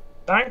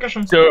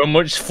 Dankeschön. So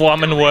much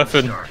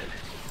Flammenwerfen.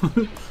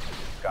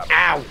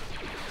 Ow.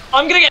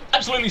 I'm gonna get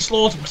absolutely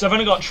slaughtered because I've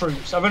only got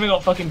troops. I've only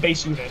got fucking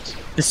base units.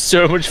 There's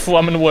so much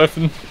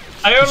Flammenwerfen.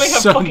 I only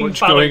have So fucking much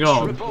going phalanx.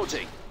 on.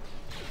 Reporting.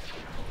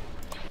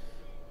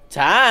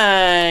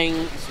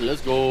 Tanks!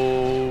 Let's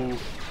go.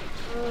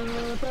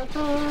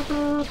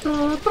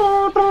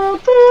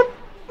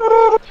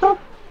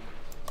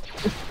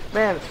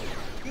 Man,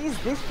 these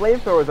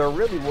flamethrowers are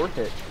really worth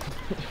it.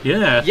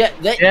 Yeah. Yeah,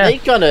 they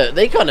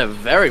gonna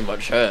very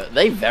much hurt.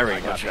 They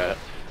very much hurt.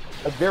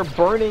 They're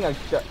burning a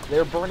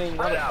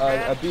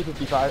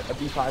B-55, a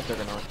B5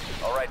 juggernaut.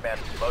 All right, man.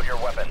 Load your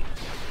weapon.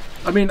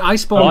 I mean, I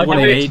spawned one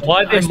in age.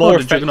 Why are I they more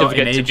spawned a Juggernaut in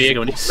effective against ages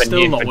ago, and vehicles it's than the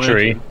still not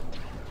infantry? working.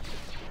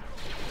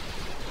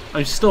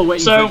 I'm still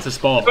waiting for So, it to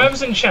spawn.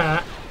 whoever's in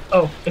chat...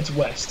 Oh, it's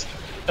West.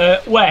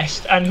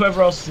 West, and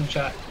whoever else is in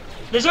chat.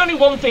 There's only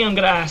one thing I'm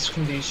going to ask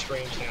from these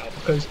streams now,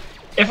 because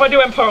if I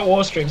do Empire at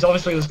War streams,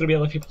 obviously there's going to be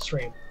other people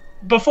stream.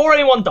 Before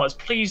anyone does,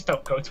 please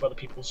don't go to other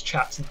people's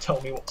chats and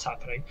tell me what's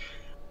happening.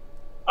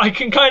 I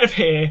can kind of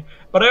hear,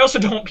 but I also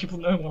don't want people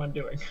to know what I'm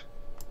doing.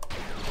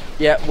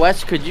 Yeah,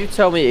 Wes, could you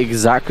tell me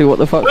exactly what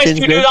the fuck West, Shane's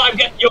if you do doing?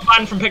 that, you're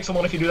banned from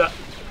Pixelmon if you do that.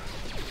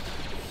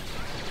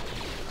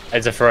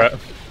 It's a threat.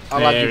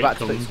 I'll add There you it back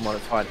to comes. Pixelmon,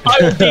 it's fine. I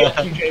will deal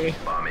with you, Jamie.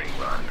 Bombing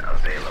run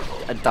available.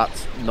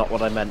 That's not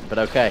what I meant, but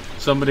okay.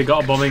 Somebody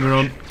got a bombing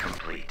run.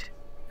 Complete.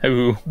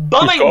 Who?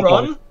 Bombing who's got a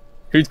run? bomb-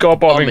 Who's got a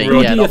bombing Bombing,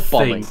 run? yeah, What do you not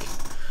bombing. think?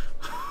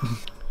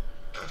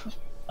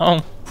 Oh.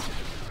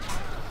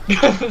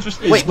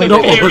 Just Wait,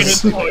 not hearing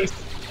us. his voice.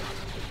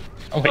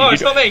 Oh, wait, Oh, you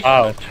it's not me.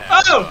 Oh.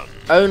 Oh!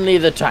 Only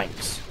the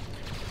tanks.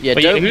 Yeah,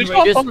 But don't who's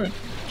got a just... bombing?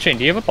 Shane,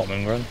 do you have a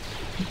bombing run?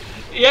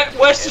 Yeah,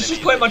 West is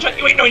just playing my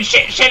chat. Wait, no,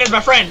 Shane is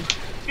my friend.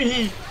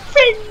 Friend.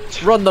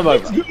 Run them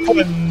over.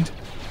 Friend.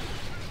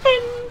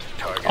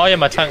 Oh yeah,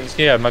 my tanks.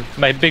 Yeah,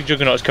 my big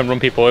juggernauts can run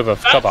people over.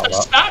 Forgot about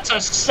that. That's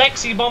a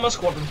sexy bomber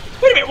squadron.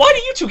 Wait a minute, why do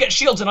you two get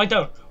shields and I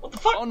don't? What the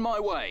fuck? On my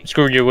way.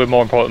 Screw you. We're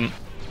more important.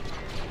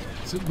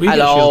 We get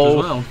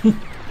Hello. shield as well.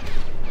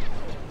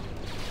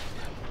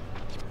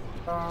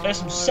 There's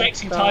some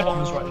sexy TIE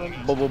bombers right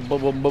there. Boom, boom,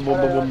 boom, boom, boom,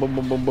 boom, boom,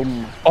 boom, boom,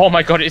 boom. Oh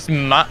my god, it's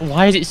mad.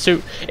 Why is it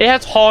so? It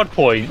has hard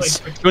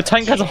points. Your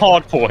tank has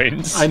hard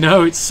points. I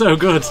know, it's so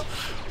good.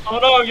 Oh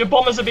no, your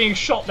bombers are being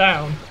shot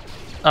down.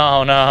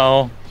 Oh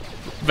no.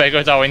 There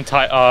goes our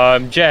entire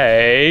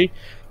Jay.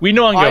 We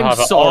know I'm gonna I'm have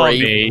an sorry,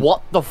 army.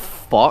 what the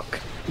fuck?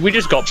 We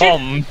just got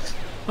bombed.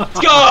 Let's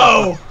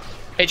go!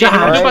 Hey, Jay,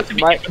 have you Alright, got the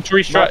my-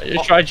 infantry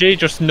strategy?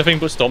 Just nothing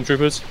but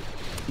stormtroopers.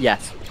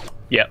 Yes.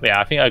 Yeah,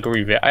 I think I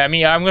agree with it. I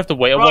mean, I'm gonna have to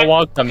wait a Right,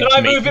 while. can I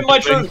move in my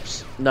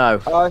troops?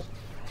 No.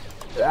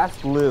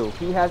 Ask Lou.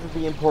 He has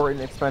the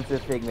important,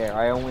 expensive thing there.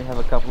 I only have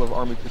a couple of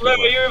army troops. Lou, are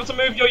you able to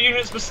move your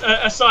units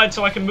aside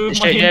so I can move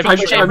my Yeah,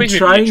 infantry? I'm Wait,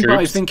 trying, but I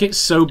troops. think it's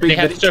so big They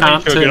that have it so many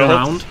can't turn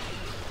juggernauts. around.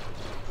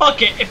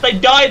 Fuck it, if they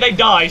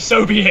die,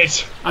 so be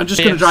it. I'm just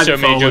They going to have drive so it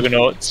many forward.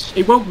 juggernauts.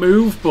 It won't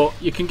move, but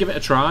you can give it a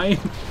try.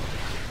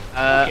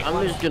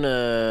 I'm just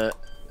gonna...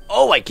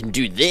 Oh, I can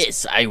do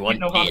this. I want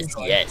no harm in this,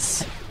 trying.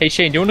 yes. Hey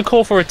Shane, do you want to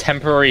call for a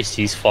temporary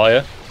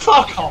ceasefire?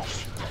 Fuck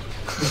off.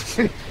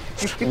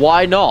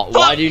 Why not?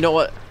 Why do you not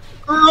want...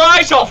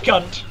 Right off,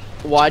 cunt.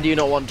 Why do you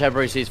not want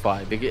temporary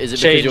ceasefire? Is it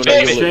Shane, because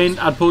you'll lose? Shane,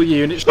 I'd pull your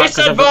units back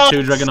because I've got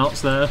 2 Disadvantage.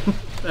 Juggernauts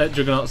there.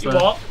 Juggernauts You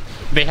there. what?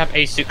 They have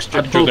A6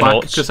 I'd pull back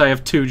juggernauts. because I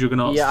have 2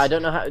 Juggernauts. Yeah, I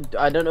don't know how...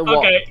 I don't know what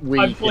Okay, we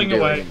I'm can pulling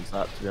do away. against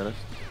that, to be honest.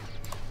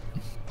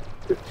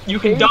 You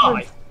can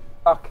die.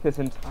 Fuck this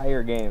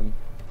entire game.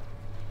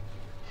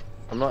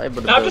 I'm not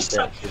able to I'm build just...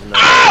 decks, even though-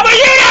 Ah,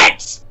 my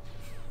units!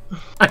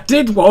 I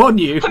did warn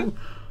you.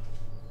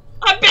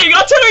 I'm being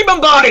artillery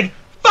bombarded!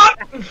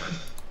 Fuck!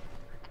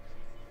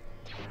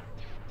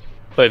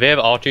 Wait, they have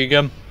RT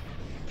again?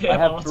 I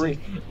have 3.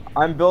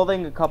 I'm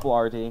building a couple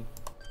RT.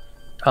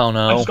 Oh I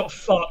no. just got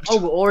fucked. Oh,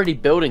 we're already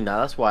building that.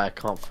 That's why I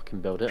can't fucking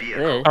build it.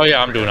 Yeah. Oh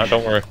yeah, I'm doing that,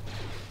 don't worry.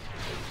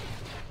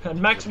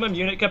 And maximum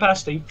unit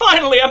capacity.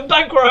 Finally, I'm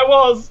back where I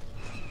was!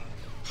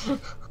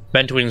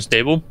 Mentally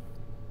unstable.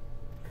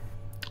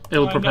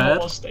 Ill I never prepared.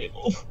 was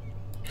stable.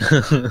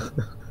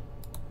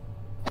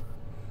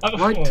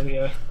 Right. Oh,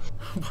 yeah.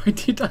 Why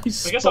did I I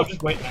guess I'll spawn?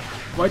 just wait now.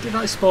 Why did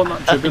I spawn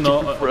that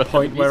Juggernaut at a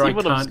point where I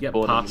can't get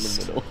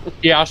past?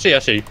 Yeah, I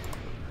see.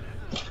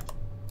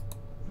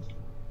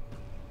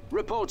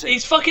 Reporting.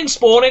 He's fucking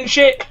spawning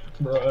shit!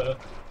 Bruh.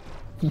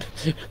 Yeah,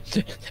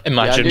 I'm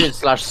Imagine. doing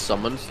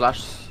 /summon /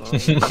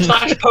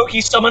 Slash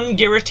Pokey Summon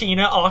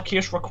Giratina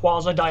Arceus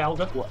Rayquaza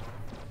Dialga.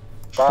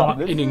 Fuck.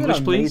 This In is English,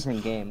 an please.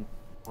 amazing game,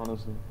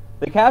 honestly.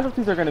 The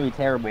casualties are going to be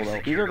terrible,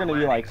 though. These are going to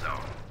be like...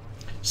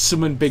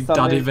 Summon Big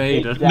summon Daddy Big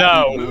Vader. Daddy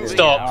No, Vader.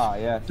 stop. Ah,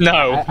 yeah.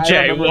 No, I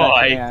Jay, remember that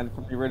why? command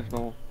from the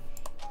original.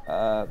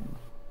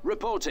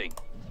 Reporting.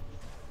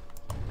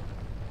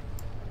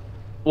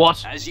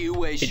 What? As you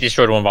wish. It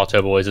destroyed one of our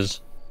turbo lasers.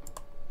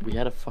 We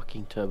had a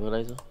fucking turbo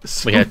laser?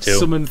 We had to.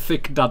 Summon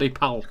Thick Daddy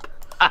Palp.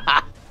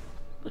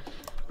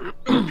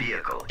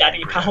 Vehicle.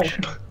 Daddy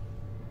Palp.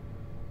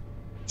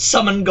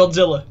 Summon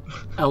Godzilla.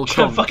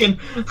 Elcon. Fucking.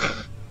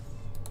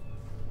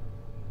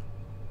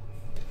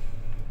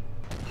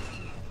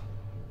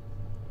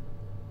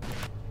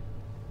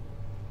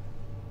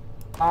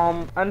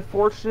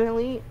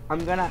 Unfortunately,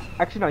 I'm gonna...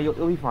 Actually, no,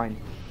 you'll be fine.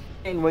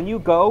 And when you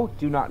go,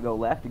 do not go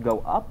left, go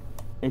up.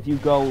 If you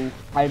go,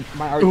 my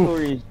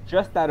artillery is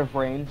just out of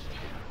range.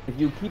 If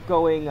you keep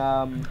going,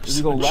 if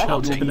you go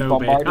left, you'll be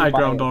bombarded high by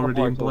ground a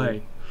already in artillery.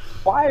 play.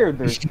 Why are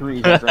there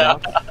trees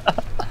underground?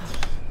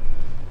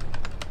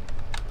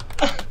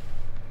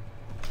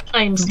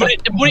 I'm stuck.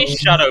 The bloody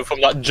shadow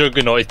from that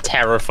juggernaut is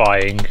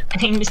terrifying.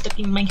 I'm stuck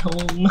in my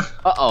home.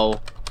 Uh-oh.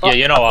 Yeah,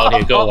 you know out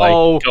here. Go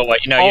away. Go away.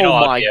 You know Oh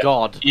out my here.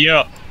 god.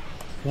 Yeah.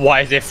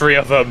 Why is there 3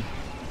 of them?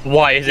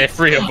 Why is there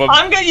 3 of them?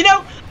 I'm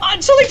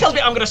gonna, something tells me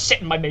I'm gonna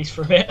sit in my base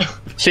for a bit.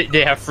 Shit,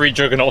 they have 3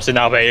 juggernauts in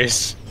our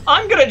base.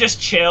 I'm gonna just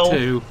chill.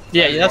 2.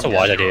 Yeah, that's a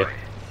wise idea.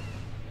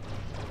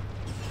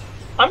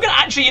 I'm gonna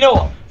actually, you know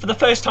what? For the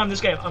first time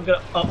this game, I'm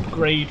gonna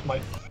upgrade my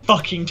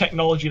fucking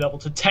technology level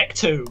to Tech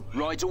 2.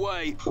 Right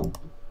away.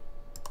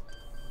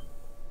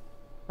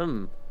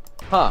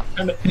 Huh.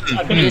 I'm gonna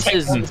This Tech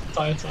is- 1 this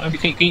entire time.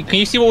 Can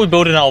you see what we're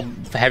building our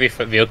heavy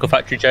vehicle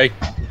factory, Jay?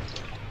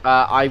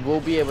 I will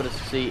be able to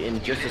see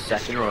in just a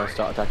second when I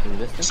start attacking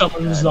this thing.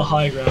 Summons the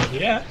high ground,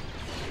 yeah.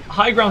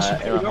 High ground Heavy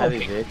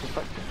superiority. vehicle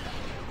factory.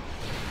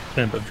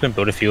 I'm gonna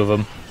build a few of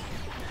them.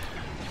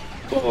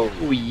 Oh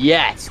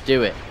yes,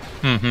 do it.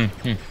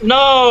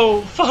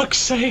 No, fuck's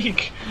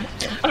sake.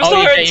 I'm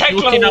still yeah, at Tech if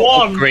you're looking level at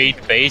 1.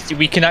 upgrade base,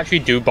 we can actually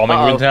do bombing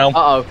runs now.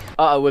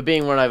 Uh-oh, we're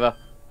being run over.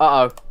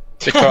 Uh-oh.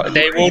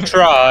 They will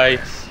try.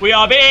 We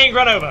are being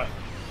run over.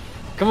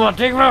 Come on,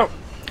 take him out!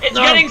 It's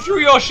getting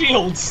through your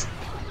shields.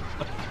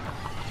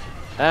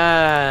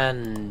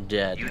 And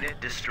dead.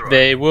 Unit destroyed.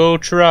 They will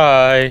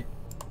try.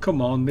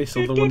 Come on, this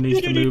other one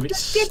needs to move. It's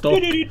stuck.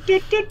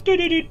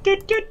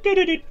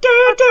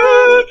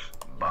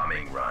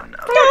 Bombing run.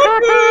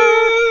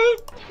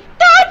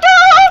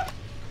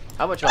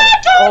 How much are they?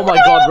 Oh my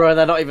god, bro,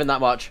 they're not even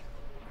that much.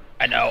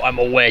 I know, I'm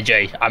aware,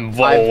 Jay. I'm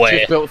well I've aware.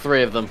 just built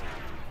 3 of them.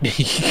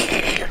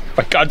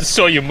 My god, I just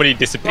saw your money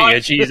disappear,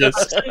 Right. Jesus.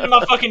 Send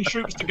my fucking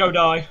troops to go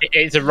die.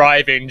 It's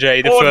arriving,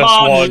 Jay, the Forward first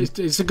march. one.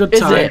 It's a good Is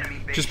time. it?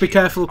 Just be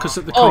careful because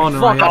at the Oh, corner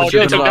fuck, I Oh, have they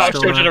a took down our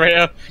still shield there.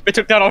 generator. They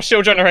took down our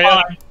shield generator.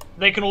 Fine.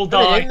 They can all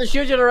die. The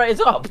shield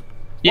generator's up.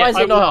 Yeah, Why is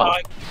I it will not up?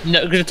 die.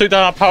 No, because they took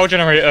down our power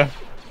generator.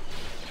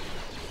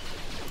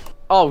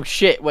 Oh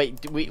shit,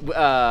 wait,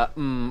 Without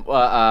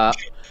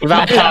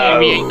power,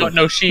 we ain't got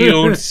no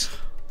shields.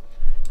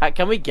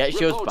 can we get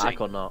shields back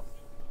or not?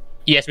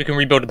 Yes, we can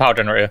rebuild the power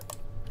generator.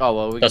 Oh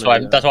well, That's why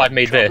I've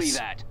made Copy this.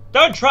 that.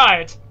 Don't try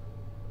it.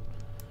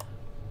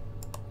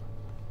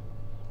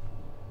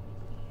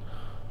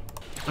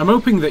 I'm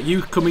hoping that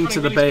you coming to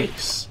the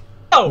base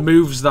Oh,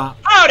 moves that.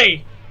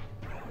 howdy.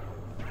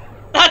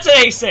 That's an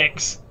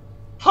A6.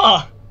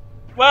 Huh.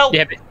 Well,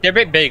 Yeah, but they're a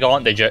bit big,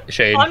 aren't they,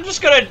 Shane? I'm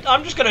just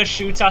gonna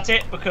shoot at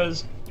it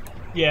because,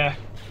 yeah.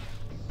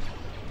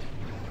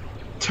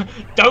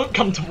 Don't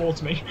come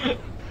towards me.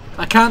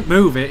 I can't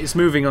move it. It's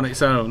moving on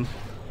its own.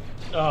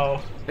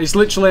 Oh. It's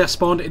literally I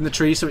spawned it in the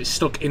tree, so it's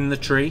stuck in the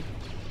tree.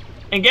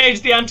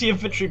 Engage the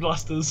anti-infantry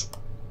blasters.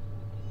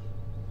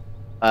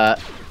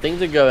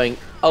 Things are going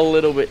a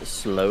little bit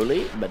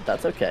slowly, but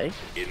that's okay.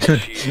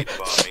 Initiate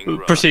bombing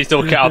run. Proceeds to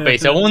look at our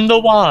base. I wonder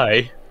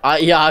why.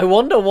 Yeah, I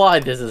wonder why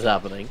this is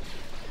happening.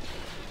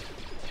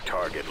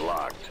 Target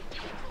locked.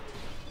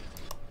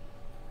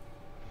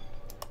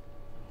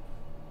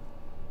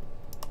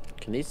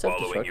 Can these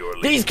Following your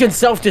self-destruct? lead. These can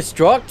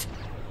self-destruct?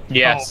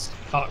 Yes. Oh,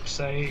 fuck's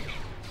sake.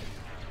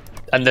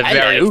 And they're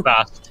very Hello.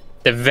 fast.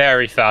 They're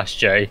very fast,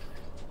 Jay.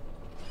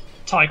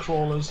 TIE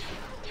crawlers.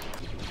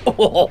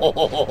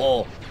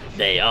 Oh,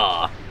 they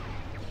are.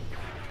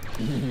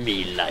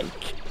 Me like.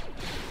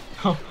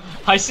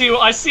 I see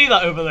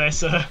that over there,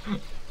 sir.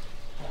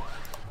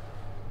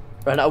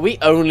 Right, are we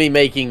only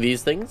making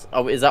these things?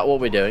 Is that what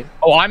we're doing?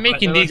 Oh, I'm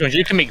making these ones.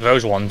 You can make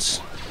those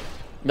ones.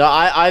 No,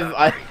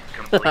 I've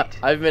Complete.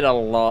 I've made a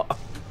lot.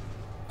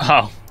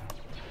 Oh.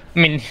 I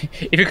mean,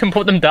 if you can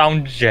put them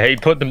down, Jay,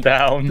 put them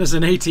down. There's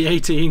an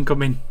 80-80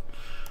 incoming.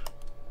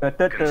 You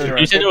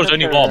said there was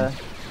only one.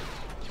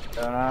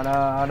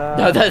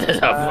 No,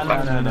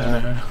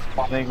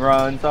 Bombing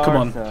runs are Come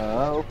on.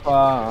 so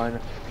fun.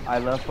 I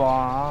love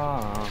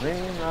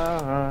bombing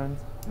runs.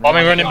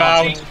 Bombing running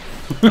bound.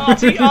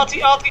 Arty, fuck.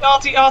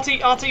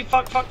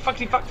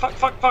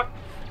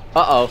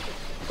 Uh-oh.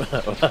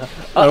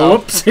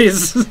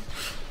 Whoopsies.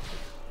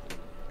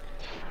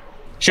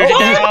 Shoot it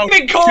I've down.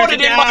 been Shoot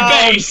corded it in my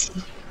down. base.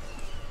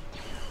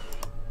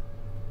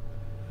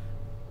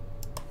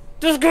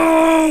 Just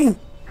go!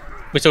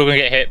 We're still gonna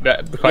get hit,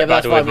 but quite Yeah, but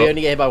that's badly. fine. We But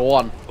only get hit by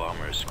 1.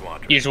 Bomber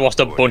squadron. you just lost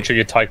a bunch of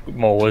your type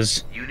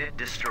mowers. Unit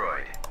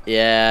destroyed.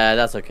 Yeah,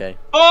 that's okay.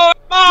 Forward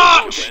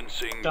march.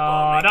 Commencing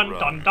Da bombing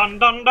dun run. dun dun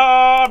dun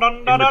dun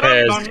dun dun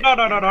repairs. dun dun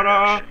dun dun dun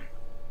dun.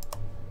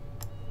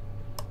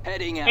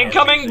 Heading out.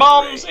 Incoming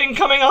bombs,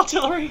 incoming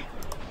artillery.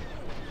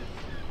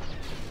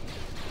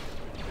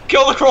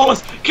 Kill the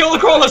crawlers! Kill the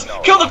crawlers!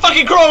 Kill the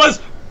fucking crawlers!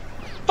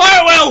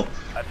 Fire well!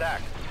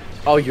 Attack.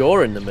 Oh,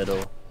 you're in the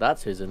middle.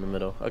 That's who's in the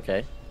middle.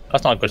 Okay.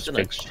 That's not a good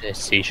fix,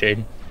 see,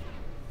 Shane.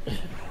 Have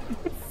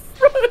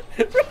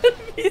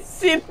you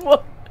seen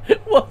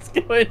what's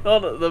going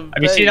on at the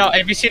Have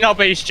you seen our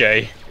base,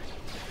 Jay?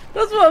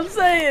 That's what I'm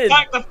saying!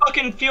 Back the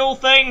fucking fuel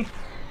thing!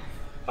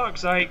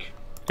 Fuck's sake.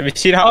 Have you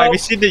seen how? Have you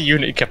seen the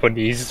unit cap on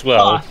these as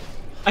well? Ah,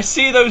 I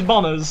see those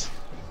bombers.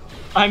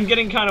 I'm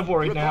getting kind of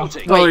worried now.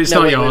 Oh, it's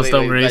not yours,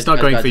 don't worry, it's not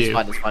going for you.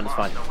 It's fine, it's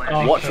fine.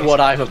 Oh, Watch okay. what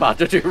I'm about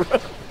to do.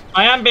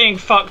 I am being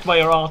fucked by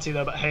your arty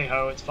though, but hey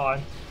ho, it's fine.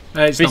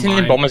 It's Have you not seen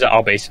the mine. bombers at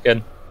our base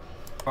again?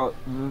 Oh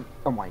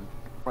my.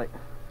 Like.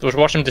 Just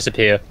watch them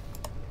disappear.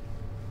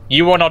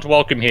 You are not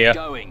welcome here.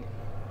 Going.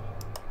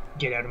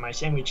 Get out of my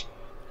sandwich.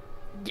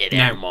 Get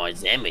out of my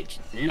sandwich.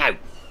 No.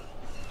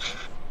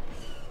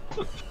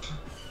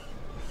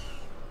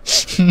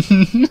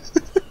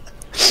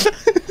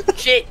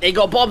 Shit, they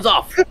got bombs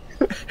off.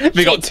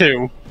 We got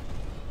 2.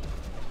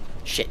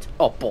 Shit.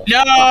 Oh, boy.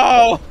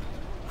 No!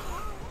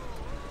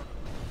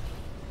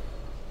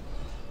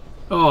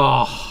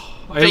 Oh,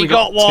 I They only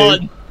got 2.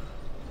 1.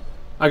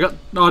 I got.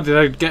 Oh, did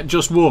I get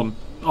just 1?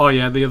 Oh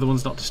yeah, the other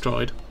one's not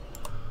destroyed.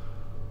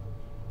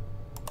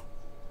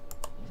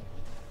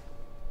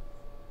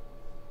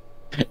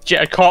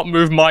 Jet, I can't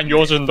move mine.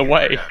 Yours are in the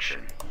way.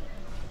 Production.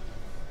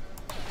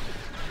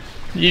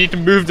 You need to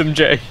move them,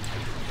 Jay.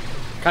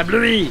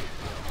 Kablooey.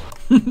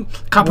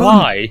 Kaboom!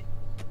 Why?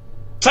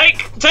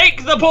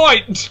 Take the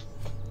point,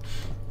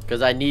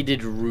 Because I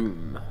needed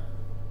room.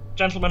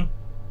 gentlemen.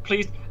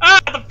 Please. Ah,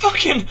 the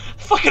fucking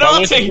Why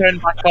was it arty. turning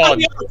back on?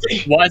 The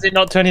arty. Why is it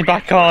not turning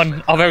back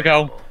on? Oh, there we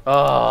go.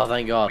 Oh,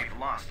 thank God. We've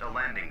lost a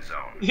landing zone.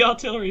 The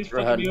artillery's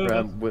fucking me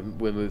over.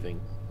 We're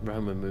moving.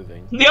 Rohan, we're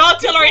moving. The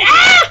artillery.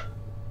 Ah!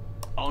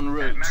 En At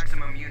route.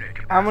 maximum unit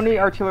capacity. How many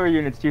artillery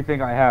units do you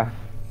think I have?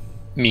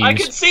 Memes. I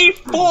can see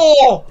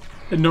 4.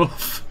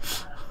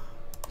 Enough.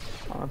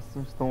 Oh, that's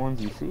just the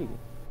ones you see.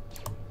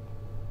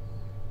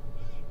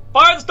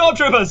 Fire the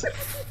stormtroopers.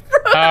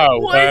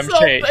 Oh,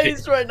 Jay,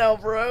 base right now,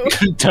 bro?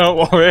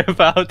 don't worry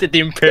about it. The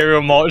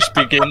Imperial March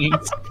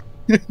begins.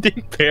 The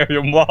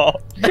Imperial March.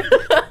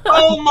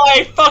 Oh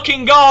my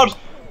fucking god!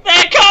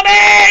 They're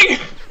coming!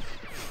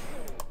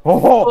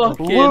 Oh,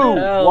 Fucking Lou,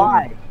 hell.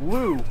 why?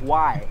 Lou,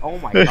 why? Oh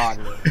my God,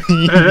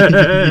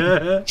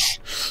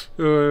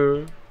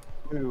 Lou.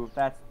 Lou,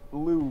 that's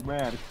Lou,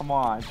 man. Come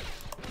on.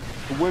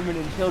 The women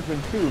and children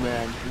too,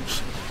 man.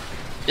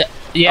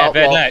 Yeah, Oh,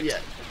 they're well, next. yeah.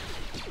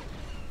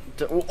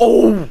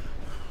 Oh!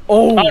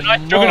 Oh, Oh,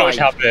 nice Juggernauts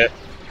my. have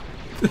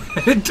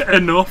it.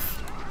 Enough.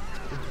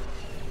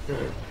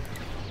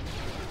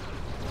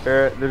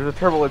 There's a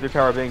turbo laser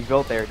tower being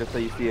built there, just so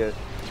you see it.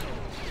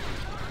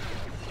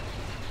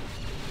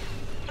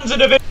 Panzer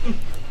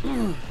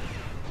Division.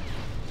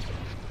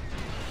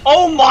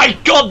 Oh my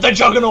god, the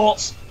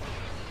Juggernauts!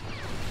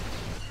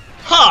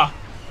 Ha!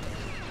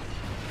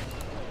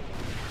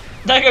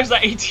 There goes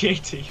that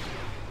 80-80.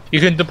 You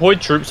can deploy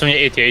troops on your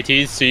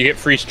 8080s, so you get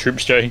free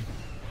troops, Jay.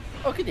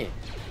 Oh, can you?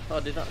 Oh, I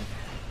did that.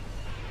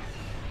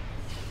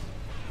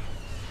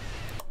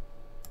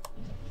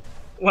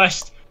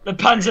 West, the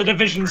Panzer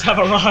Divisions have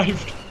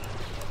arrived.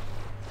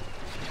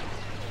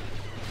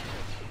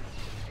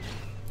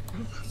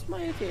 It's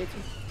my 8080.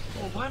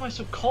 Oh, why am I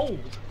so cold?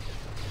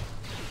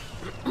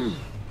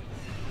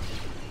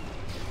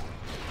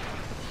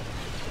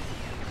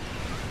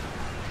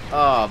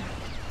 Oh,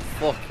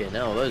 fucking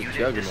hell, those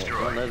juggernauts,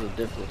 man, those are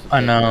difficult to I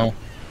take. know.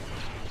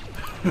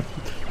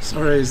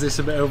 Sorry, is this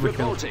a bit overkill?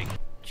 Reporting.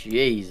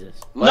 Jesus.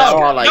 No, There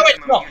are, like, no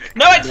it's not.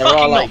 No it's there are,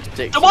 fucking like, not.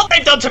 six- So what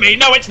they've done to me,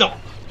 no it's not.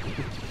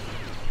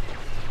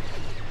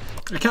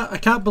 I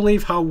can't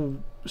believe how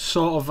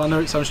sort of, I know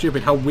it sounds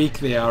stupid, how weak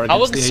they are How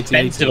against the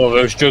expensive 8080.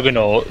 are those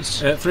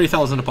Juggernauts?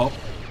 3,000 a pop.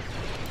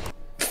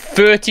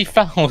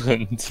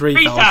 30,000.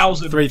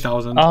 3,000.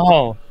 3,000.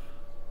 Oh,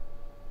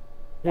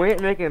 We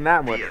ain't making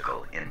that much.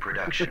 Vehicle in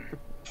production.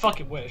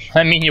 Fucking wish.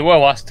 I mean, you were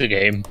last the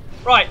game.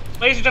 Right,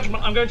 ladies and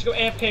gentlemen, I'm going to go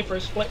AFK for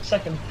a split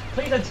second.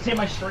 Please entertain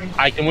my stream.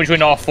 I can wish we're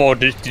not afford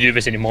to do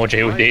this anymore,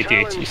 Jay, with the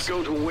 8080s.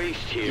 Go to waste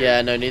here.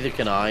 Yeah, no, neither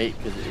can I,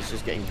 because it's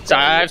just getting... So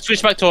I've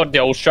switched back to the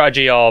old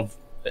strategy of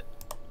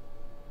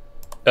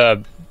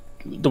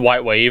the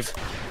white wave.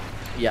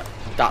 Yeah,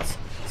 that's...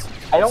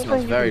 I don't sounds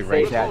think very you can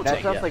say racist. that.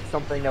 That sounds Yeah. like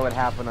something that would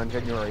happen on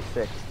January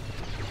 6th.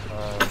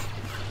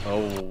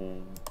 Oh...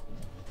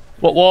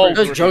 Well,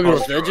 Those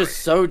juggernauts, they're just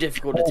so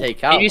difficult to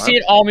take out, if you man. see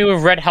an army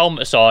with red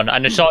helmets on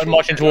and they start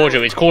marching towards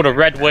you, it's called a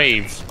red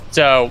wave.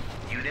 So,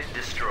 Unit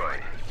destroyed.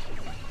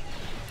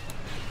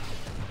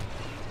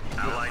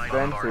 Allied Fences.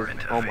 bombardment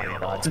Oh my available.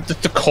 God.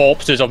 the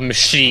corpses of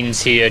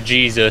machines here,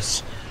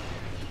 Jesus.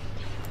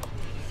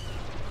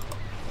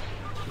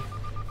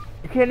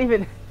 You can't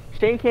even...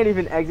 Shane can't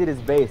even exit his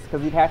base,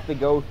 because he'd have to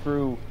go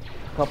through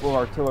a couple of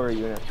artillery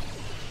units.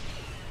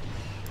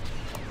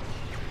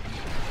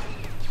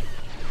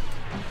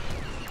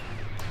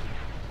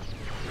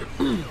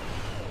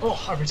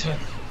 Oh, I return.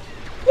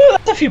 Ooh,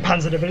 that's a few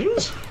Panzer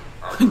Divisions.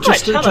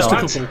 just hello, just a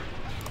lads. couple.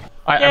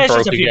 I Yeah, am it's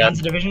just broke a few again.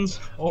 Panzer Divisions.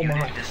 Oh my.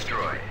 Unit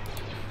destroyed.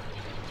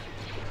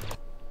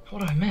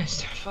 What have I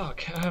missed?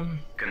 Fuck.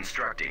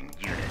 Constructing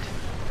unit.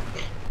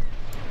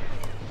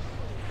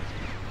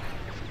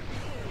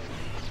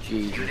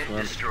 Jesus, Unit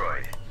man.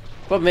 destroyed.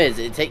 Problem is,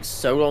 it takes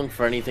so long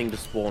for anything to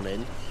spawn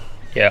in.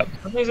 Yeah.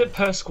 How many is it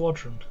per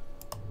squadron?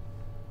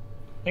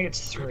 I think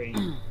it's 3.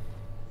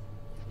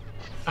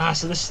 Ah,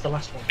 so this is the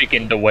last one.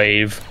 Begin the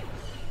wave.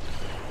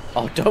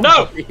 Oh, don't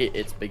No! worry,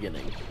 it's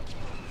beginning.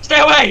 Stay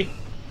away!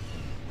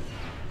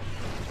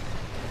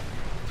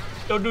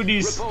 Don't do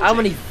this. How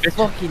many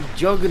fucking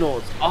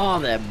juggernauts are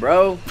there,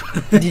 bro?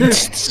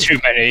 It's too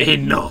many.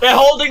 Enough. They're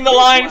holding the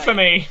line for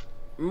me.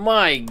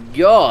 My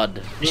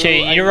god.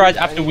 Shane, you're right.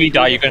 After we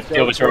die, you're gonna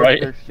deal with it, right?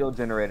 Their shield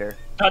generator.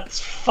 That's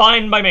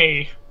fine by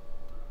me.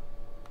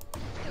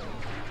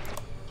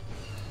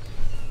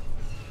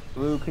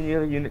 Blue, can you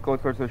have a unit go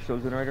towards their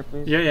shield generator,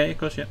 please? Yeah, of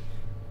course, yeah.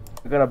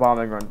 I got a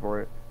bombing run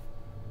for it.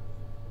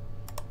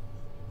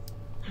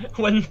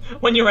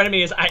 When your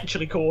enemy is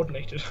actually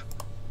coordinated.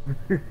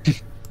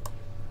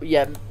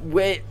 Yeah,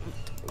 me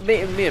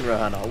and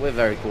Rohan are. We're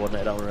very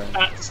coordinated, aren't we?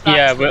 That's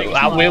Yeah,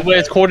 we're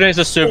as coordinated as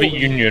the Soviet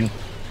Union.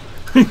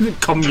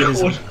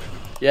 Communism.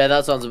 Yeah,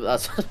 that sounds.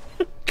 That's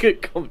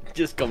good.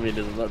 Just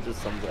communism. That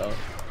just sums it up.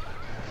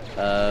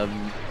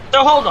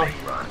 So hold on.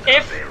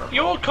 If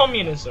you're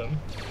communism,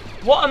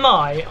 what am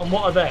I and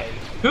what are they?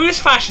 Who is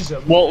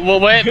fascism? Well,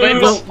 we're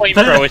Who's-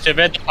 flamethrowers, so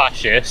they're the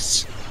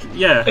fascists.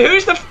 Yeah.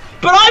 Who's the?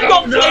 But I've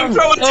got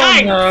flamethrower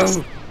tanks.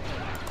 no!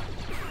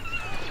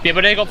 Yeah,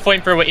 but they got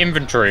flamethrower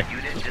inventory.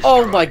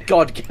 Oh my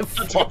god, get That's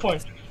a good fucked.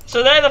 point.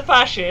 So they're the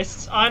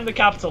fascists. I'm the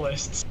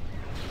capitalists.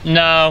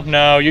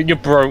 No, you're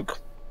broke.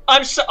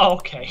 I'm so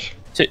okay.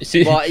 So,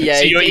 Well, yeah,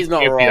 so you're he's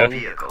not Ethiopia. wrong.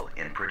 Vehicle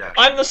in production.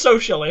 I'm the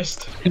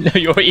socialist. No,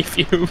 you're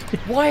Ethiopia.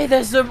 Why are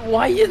there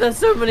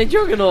so many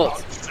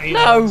juggernauts? Say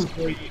No. that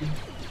for you.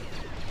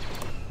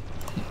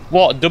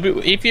 What?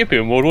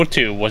 Ethiopia in World War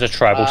II was a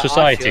tribal Our shield's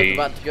society.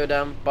 about to go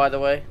down, by the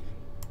way.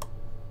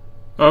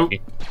 Oh.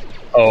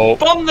 Oh.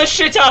 Bomb the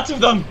shit out of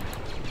them.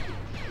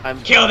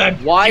 Kill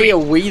them. Why are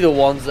we the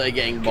ones that are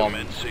getting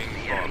bombed?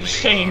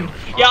 Shane.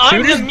 Yeah,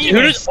 I'm Who the does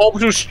meanest.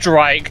 orbital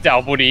strike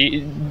that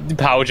bloody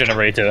power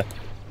generator?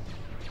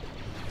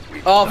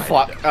 Oh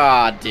fuck!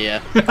 Ah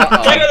dear. Take Uh-oh.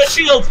 out the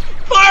shield.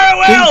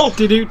 Fire at will.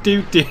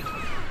 Do.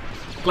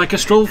 Like a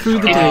stroll through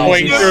the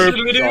Wait,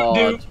 days.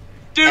 God.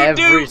 Do.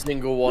 Every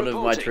single one of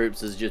my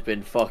troops has just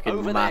been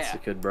fucking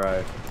massacred,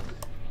 bro.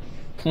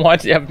 Why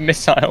do they have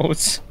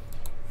missiles?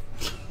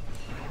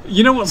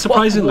 You know what's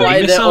surprisingly? Why are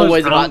there Missiles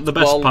always aren't about the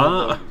best 12 of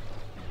part. them?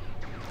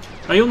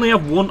 I only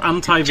have one Jay,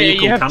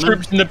 anti-vehicle you have cannon.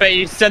 troops in the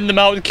base. Send them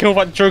out and kill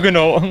that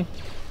juggernaut.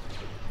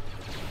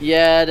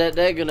 Yeah,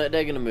 they're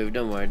gonna move.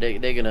 Don't worry,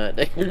 they're gonna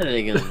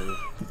move.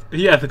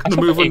 Yeah, they're gonna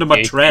I move thought under my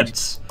 80.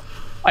 treads.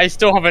 I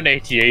still have an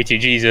 80-80.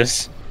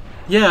 Jesus.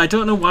 Yeah, I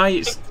don't know why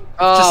it's.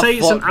 Oh say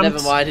it's fuck! an Never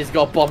ant- mind. He's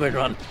got bombing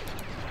run.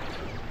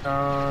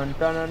 Dun,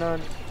 dun, dun,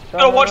 dun,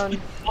 Gotta watch dun.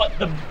 what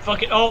the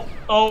fucking I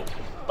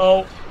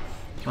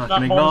that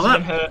can ignore bomb's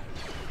been that.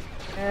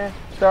 hurt.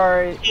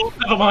 Sorry. Oh,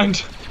 never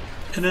mind.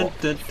 Did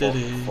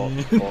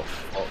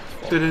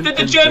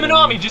the German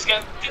army just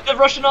get? Did the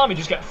Russian army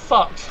just get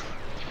fucked?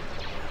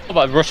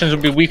 What about Russians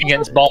would be weak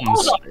against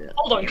bombs?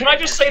 Hold on. Can I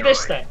just say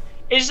this then?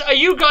 Are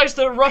you guys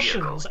the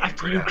Russians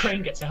after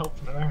Ukraine gets help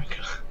from America?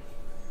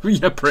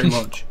 Yeah, pretty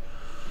much.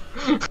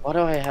 What do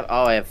I have?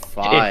 Oh, I have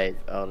 5.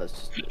 Oh,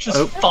 let's just.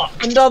 Just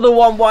fucked. Another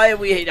one. Why are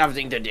we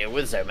having to deal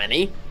with so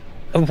many?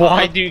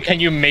 Why can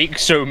you make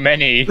so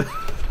many?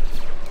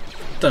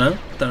 Don't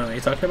know what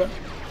you're talking about.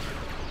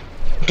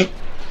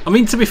 I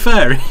mean, to be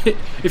fair,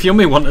 if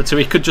Yummy wanted to,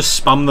 he could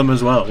just spam them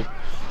as well.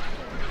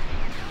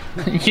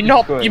 You're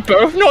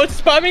both not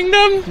spamming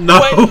them? No.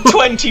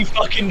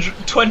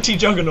 20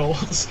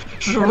 juggernauts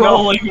just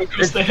rolling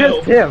across the hill.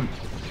 Just him.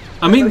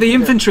 I mean, the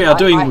infantry are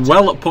doing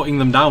well at putting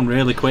them down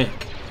really quick.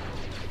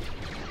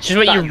 Just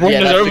when you run Yeah,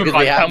 us that's over because by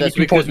we the have. time we That's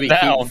can because put we them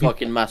keep down.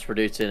 fucking mass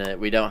producing it.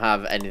 We don't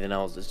have anything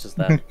else. It's just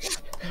that.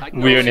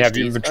 We only have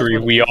Jeez, inventory. that's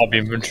what- We are the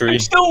inventory.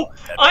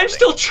 I'm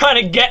still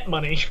trying to get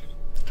money.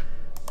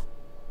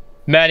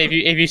 Man, if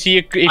you see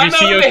I'm your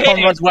over here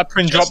comrade's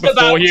weapon drop just about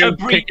before to you,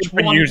 breach pick it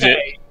and use it.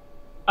 1K.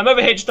 I'm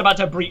over here just about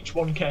to breach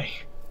 1K.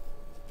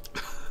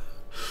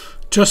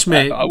 Trust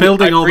me, I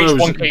building all breached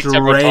those 1K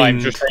several times, drained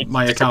just trying to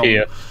my account.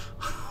 disappear.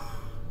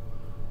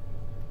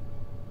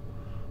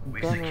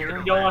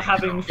 You're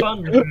having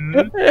fun.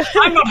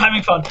 I'm not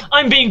having fun.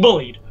 I'm being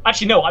bullied.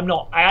 Actually, no, I'm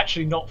not. I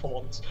actually not for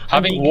once.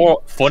 I'm Having being-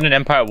 fun in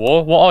Empire at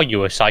War? What are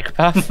you, a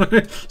psychopath?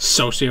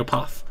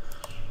 Sociopath.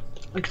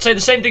 I could say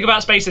the same thing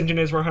about Space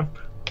Engineers, Rohan.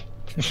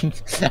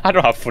 I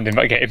don't have fun in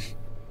that game.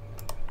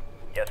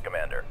 Yes,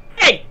 Commander.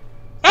 Hey!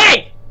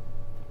 Hey!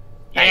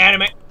 Hey,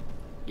 anime.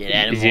 Get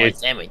out of Is my it-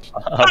 sandwich.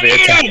 I'll be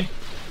attacking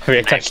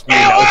you Stay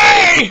now.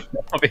 away!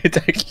 I'll be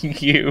attacking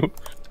you.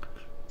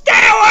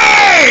 Stay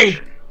away!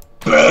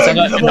 Burn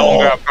It's them no all!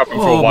 longer a problem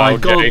for Oh a my while,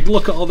 god, Jay.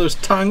 look at all those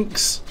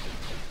tanks.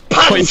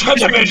 Panzer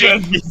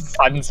divisions!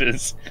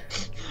 Panzers.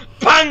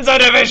 Panzer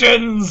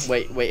divisions!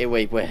 Wait.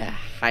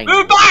 Hang Move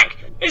on. back!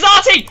 It's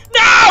Artie!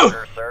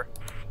 No! Sir.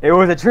 It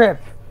was a trip.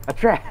 A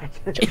trap.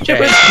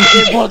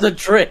 It was a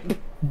trip.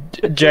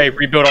 Jay,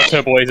 rebuild our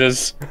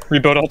turboizers.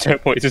 Rebuild our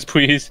turboizers,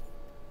 please.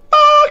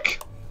 Fuck!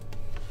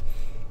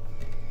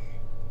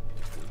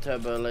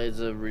 Turbo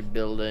laser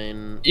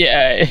rebuilding.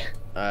 Yeah.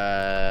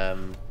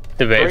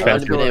 The very I've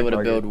first only been one. able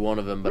to build one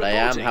of them, but I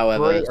am,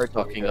 however, Great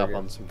stocking up target.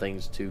 on some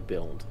things to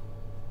build.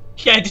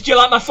 Yeah, did you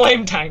like my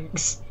flame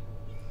tanks?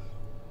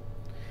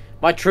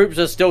 My troops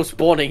are still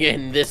spawning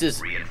in. This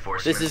is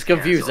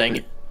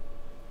confusing.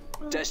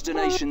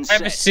 Destination I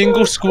have a set.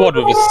 single squad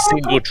with a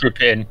single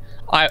troop in.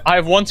 I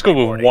have one squad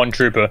with one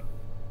trooper.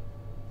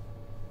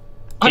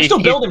 I'm still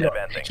building it.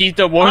 He's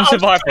the one I'll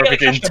survivor of his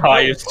just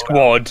entire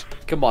squad.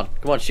 Come on,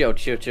 shield.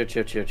 Come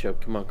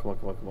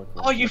on.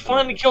 Oh, you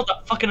finally killed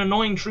that fucking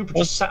annoying trooper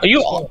just sat.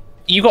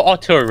 You got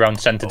artillery around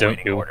center, don't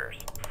Awaiting you? orders.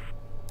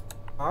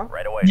 Huh?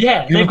 Right away.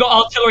 Yeah, they've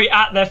got artillery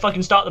at their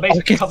fucking start of the base.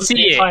 I can covers see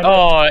the it. entire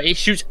Oh, it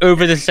shoots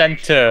over the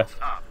center.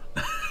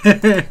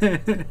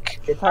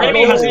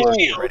 Enemy has Oh. his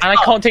shield. And I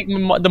can't take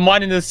the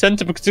mine in the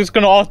center because it's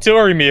going to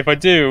artillery me if I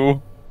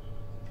do.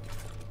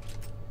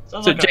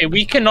 Sounds So, like Jay,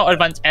 we cannot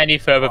advance any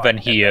further than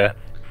here.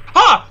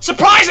 Ah!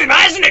 Surprising,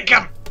 isn't it,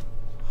 Cam?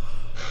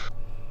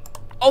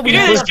 Oh, You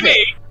do this to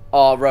me!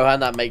 Oh, Rohan,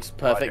 that makes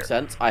perfect Roger.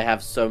 sense. I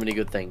have so many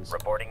good things.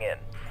 Reporting in.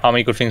 How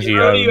many good things do If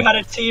you only you own? had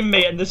a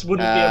teammate and this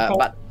wouldn't be a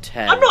problem. About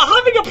 10. I'm not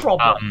having a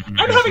problem.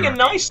 I'm having a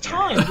nice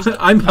time. Just-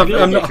 I'm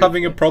not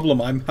having a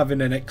problem. I'm having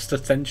an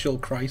existential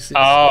crisis.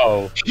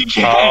 Oh.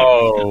 Yeah.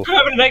 Oh. I'm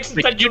having an Did you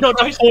existential not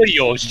crisis. deploy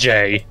yours,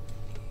 Jay?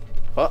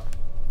 What?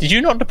 Did you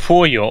not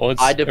deploy yours?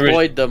 I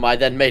deployed them. I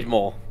then made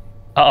more.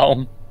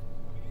 Oh.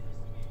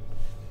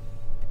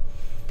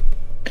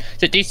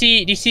 So do you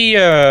see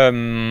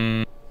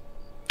hold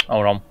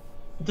on.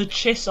 The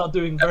Chiss are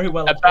doing very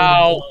well.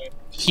 About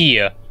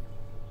here.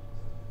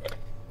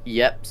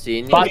 Yep,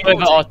 seeing you. Fight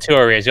over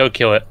artillery is, go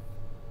kill it.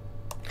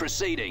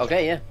 Proceeding.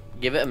 Okay, yeah.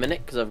 Give it a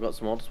minute because I've got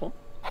some more to spawn.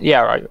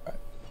 Yeah, right.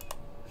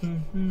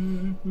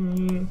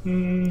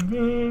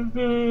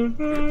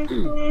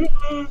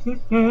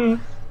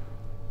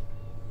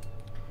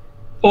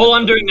 All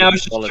I'm doing now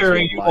is just Quality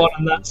cheering of you life on,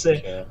 and that's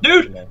is, it.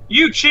 Dude,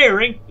 you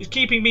cheering is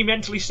keeping me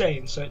mentally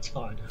sane, so it's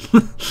fine.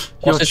 Your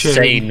What's a cheering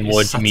sane is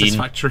word mean?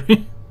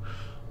 satisfactory.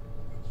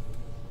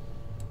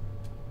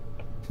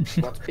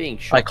 What's being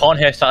shot? I can't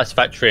hear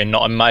satisfactory and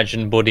not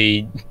imagine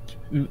bloody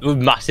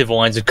massive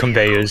lines of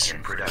conveyors.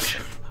 In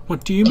production.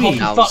 What do you mean?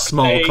 for fuck's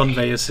Small sake.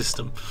 conveyor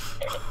system.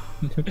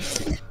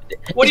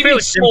 What do you mean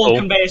really small simple.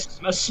 conveyor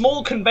system? A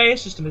small conveyor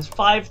system is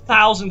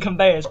 5,000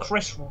 conveyor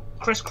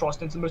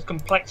crisscrossed into the most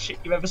complex shit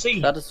you've ever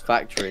seen.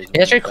 Satisfactory.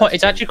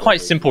 It's actually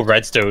quite simple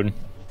redstone.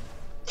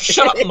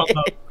 Shut up,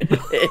 Mumbo.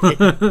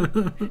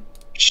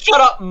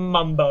 Shut up,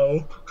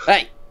 Mumbo.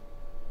 Hey!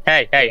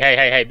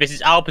 Hey, this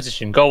is our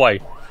position, go away.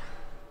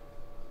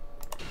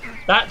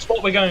 That's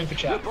what we're going for,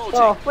 chat. Oh, That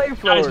is what we're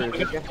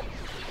flamethrowers. going for.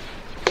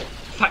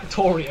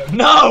 Factorio.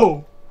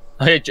 No!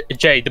 Hey,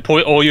 Jay,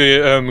 deploy all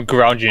your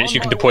ground units you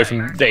can deploy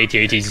from the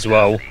AT-ATs as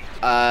well.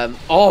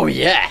 Oh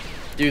yeah!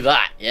 Do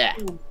that, yeah.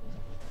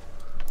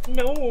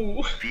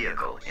 No.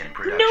 Vehicle in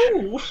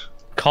production. No.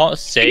 Can't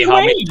say Get how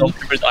many away.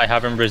 stormtroopers I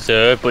have in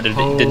reserve, but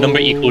the number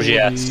equals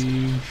yes.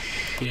 Holy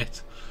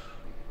Shit.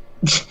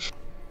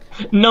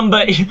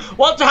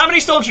 What? How many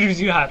stormtroopers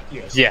do you have?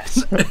 Yes.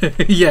 Yes.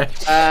 Yeah.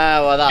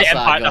 Well, that's The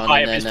that Empire- gone, the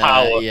fire and is then,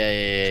 power.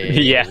 Yeah.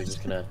 Yeah. We're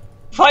just gonna...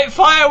 Fight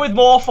fire with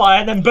more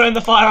fire, then burn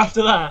the fire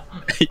after that.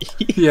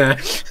 Yeah.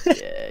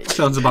 Yeah.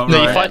 Sounds about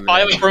No, you right. fight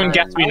fire with throwing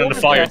gasoline on the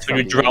fire until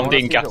you're drowned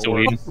in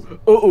gasoline.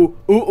 Ooh.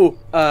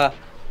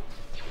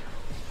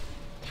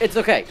 It's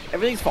okay.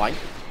 Everything's fine.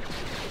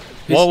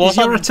 What's Is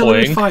your that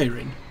artillery deploying?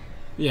 firing?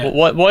 Yeah.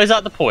 What is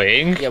that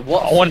deploying? Yeah,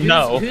 what? I want to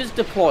know. Who's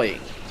deploying?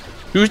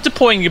 Who's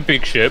deploying a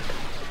big ship?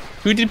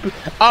 Who did?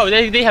 Oh,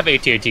 they have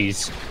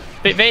AT-ATs.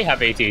 They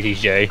have AT-ATs,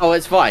 Jay. Oh,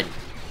 it's fine.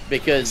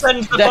 Because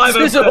Send the this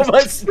is 501st.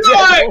 almost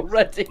Right! dead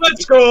already.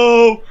 Let's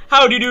go!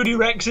 Howdy doody,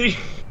 Rexy.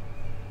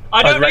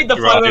 I don't need the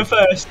Rexy,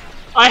 501st.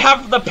 I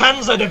have the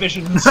Panzer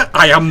divisions.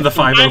 I am the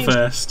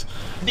 501st.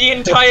 The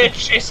entire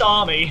Chiss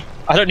army.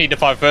 I don't need the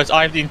 501st.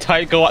 I have the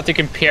entire Galactic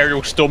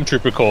Imperial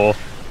Stormtrooper Corps.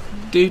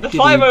 The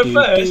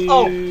 501st?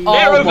 Oh,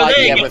 they're over right,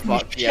 there yeah, we're getting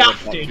fucked. Yeah, we're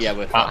fucked. shafted. Yeah,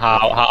 we're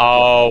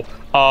fucked.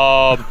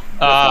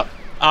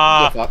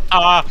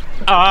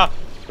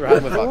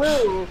 Right, we're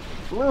fucked.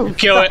 Blue.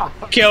 Kill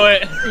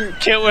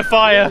it with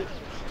fire.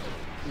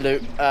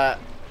 Luke,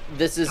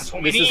 this is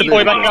what we need.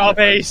 Deploy back at our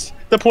base.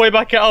 Deploy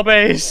back at our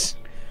base.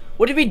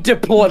 What do you mean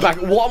deploy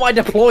back? What am I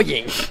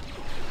deploying?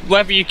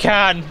 Wherever you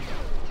can.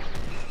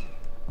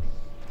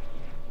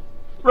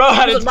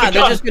 Rohan, Doesn't it's matter,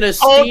 they're begun. just gonna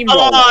Hold the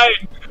steamroll.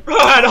 line!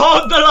 Rohan,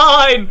 hold the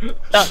line!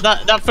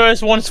 That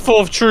first one's full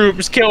of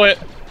troops. Kill it.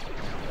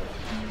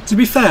 To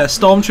be fair,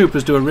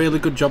 stormtroopers do a really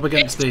good job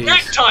against these.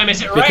 Next time,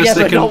 is it Because Rex? Yeah,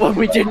 they but can- not when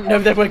we didn't know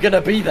they were gonna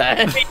be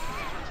there.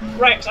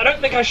 Rex, I don't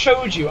think I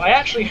showed you. I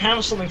actually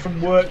have something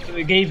from work that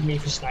they gave me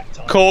for snack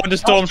time. Call the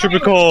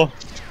Stormtrooper Corps.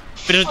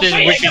 There's show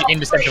you witches again. in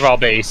the center of our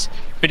base.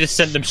 We just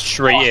sent them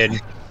straight in.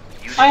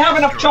 I have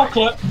enough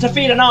chocolate to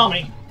feed an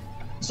army.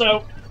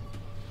 So,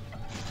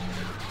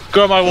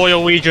 Go, my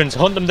loyal legions.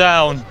 Hunt them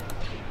down.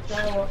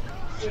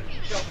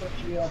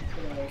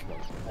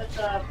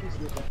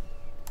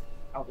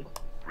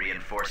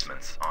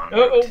 Reinforcements on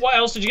oh, route. what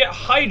else did you get?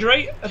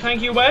 Hydrate.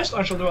 Thank you, West.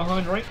 I shall do a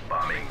hydrate.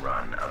 Bombing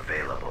run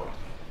available.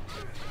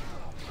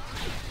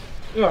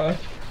 Yeah.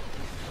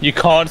 You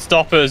can't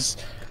stop us.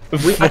 I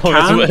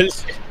can.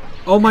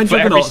 All my For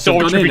every juggernauts have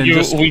gone in and Stormtrooper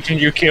just... legion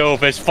you kill,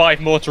 there's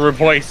 5 more to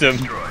replace them.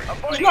 Destroyed.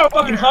 It's not a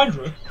fucking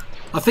Hydra.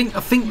 I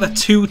think they're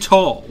too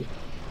tall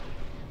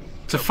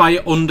to fire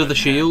under the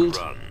shield.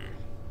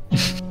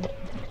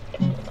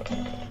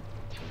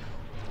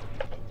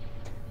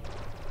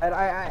 And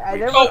I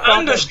never Oh, thought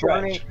and that a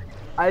stretch. burning.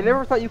 I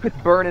never thought you could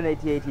burn an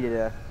AT-AT to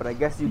death, but I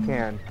guess you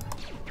can.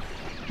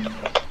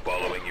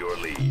 Following your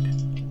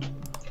lead.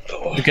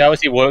 The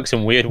galaxy works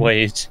in weird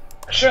ways.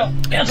 Sure.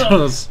 Yes, sir.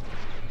 Because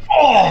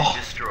Oh,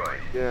 Destroyed.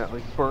 Yeah,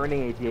 like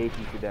burning AT-AT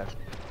to death.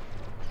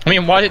 I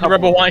mean, why did the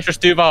Rebel Alliance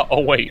just do that?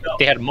 Oh wait,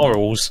 they had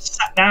morals.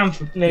 sat down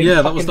for nearly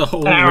yeah, that was the fucking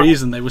whole an hour,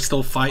 reason they were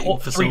still fighting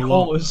for so three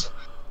long. quarters.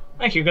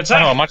 Thank you, good I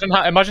don't know,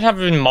 sir. imagine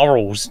having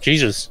morals.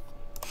 Jesus.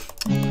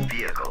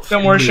 Vehicle.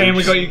 Don't worry, Shane,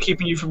 we got you,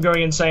 keeping you from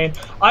going insane.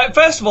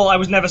 First of all, I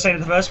was never saying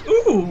at the first.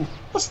 Ooh,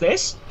 what's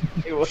this?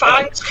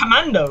 Phalanx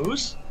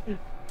Commandos?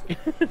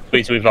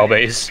 Please with our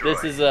base.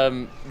 This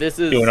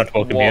is You're not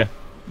welcome here.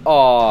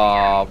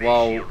 Oh,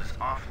 well, Shield is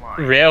offline.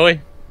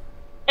 Really?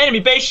 Enemy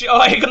base.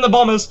 Oh, here come the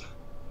bombers.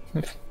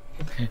 The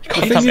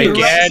thing is,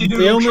 Again.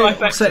 the only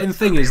upsetting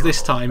thing is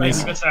this time Thank is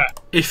you, good sir.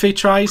 if he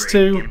tries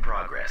Upgrade to, in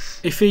progress.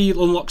 if he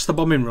unlocks the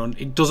bombing run,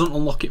 it doesn't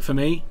unlock it for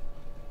me.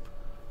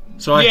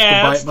 So I Yeah,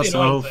 have to that's buy it the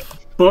annoying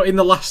myself. But in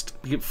the last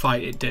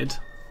fight, it did.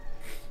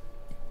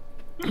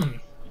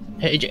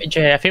 Hey,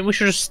 Jay, I think we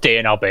should just stay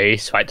in our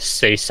base, right? To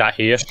stay sat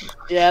here.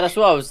 yeah, that's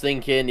what I was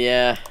thinking.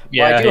 Yeah,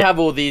 Yeah, But I do yeah. have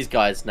all these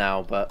guys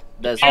now, but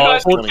there's You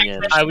guys more would coming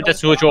in. I would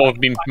just what you've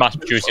been mass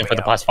producing for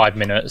the past 5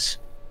 minutes.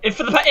 If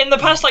for in the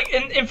past, like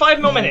in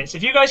 5 more minutes,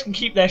 if you guys can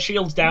keep their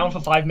shields down for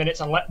 5 minutes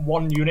and let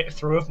one unit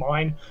through of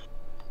mine,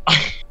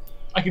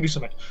 I can do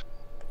something.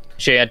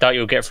 Jay, I doubt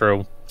you'll get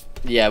through.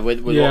 Yeah, with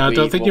Yeah, what I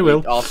don't think what you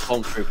will. Our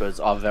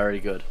stormtroopers are very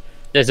good.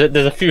 There's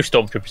a few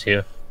stormtroopers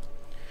here.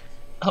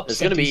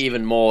 There's going to be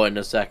even more in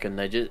a second.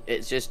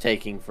 It's just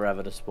taking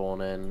forever to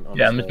spawn in.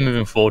 Yeah, I'm just honestly.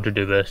 moving forward to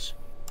do this.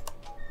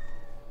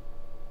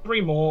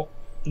 3 more,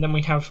 and then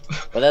we have.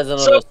 But there's So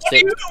another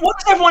six. what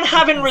does everyone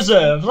have in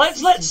reserve?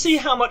 Let's see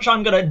how much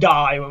I'm gonna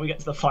die when we get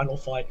to the final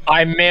fight.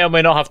 I may or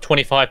may not have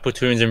 25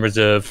 platoons in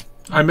reserve.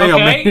 I may or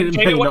may, Okay, may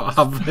Jay, not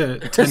have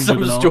 10 Some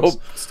juggernaut.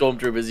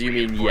 stormtroopers. You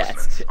mean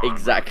yes?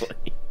 Exactly.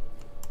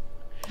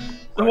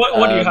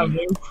 What do you have,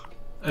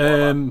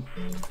 Lou?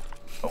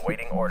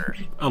 Awaiting orders.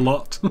 A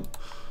lot.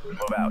 Move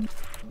out.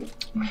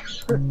 Wait,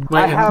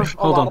 I have a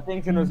hold lot on. of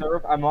things in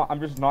reserve. I'm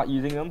just not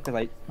using them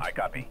because I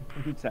copy.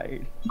 I'm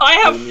tired. I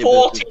have Only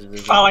 40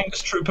 abilities.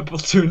 phalanx trooper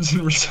platoons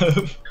in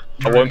reserve.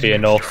 That won't be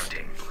enough.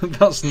 Constructing.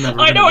 That's never.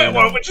 I know gonna it be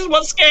won't, enough. which is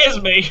what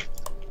scares me.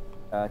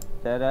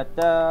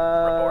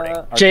 Reporting.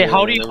 Jay,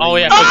 how do you? Oh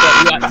yeah,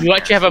 I forgot. You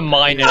actually have a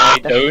mine and I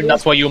don't.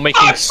 That's why you're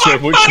making so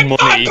much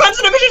money.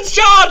 Panzer Division's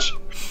charge!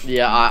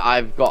 Yeah,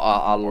 I've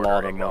got a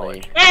lot of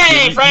money.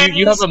 Hey, friends!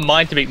 You have a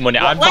mine to make money.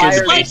 I'm Let's-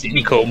 doing base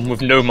income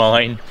with no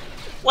mine.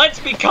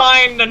 Let's be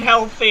kind and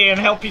healthy and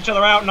help each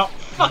other out, not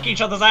fuck each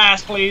other's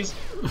ass, please.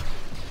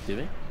 Do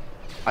me?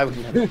 I would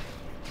never.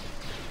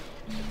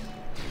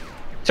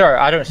 Sorry,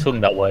 I don't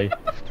swim that way.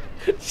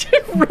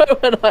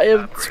 Rowan, I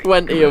have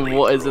 20 of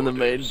what is in the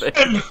main base.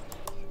 I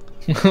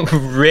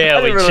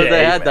Really, didn't realize Jay?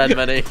 they had that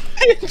many.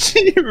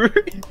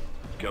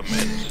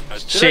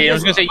 Commence. Jay, I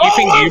was gonna say, you Roll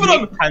think over you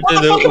them! make What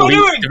Panzer the fuck am I Elite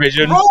doing?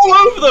 Division? Roll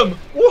over them!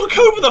 Walk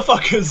over the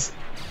fuckers!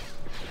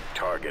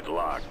 Target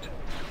locked.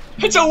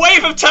 It's a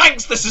wave of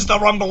tanks, this is the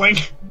rumbling.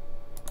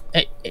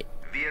 Hey,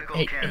 Vehicle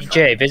hey, cancelled.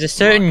 Jay, there's a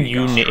certain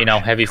unit in our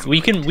heavy. We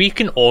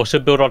can also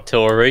build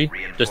artillery,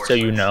 just so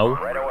you know.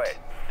 Right away.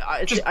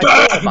 I Just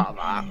thought burn! about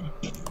that.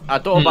 I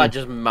thought about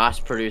just mass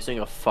producing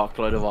a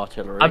fuckload of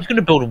artillery. I'm just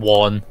gonna build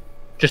one.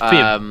 Just be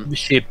Um, a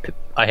ship.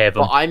 I have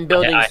them. But I'm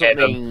building I have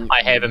something them.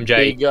 I have them,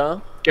 Jay. bigger.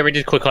 Get ready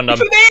to click on them.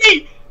 For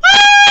me!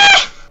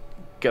 Ah!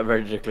 Get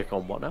ready to click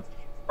on what now?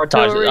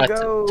 Artillery,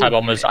 go! TIE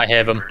bombers. I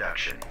have them.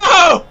 Production.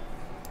 No!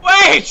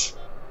 Wait!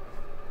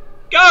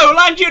 Go,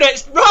 land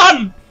units,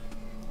 run!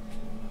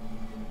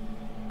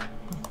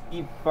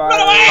 Keep Run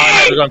firing.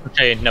 away! We're going for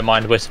chain. Never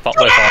mind. We're fine.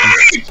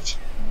 Right!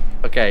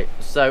 Okay,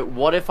 so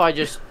what if I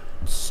just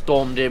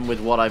stormed in with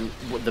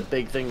with the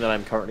big thing that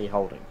I'm currently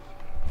holding?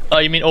 Oh,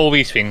 you mean all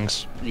these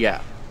things?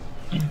 Yeah.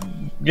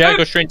 Yeah,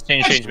 go straight to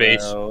Shane's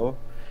base. No.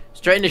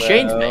 Straight into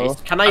Shane's Well,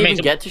 base. Can I I mean,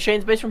 even get to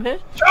Shane's base from here?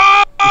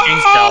 Charge!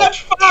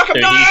 Fuck, I'm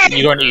So dying!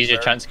 you got an easier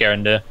chance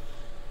getting there.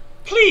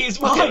 Please,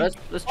 why? Okay,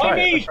 let's Why try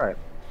me? it. Let's try it.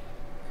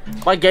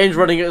 My game's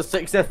running at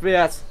 6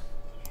 FPS.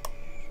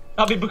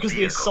 That'd be because of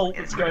the assault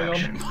that's going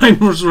on. Mine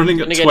was running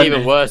It's at gonna get 20.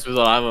 even worse with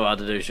what I'm about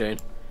to do, Shane.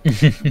 I'm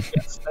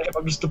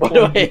just Why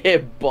do I deploying. hear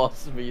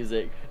boss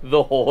music?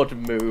 The Horde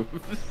moves.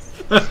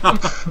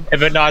 In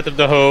the night of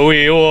the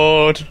Holy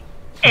Horde.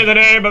 In the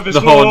name of his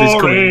The Horde is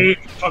glory,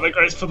 for the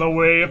grace, for the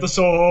way of the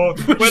sword,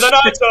 with the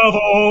knights of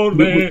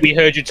only. We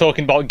heard you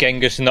talking about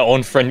Genghis in that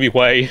unfriendly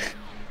way.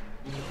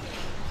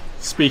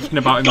 Speaking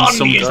about him in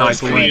some Gandhi is type of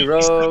Three way.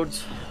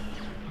 roads.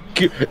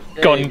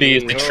 Gandhi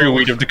is the true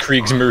leader of the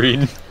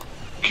Kriegsmarine.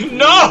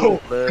 No!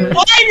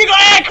 Why have you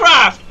got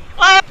aircraft?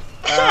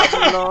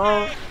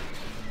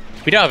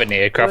 We don't have an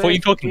aircraft. What are you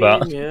talking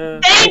about? Yeah.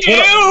 They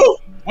do!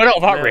 We're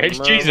not that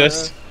rich,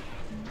 Jesus.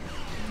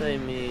 Say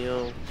me,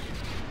 oh.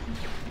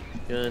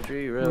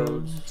 Country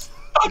roads.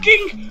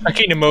 fucking.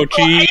 Fucking What,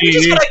 are you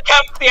just emoji. gonna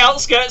camp the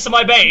outskirts of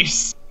my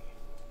base?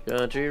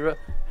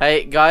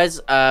 Hey guys,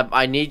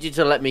 I need you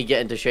to let me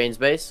get into Shane's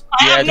base.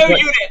 I have no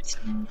just units.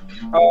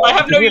 Oh, I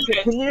have no can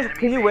units.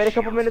 can you wait a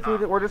couple minutes?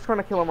 We're just trying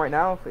to kill him right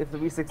now. If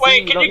we succeed,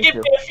 Wait, we can don't you need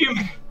give to. me a few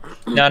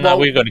minutes? No,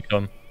 we're gonna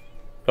come.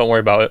 Don't worry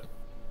about it.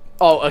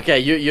 Oh, okay.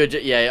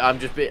 Yeah. I'm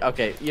just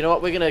okay. You know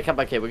what? We're gonna come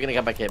back here. We're gonna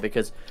come back here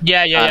because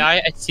Yeah,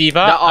 I see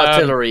that. that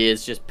artillery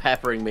is just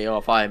peppering me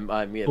off.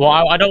 Yeah,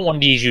 Well, I don't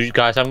want these you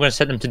guys. I'm gonna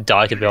set them to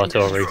die to the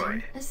artillery.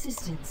 Destroyed.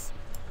 Assistance.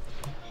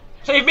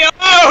 Leave me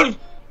alone!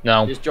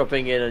 No. Just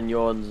dropping in on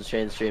Yawn's and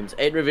Shane's streams.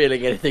 Ain't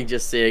revealing anything.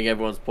 Just seeing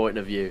everyone's point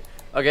of view.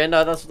 Okay,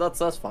 no, that's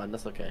fine.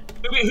 That's okay.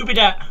 Who be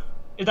that?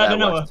 Is that the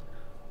Noah? West.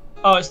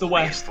 Oh, it's the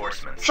West.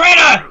 Reinforcements.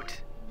 Traitor!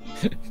 Route.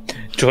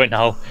 Join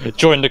now.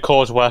 Join the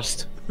cause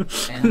West.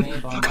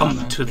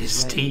 Come to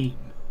this team.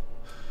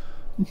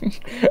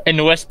 In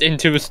the West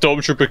into a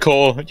Stormtrooper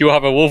Corps, you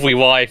have a lovely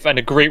life and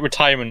a great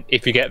retirement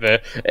if you get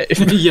there.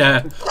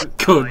 Yeah.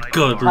 Good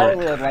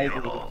Highly luck.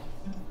 unlikely.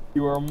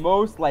 You are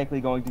most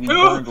likely going to be Who?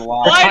 burned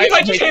alive. Why did I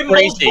just Retirement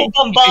hear is crazy. multiple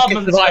bombardments? You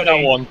can survive that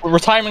already? one.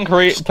 Retirement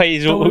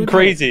pays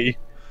crazy.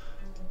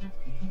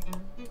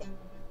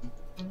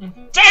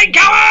 Take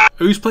cover!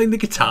 Who's playing the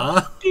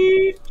guitar?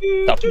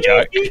 That's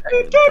Jack.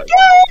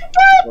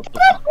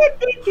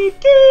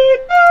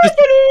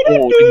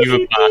 Oh,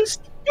 you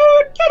bastard.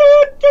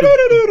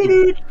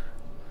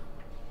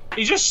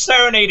 He's just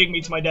serenading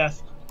me to my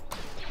death.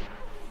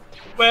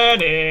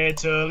 When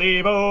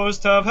Italy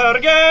boasts of her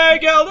gay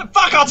girl,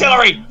 fuck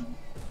artillery!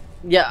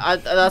 Yeah,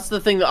 that's the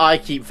thing that I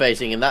keep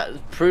facing, and that's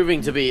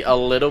proving to be a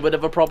little bit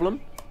of a problem.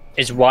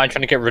 Is why I'm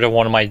trying to get rid of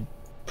one of my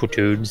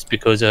platoons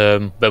because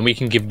then we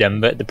can give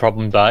them the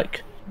problem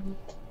back.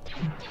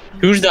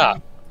 Who's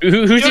that?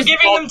 Who's You're this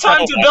giving them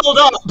time to build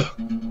up!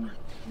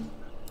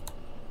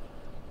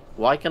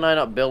 Why can I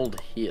not build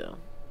here?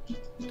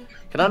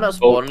 Can I not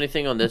spawn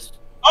anything on this?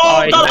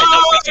 Oh, the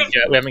line!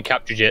 We haven't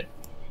captured yet.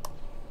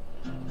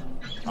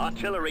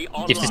 Artillery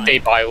online. You have to stay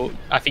by.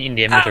 I think in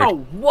the inventory. Ow!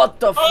 What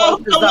the Oh,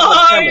 fuck is the that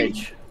much line!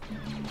 damage?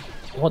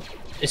 What?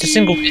 It's a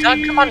single. Is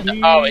that commander?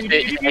 Oh, it's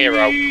a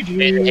hero. It's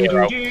a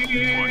hero.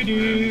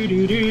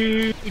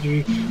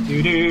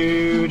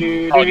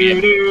 Oh yeah,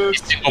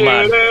 it's a single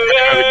man.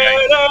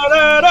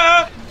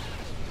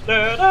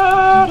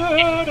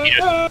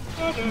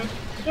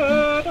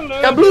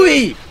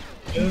 Kablooey!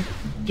 I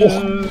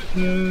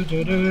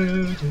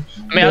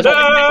mean, I don't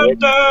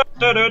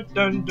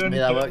Yeah,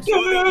 that works.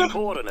 Building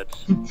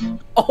coordinates.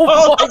 Oh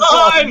Oh, my the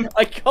god! line!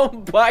 I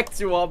come back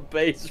to our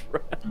base,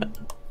 Rat.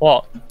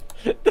 What?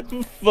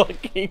 The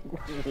fucking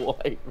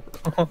white.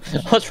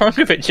 What's wrong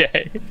with it,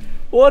 Jay?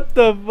 What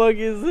the fuck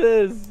is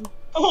this?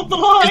 Hold the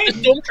It's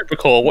line! the Stormtrooper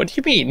Corps. What do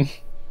you mean?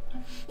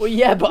 Well,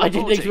 yeah, but I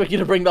didn't expect you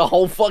to bring the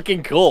whole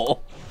fucking corps.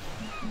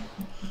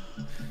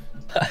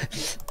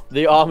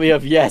 The army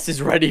of yes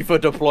is ready for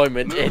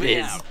deployment. It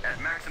is. At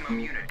maximum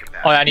unit capacity.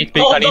 Oh, I need to be.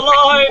 Hold I need the to be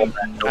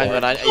line! Hang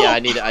on, I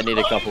need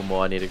a couple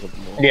more. I need a couple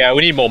more. Yeah,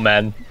 we need more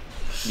men.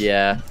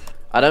 Yeah,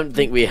 I don't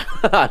think we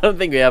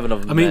have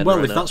enough. I mean, men well,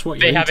 right if now. that's what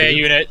you're They have air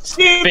into. units.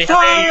 Keep They have air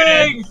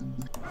firing! units.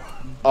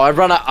 Oh, I've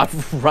run out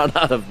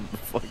of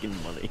fucking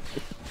money.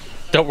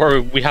 Don't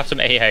worry, we have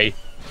some AA.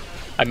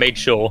 I made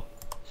sure.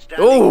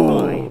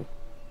 Ooh.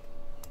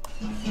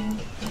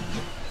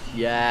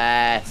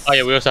 Yes. Oh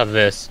yeah, we also have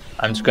this.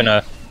 I'm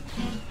gonna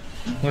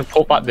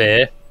put that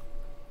there.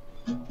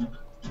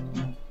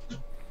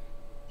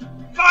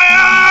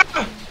 Fire!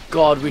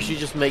 God, we should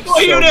just make More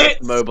so much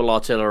units! mobile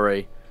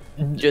artillery.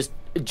 Just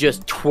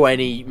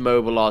 20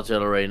 mobile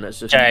artillery, and let's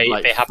just Jay,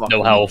 like, they have no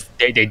fucking- health.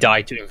 They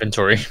die to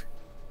inventory.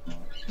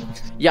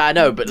 Yeah, I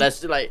know, but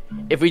let's like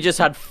if we just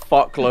had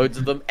fuckloads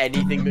of them,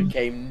 anything that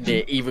came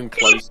near, even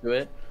close to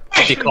it.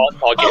 They can't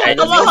target Oh, air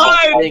the units.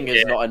 line! Thing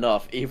is not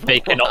enough. Even They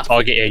cannot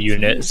target air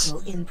units.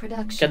 Vehicle in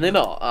production. Can they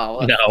not? Oh,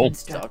 well, No.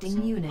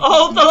 Constructing unit.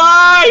 Hold the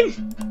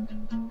line!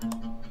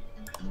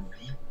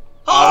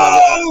 Oh,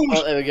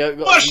 Hold! there we go.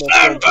 Got Push some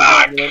more them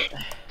back!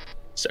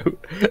 So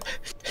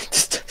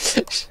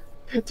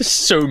there's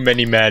so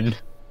many men.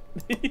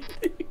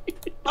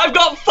 I've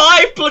got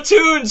 5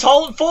 platoons,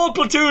 4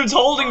 platoons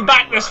holding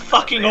back this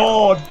fucking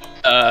horde.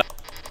 I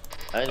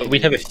only We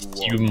have a need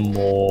few one.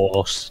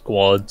 more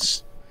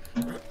squads.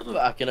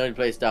 I can only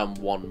place down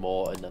one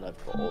more, and then I've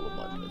got all of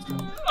mine placed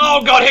down.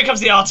 Oh god, here comes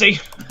the arty.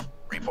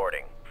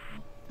 Reporting.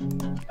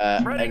 And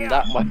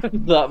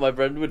that, my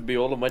friend, would be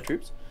all of my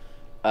troops.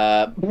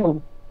 I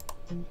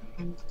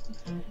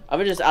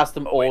would just ask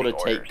them all to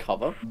Awaiting take orders.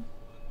 cover.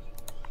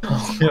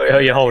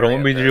 Yeah, hold on.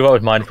 Let me do that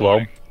with mine as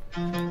well.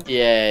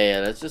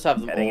 Yeah, let's just have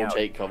them Heading all out.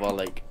 take cover,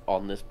 like,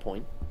 on this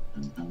point.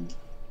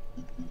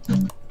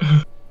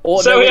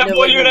 Or, So no, we wait, have no,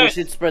 more wait, no, we units.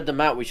 should spread them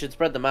out. We should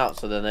spread them out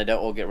so then they don't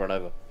all get run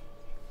over.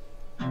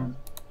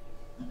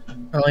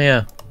 Oh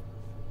yeah.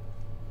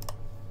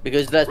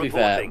 Because let's be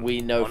fair, Reporting.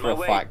 we know On for my a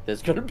way. fact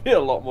there's going to be a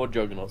lot more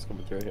juggernauts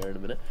coming through here in a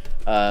minute.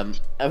 And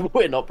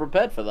we're not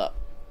prepared for that.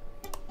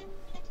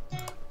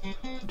 Do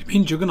you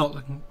mean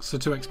Juggernauts are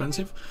too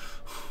expensive?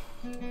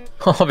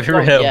 I'll be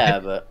Well, real. yeah,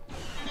 but...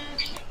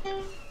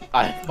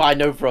 I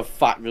know for a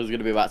fact there's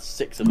gonna be about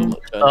 6 of them that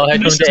turn. Oh, here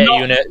comes This the is air not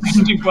units.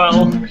 going to do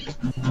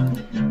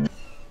well.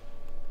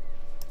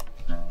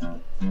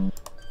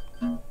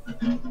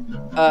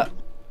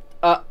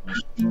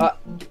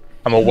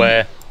 I'm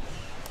aware.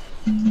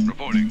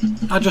 Reporting.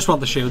 I just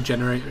want the shield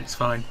generator. It's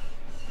fine.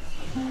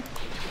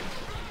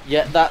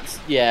 Yeah,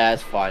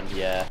 it's fine.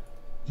 Yeah.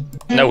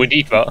 No, we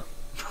need that.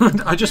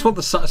 I just want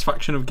the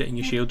satisfaction of getting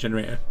your shield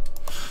generator.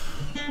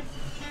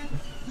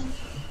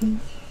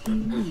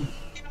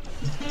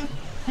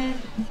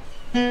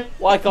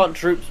 Why can't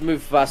troops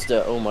move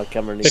faster? Oh, my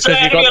camera needs.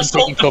 Because we got them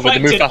taking cover. They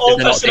move faster. All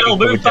They're not personnel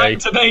taking move cover. back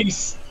to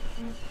base.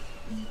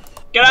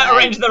 Get out of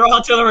range of their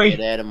artillery.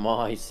 Get out of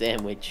my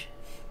sandwich.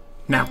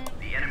 Now.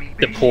 The enemy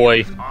base Deploy.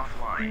 is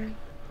offline.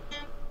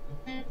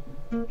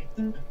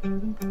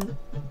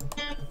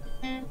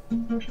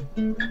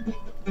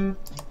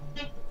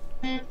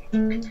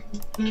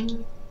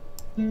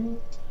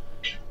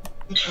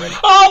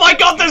 Oh my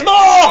god, there's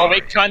Oh, more!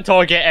 it can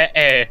target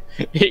air.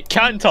 It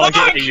can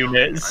target the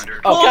units.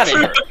 Oh, More can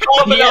troops it?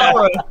 are coming Yeah.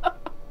 over.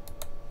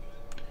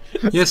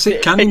 Yes,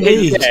 it can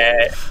indeed.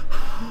 Yeah.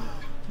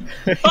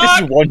 This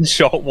is one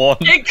shot one.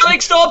 Incoming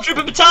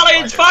stormtrooper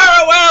battalions, fire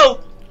at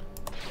will!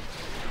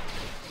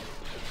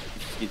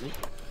 Excuse me.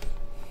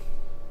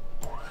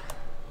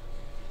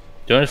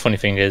 The only funny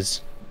thing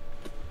is,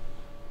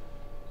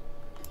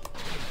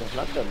 I've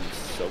not done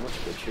so much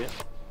good shit.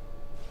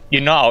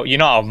 you're not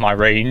out of my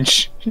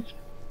range.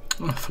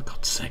 Oh, for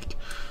God's sake.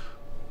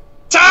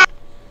 Ta-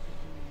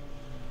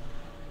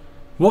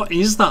 What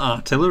is that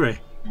artillery?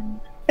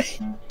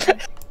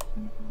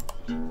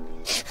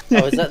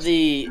 Oh, is that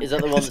the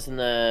one that's in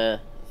the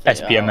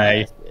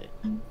SPMA.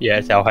 Yeah,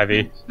 it's how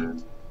heavy.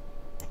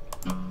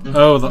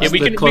 Oh, that's Yeah, we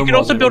the can Clone Wars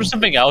also build one.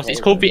 something else. It's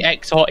called the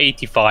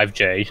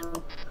XR85J.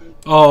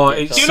 Oh,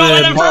 it's Do not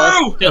let them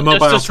through! a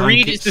mobile Just tank.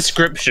 read its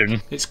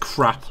description. It's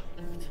crap.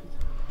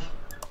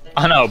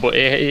 I know, but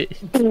it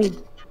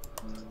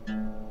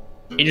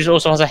just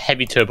also has a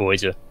heavy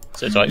turboizer.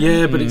 So it's like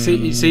Yeah, but it's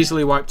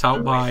easily wiped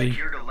out by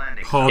Secure to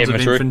landing. hordes of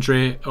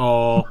Infantry. infantry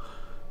or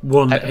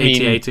one I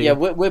mean- 80-80. Yeah,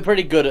 we're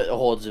pretty good at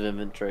hordes of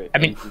infantry. I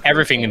mean,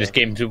 everything in this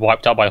game is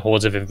wiped out by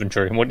hordes of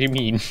infantry. What do you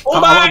mean?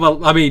 Pull back!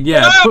 Well, I mean,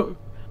 yeah. No!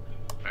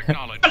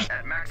 Acknowledge.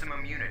 At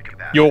maximum unit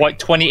capacity. Your like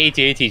 20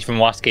 80-80s from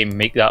last game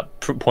make that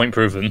point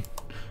proven.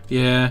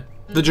 Yeah.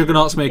 The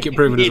Juggernauts make it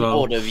proven as In well.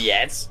 order of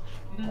yes.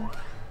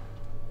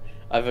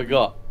 I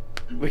forgot.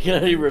 We can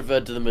only refer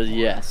to them as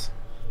yes.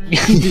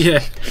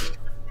 Yeah.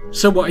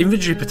 So what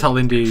infantry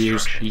battalion do you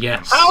use?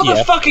 Yes. How the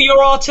Yeah. fuck are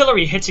your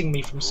artillery hitting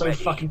me from so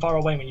fucking far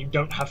away when you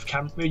don't have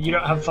you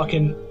don't have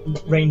fucking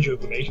range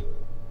over me?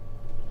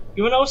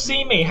 You will not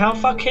see me. How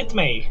fuck hit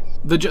me?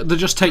 They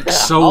just take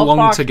so How long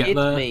far to get hit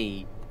there.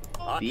 me?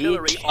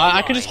 Artillery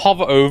I can just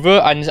hover over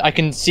and I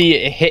can see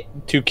it hit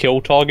to kill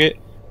target.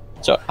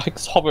 So I can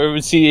just hover over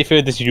and see if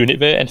there's a unit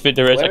there, and if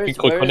there is, I can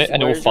click on it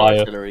and it will where's your fire.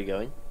 artillery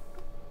going?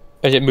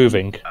 Is it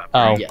moving?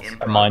 Oh, Yes.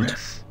 never mind.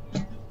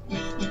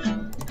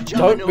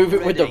 Don't move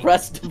it with the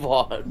rest of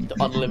our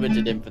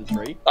unlimited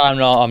infantry. I'm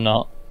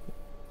not.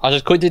 I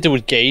just clicked it to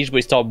engage, but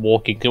it started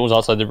walking 'cause it was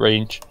outside the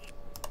range.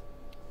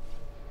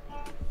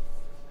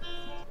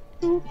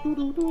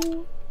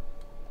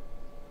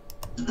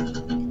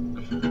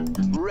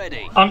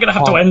 ready. I'm gonna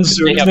have to end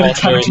soon. They It's have nearly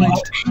 10 artillery.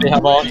 o'clock. They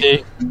have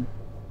RT.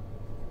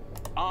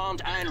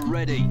 Armed and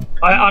ready.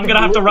 I'm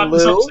gonna have to wrap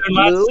this up Lou, soon,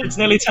 lads. Lou? It's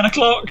nearly 10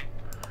 o'clock.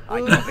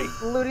 Lou,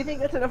 do you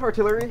think that's enough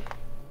artillery?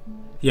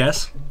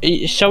 Yes.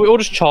 Shall we all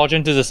just charge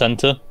into the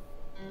center?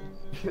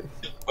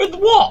 With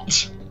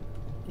what?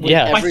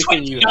 Yeah. My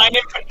Everything you 29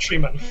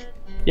 infantrymen.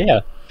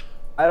 Yeah.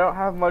 I don't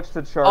have much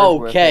to charge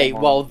with. Okay,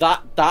 hold well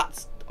on.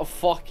 that's a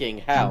fucking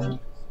hell.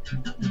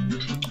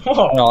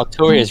 What? No,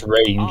 artillery is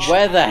range.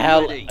 Where the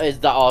hell is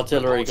that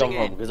artillery come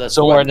from? Because I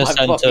Somewhere swear in the my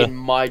center. fucking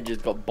mind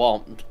just got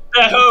bombed.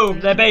 Their home,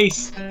 their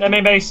base, their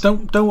main base.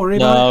 Don't worry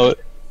about it.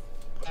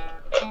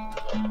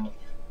 No,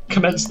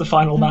 Commence the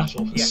final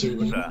battle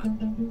soon.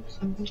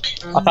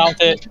 I found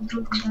it.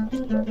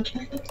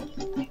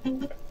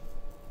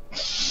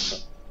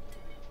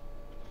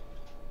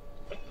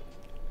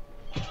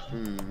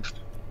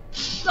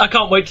 I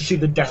can't wait to see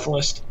the death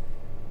list.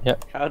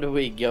 How do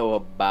we go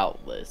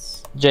about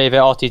this? JV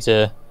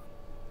RT2.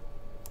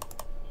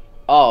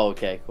 Oh,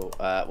 okay, cool.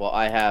 Well,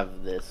 I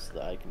have this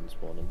that I can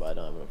spawn in, but I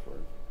don't have enough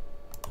room.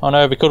 Oh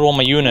no, we could all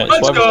my units.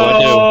 Let's What else do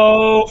I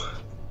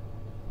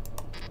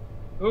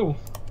go! Ooh.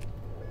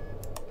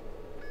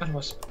 How do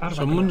I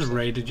Someone's pronounce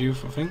raided you, I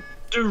think.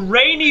 it?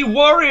 Rainy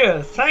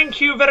Warrior,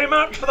 thank you very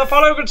much for the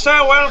follow, good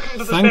sir. Welcome to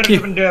the Thank Spirit you.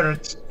 of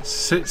Endurance.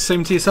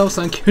 Same to yourself,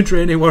 thank you,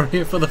 Drainy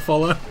Warrior, for the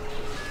follow.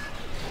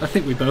 I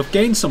think we both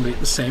gained somebody at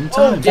the same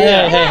time.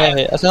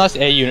 Hey. That's a nice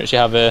air unit you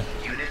have here.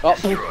 Oh,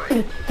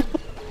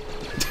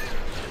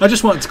 I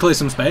just wanted to clear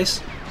some space.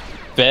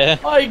 Fair.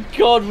 my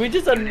god, we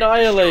just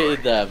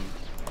annihilated them.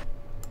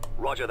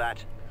 Roger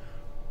that.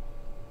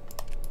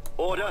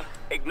 Order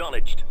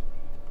acknowledged.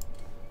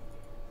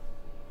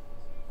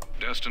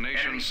 Destination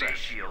Enemy set. base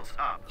shields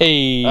up.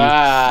 Hey.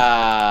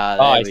 Ah, Oh,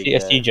 there I we see go.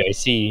 STJ. I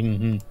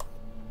see.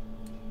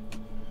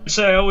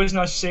 So always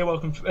nice to see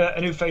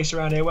a new face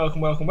around here.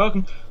 Welcome, welcome,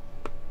 welcome.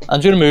 I'm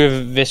just gonna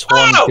move this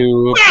one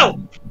to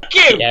Fuck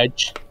you! the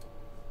edge.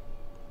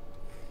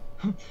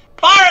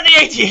 Fire at the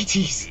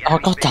AT-ATs! Oh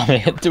god damn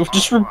it! We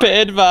just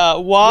repaired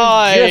that.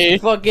 Why?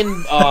 Just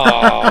fucking.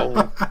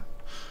 Oh.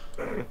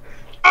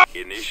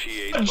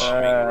 Initiate bombing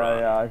run.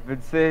 Yeah, I've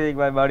been saving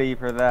my money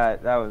for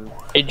that. That was.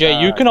 Hey Jay,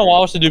 you can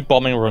allow us to do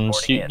bombing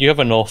runs. You have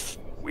enough.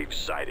 We've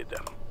sighted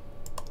them.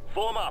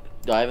 Form up.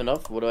 Do I have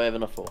enough? What do I have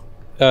enough for?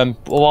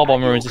 All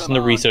bombing runs is in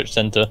the research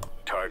center.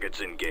 Targets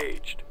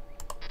engaged.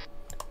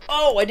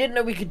 Oh, I didn't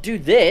know we could do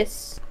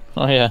this.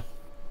 Oh yeah.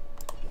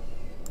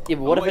 Yeah, but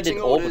what if I did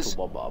Awaiting orders.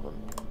 orbital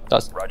bombardment?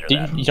 That's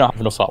you don't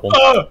have enough for that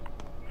one.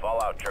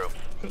 Fallout troops.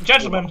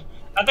 Gentlemen,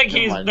 I think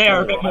they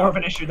are a bit more of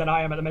an issue than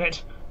I am at the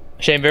minute.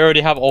 Shane, we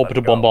already have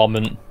orbital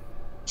bombardment.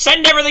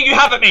 Send everything you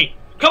have at me!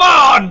 Come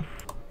on!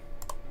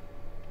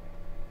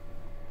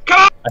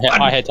 Come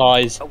on! I hit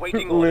eyes.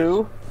 Awaiting orders.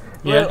 Lou.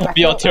 Yeah,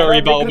 the artillery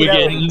battle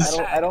begins.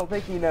 I don't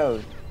think he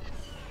knows.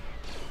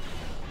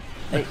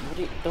 Hey,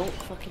 don't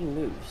fucking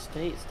move.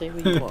 Stay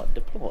where you are.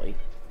 Deploy.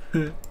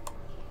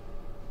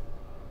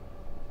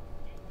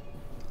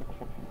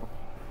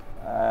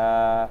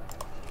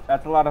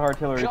 That's a lot of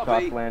artillery Copy.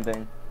 shots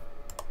landing.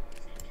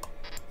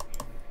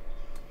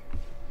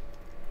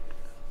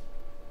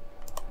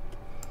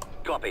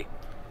 Copy.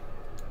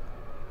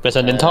 They're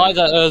sending ties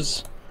at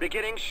us.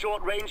 Beginning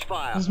short range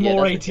fire. There's Yeah,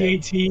 more that's okay.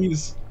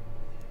 AT-ATs.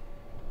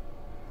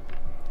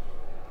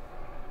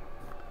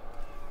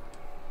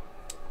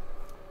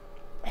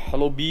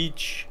 Hello,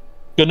 beach.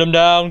 Gun them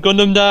down. Gun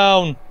them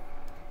down.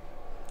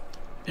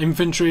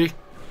 Infantry.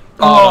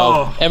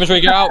 Oh, no.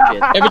 Infantry, get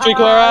out. Infantry,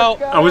 clear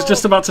out. I was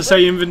just about to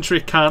say infantry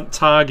can't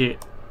target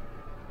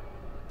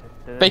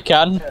They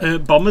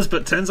can. bombers,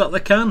 but turns out they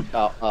can.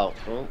 Oh,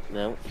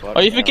 no.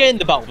 Are you forgetting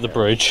the battle of the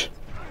bridge?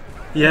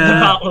 Yeah,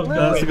 Battle of the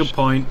that's a Bridge. good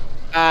point.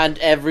 And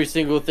every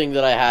single thing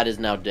that I had is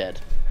now dead.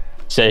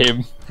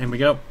 Same. Here we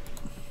go.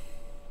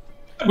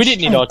 We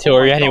didn't need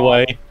artillery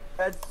anyway.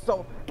 That's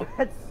so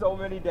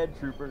many dead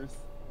troopers.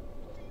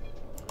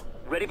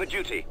 Ready for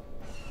duty.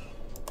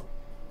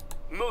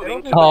 I Moving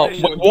don't to think Oh,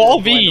 position. what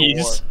are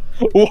these?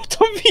 What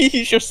are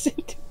these you're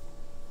sending?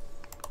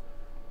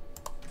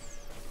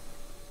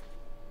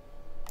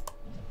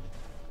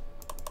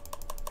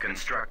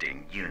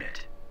 Constructing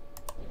unit.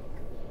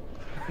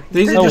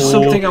 These are just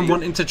Oh. something I'm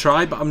wanting to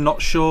try, but I'm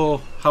not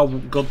sure how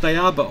good they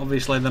are, but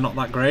obviously they're not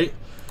that great.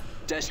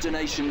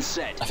 Destination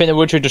set. I think they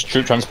were just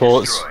troop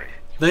transports. Destroyed.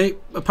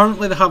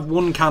 They have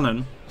one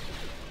cannon,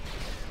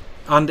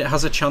 and it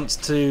has a chance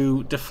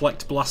to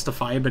deflect blaster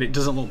fire, but it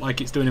doesn't look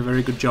like it's doing a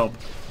very good job.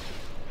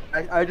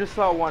 I just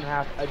saw one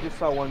get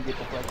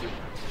deflected,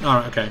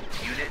 Alright, okay.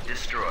 Unit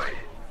destroyed.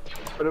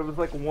 but it was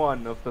like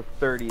one of the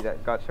 30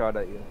 that got shot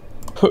at you.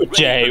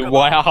 Jay,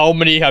 how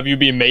many have you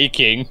been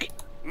making?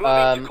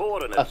 Moving to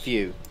coordinates. A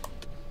few.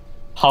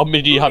 How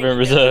many do you have in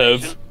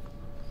reserve?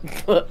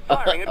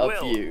 Firing at A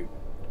will. few.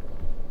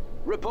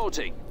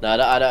 Reporting. No, I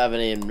don't have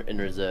any in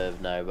reserve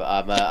now,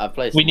 but I've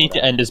placed. We need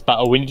to end this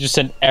battle. We need to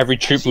send every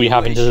troop we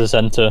have into the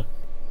center.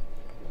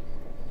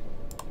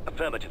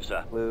 Affirmative,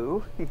 sir.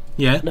 Lou.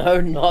 Yeah.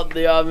 No, not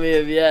the army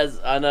of yes.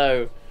 I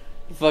know.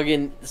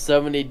 Fucking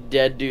so many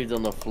dead dudes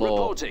on the floor.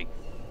 Reporting.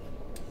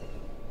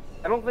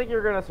 I don't think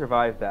you're gonna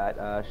survive that,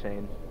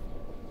 Shane.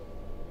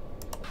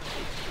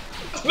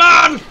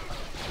 Man!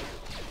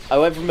 I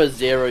went from a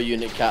 0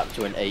 unit cap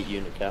to an 8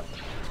 unit cap.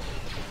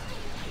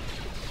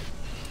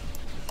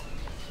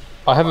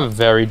 I have a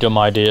very dumb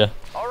idea.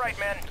 All right,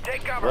 men.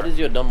 Take cover. What is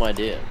your dumb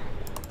idea?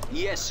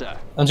 Yes, sir.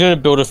 I'm just going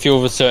to build a few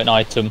of a certain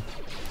item.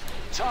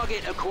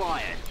 Target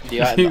acquired.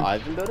 The item that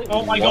I've been building?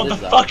 Oh my What god, is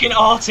the that? fucking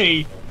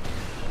arty!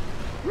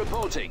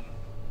 Reporting.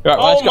 Right,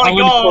 Oh let's go. my I'm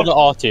going to God. build the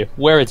arty.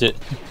 Where is it?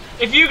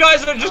 If you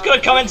guys are just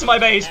gonna come into my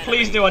base,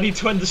 please do. I need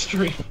to end the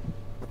stream.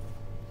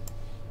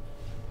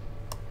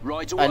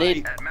 Right away. I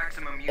need At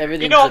maximum unit.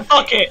 everything You know to what?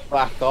 Fuck it.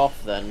 back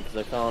off then, because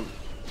I can't.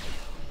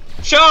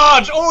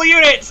 Charge! All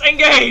units,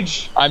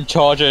 engage! I'm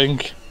charging.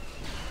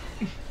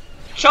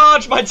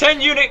 Charge my 10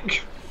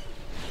 unit.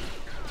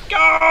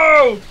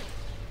 Go!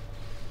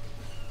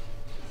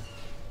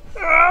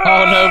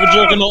 Oh no, the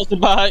juggernauts are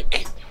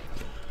back.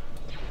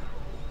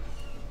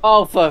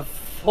 Oh, for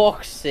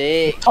fuck's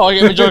sake!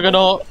 Target the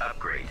juggernaut.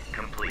 Upgrade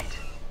complete.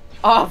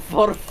 Oh,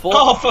 for fuck's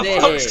Oh, for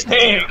sake! fuck's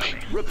sake!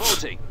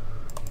 Reporting.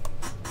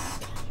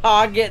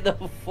 Target the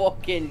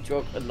fucking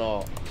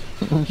juggernaut.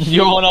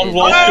 You're on Hello,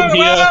 welcome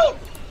here. hello!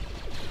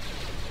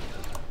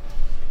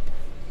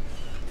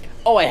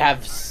 Oh, I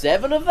have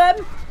 7 of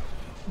them?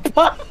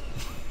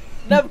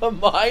 Never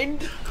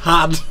mind.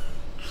 Had.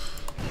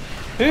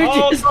 Who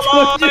Hold just, the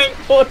line. just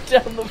put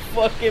down the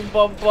fucking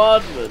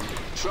bombardment?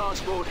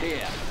 Transport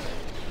here.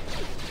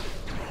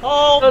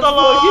 Hold That's the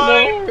fucking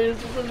line!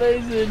 hilarious, it's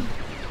amazing.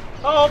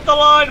 Hold the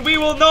line! We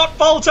will not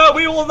falter!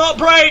 We will not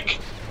break!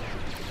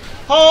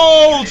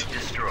 Hold! Unit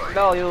destroyed.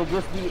 No, you'll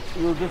just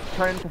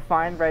turn to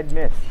find red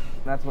mist.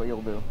 That's what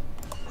you'll do.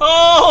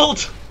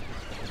 Hold!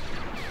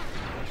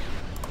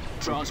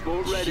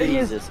 Transport ready.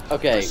 Jesus.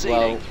 Okay,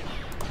 well. Proceeding.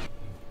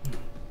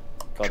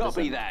 God, this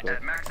Copy is that. cool.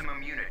 At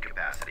maximum unit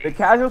capacity. The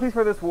casualties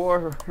for this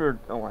war are,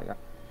 oh my god.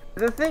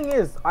 The thing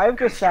is, I've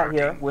just sat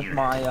here with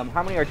my,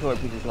 how many artillery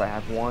pieces do I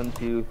have? 1,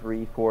 2,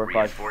 3, 4,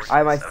 5. I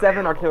have my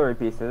 7 artillery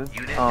pieces.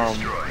 Unit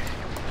destroyed.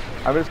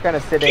 I'm just kind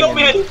of sitting Kill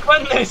me, I and, didn't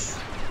win this!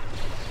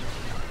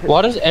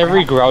 Why does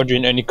every ground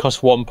unit only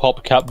cost 1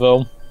 pop cap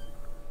though?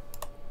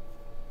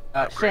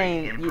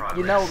 Shane,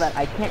 you know that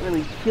I can't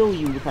really kill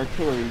you with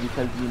artillery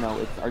because, you know,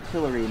 it's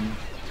artillery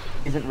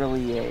isn't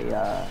really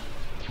a,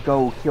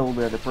 go kill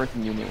the other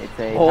person unit. It's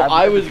a... Oh,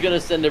 I was gonna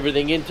send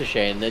everything into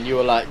Shane, then you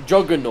were like,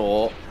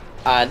 Juggernaut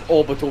and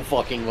orbital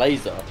fucking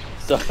laser.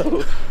 So,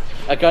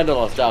 I kinda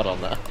lost out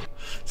on that.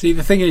 See,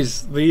 the thing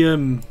is,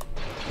 the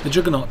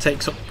Juggernaut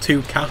takes up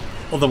 2 cap,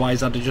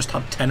 otherwise I'd have just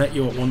had 10 at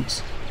you at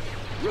once.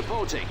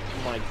 Reporting.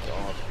 Oh my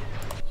god.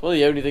 It's one of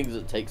the only things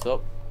that takes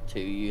up 2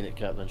 unit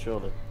cap then,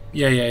 surely.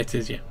 Yeah, it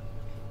is, yeah.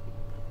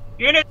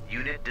 Unit,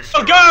 Unit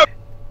destroyed. go!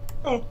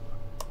 Oh,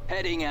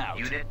 Heading out.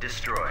 Unit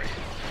destroyed.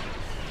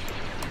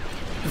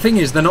 The thing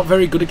is, they're not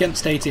very good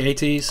against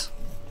 80-80s.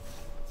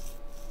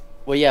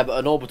 Well, yeah, but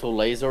an orbital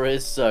laser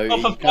is, so Oh,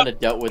 you for kind of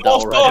dealt with that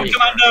all storm already.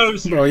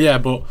 commandos! Well, yeah,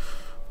 but...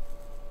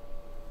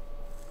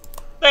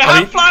 They I have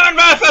mean-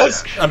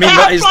 Flammenwerfers! I mean,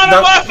 that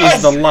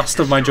is the last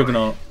of my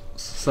Juggernauts,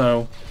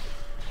 so...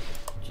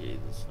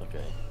 Jesus,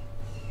 okay.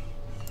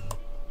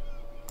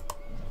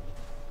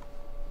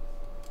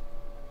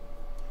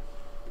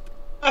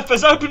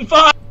 Werfers, open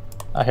fire!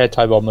 I hear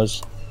TIE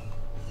bombers.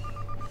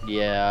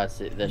 Yeah, I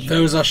see.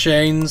 Those are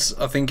Shane's.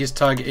 I think he's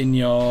targeting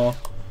your...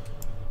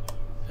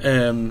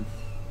 No,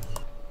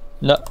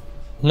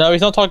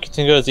 he's not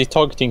targeting us. He's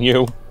targeting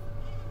you.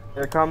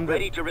 Here comes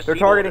Ready to they're receive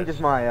targeting orders.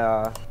 just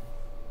my,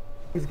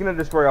 he's gonna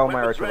destroy all my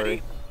Weapons artillery.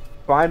 ready.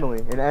 Finally,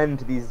 an end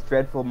to these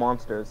dreadful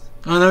monsters.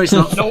 Oh no, he's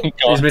not. Nope.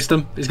 He's missed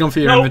him. He's gone for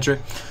your Nope. inventory.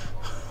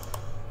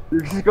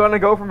 You're just gonna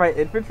go for my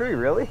infantry,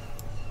 really?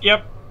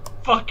 Yep.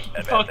 Fuck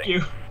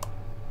you.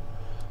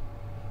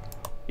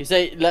 You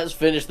say, let's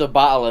finish the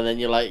battle, and then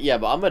you're like, yeah,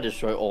 but I'm gonna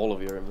destroy all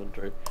of your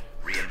inventory.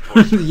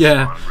 Reinforcements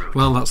Yeah. en route.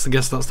 Well, that's the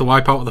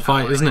wipeout of the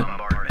fight, isn't it?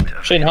 Bombardment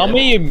of Shane, how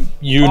enemy. many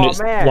units,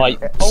 Oh, man.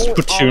 like,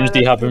 platoons do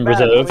you have in Let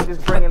reserve? me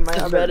just bring in my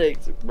other...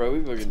 Medics, bro, we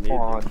fucking need Come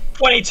you. on.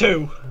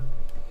 22.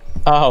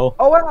 Oh.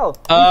 Oh well,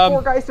 these Um,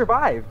 4 guys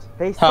survived.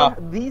 huh.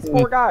 These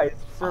 4 guys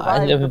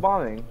survived never- the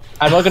bombing.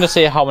 I'm not gonna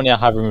say how many I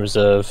have in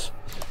reserve.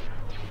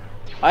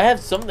 I have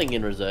something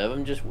in reserve,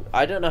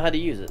 I don't know how to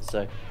use it,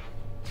 so.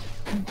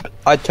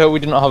 I totally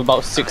do not have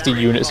about 60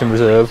 units in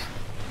reserve.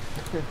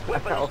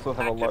 I also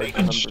have a large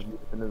number of units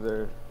in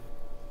reserve.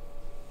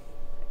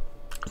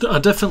 I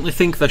definitely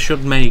think they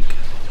should make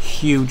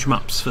huge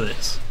maps for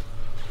this.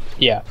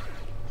 Yeah.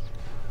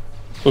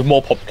 With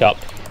more pop cap.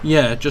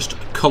 Yeah, just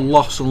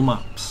colossal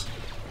maps.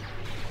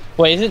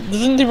 Wait,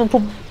 doesn't the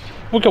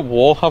Republic of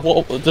War have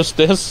just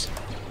this?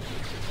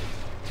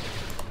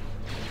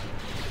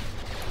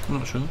 I'm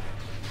not sure,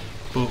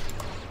 but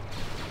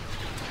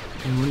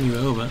I'll run you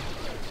over.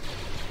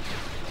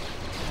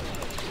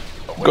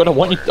 God, I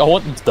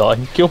want them to die.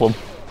 Kill them.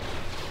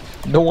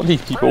 Don't want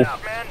these people.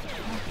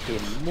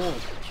 Fucking more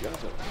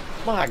juggernaut.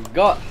 My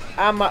god,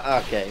 am I?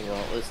 Okay,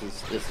 well, this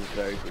is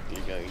very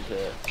quickly going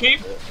to. Keep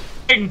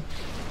f***ing.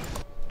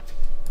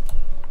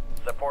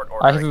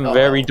 I have a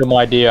very dumb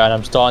idea, and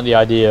I'm starting the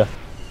idea.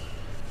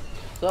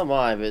 So am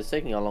I, but it's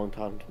taking a long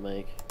time to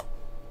make.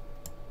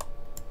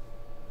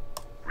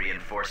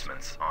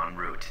 Reinforcements en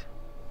route.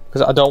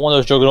 Because I don't want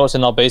those juggernauts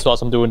in our base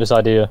whilst I'm doing this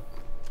idea.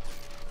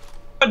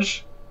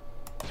 Fudge.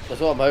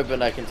 That's what I'm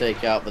hoping I can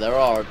take out, but there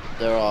are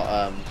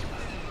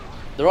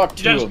 2 of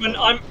Gentlemen,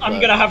 them. I'm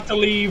gonna have to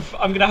leave.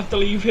 I'm gonna have to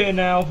leave here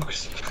now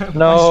because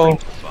No.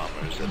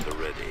 Bombers at the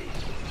ready.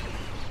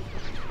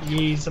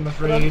 Yes, I'm I'm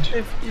afraid.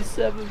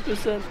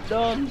 57%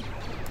 done.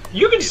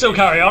 You can still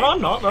carry on.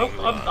 I'm not though.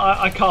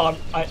 I can't.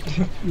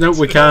 No,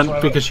 we It's can't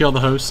forever. because you're the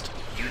host.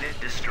 Unit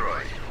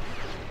destroyed.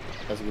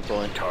 That's a good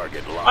point.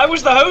 Target locked. I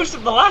was the host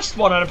of the last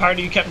one, and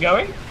apparently you kept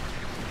going.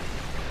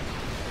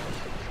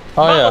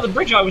 Oh Battle yeah. of the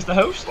Bridge, I was the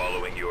host.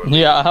 Following your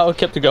Yeah, I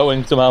kept it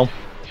going somehow.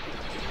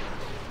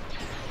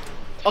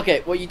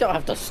 Okay, well, you don't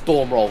have to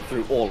storm roll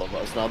through all of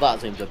us. Now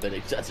that seems a bit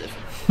excessive.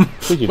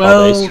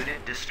 Well,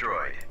 Unit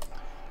destroyed.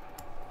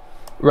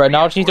 Right,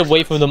 now I just need to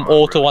wait for them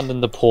all to land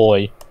and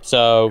deploy.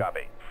 So,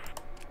 copy.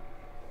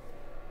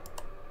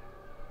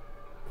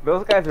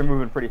 Those guys are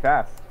moving pretty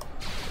fast.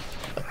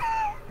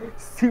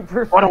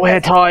 Super. what away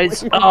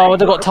ties? Oh,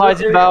 they've got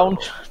ties inbound.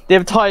 They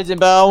have ties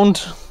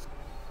inbound.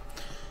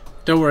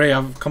 don't worry,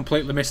 I've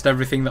completely missed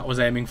everything that I was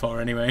aiming for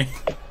anyway,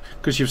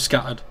 because you've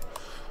scattered.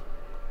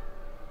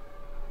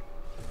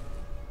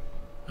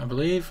 I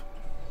believe.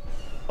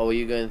 Oh, are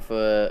you going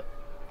for?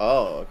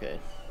 Oh, okay.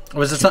 I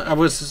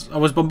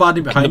was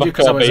bombarding behind you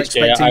because I was Base,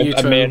 yeah, expecting you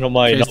I to may or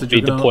might chase not the be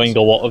deploying juggernauts. a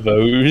lot of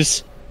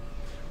those.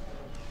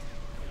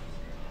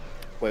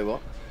 Wait,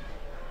 what?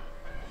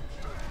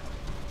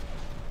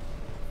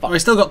 Oh, I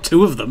still got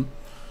 2 of them.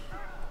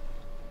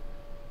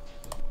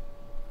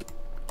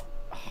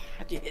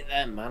 How'd you hit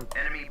them, man?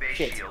 Enemy base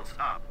Shit. shields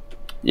up.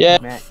 Yeah,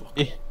 Man.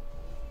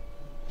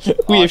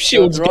 we have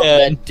shields They're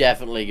again.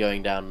 definitely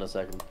going down in a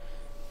second.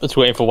 It's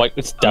waiting for like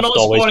it's I'm death not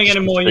always. spawning any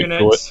more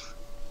units.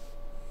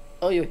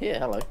 Oh, you're here.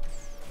 Hello.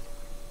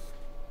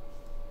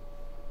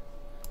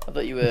 I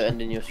thought you were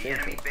ending your stream.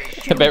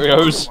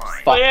 Barrios.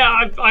 But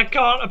yeah, I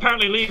can't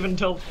apparently leave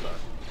until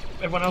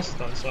everyone else is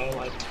done. So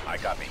like, I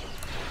got me.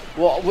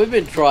 Well, we've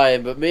been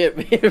trying, but me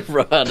and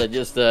Rohan are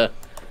just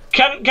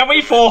Can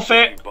we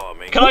forfeit?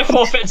 Can I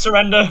forfeit and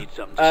surrender?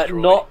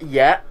 not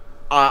yet.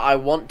 I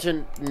want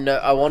to know.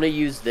 I want to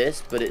use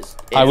this, but it's.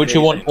 I would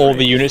want all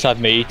the units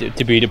I've made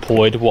to be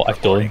deployed. What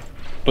I've done,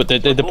 but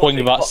the point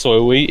of that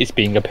slowly is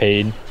being a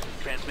pain.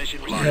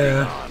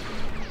 Yeah.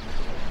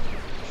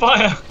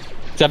 Fire!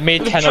 So I've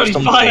made 10 of Literally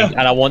something, fire.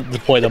 and I want to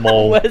deploy them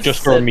all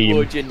just for a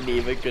meme.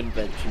 Geneva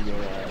Convention, your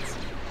ass.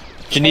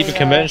 Geneva Hey,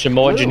 Convention,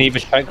 more Blue. Geneva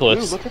Blue,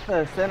 checklists. look at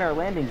the center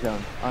landing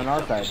zone on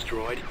our side.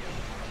 Destroyed.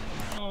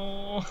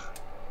 Oh,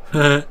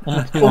 Fucking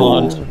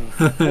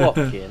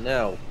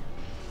hell.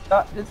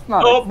 It's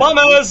not. oh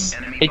bombers!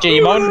 Hey Jay,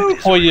 you might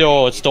deploy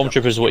your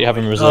stormtroopers what you have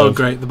in reserve. Oh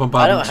great, the I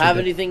bombardment. don't have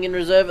anything in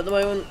reserve at the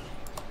moment.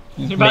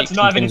 You're about to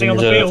not have anything on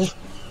the reserve. field.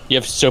 You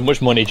have so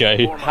much money,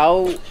 Jay.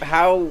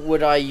 How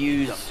would I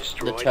use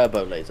the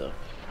turbo laser?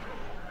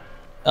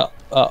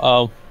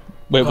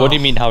 Wait, what do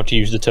you mean how to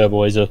use the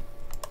turbo laser?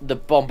 The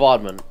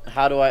bombardment.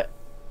 How do I?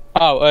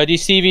 Oh, do you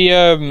see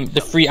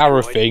the 3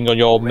 arrow thing on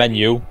your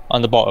menu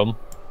on the bottom?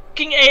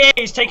 Fucking AA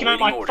is taking out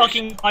my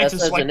fucking That fighters.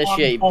 says so I can't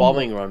initiate bomb them.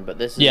 bombing run, but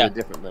this is Yeah. a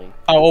different thing.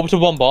 Oh,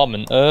 orbital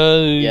bombardment.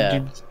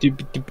 Yeah.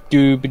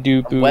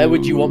 Where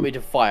would you want me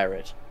to fire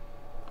it?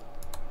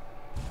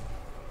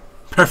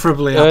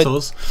 Preferably at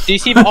us. Do you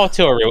see the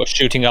artillery what's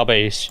shooting our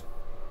base?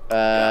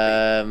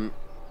 I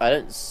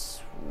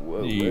don't.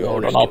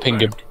 Hold on, I'll ping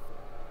him.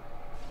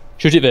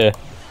 Shoot it there.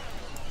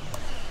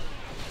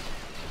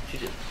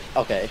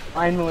 Okay.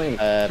 Finally,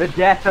 the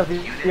death of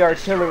the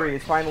artillery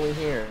is finally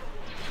here.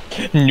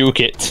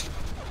 Nuke it.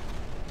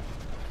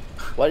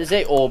 Why did it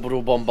say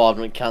orbital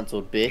bombardment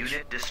cancelled, bitch?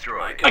 Unit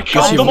destroyed. I Because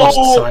killed you've them lost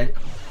all! sight.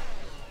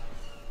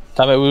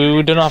 Damn it,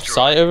 we don't have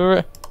sight over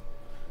it.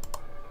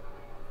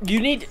 You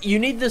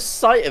need the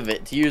sight of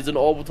it to use an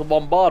orbital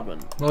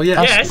bombardment. Well,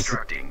 yeah. Yes.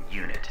 Constructing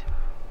unit.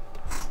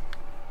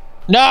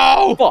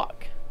 No!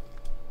 Fuck.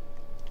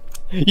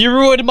 You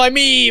ruined my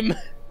meme!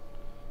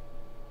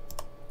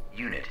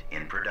 Unit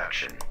in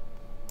production.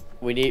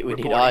 We need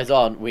eyes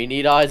on. We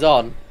need eyes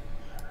on.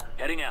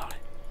 Heading out.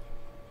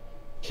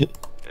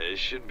 This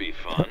should be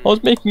fun. I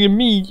was making a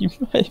meme.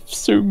 I have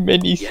so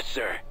many. Yes,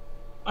 sir.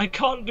 I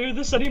can't do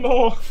this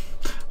anymore.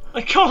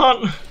 I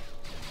can't.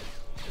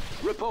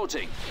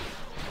 Reporting.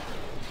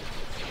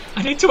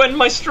 I need to end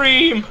my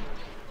stream.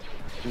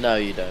 No,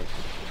 you don't.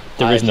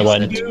 There is no just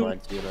end. ended mine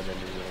too, and I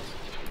didn't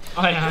realise.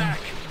 I am.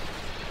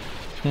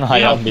 I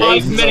Yeah, am 5 big.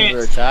 Bases minutes.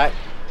 under attack.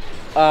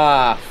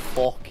 Ah,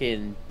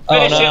 fucking.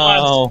 Finish it, no.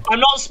 lads. I'm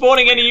not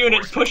spawning any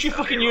units. Push your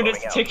fucking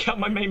units to take out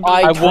my main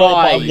I base. I will, but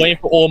I'm tried. waiting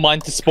for all mine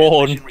to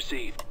spawn. Mission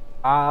received.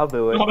 I'll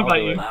do it. What I'll about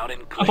do you? it. Loud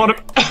and I clear. thought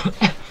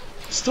it...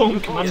 Storm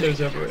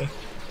Commandos over here.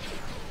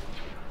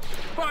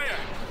 Fire.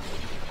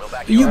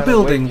 Are you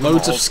building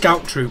loads of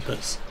scout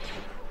troopers?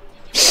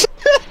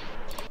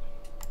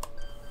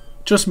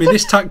 Trust me,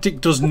 this tactic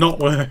does not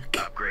work.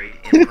 Upgrade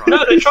in progress.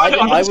 No, they tried it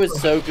on I this was one.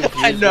 so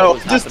confused. I know, what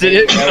was just did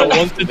happening. it because I They're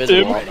wanted to.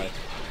 invisible, aren't they?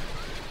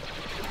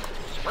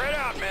 Spread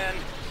out, man.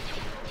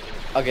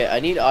 Okay, I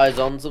need eyes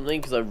on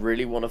something because I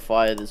really want to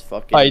fire this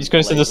fucking. Alright, he's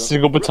gonna send a laser.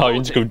 single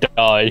battalion to go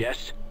die.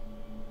 Yes.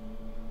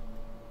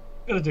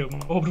 I'm gonna do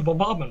an orbital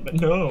bombardment, but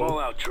no. Fall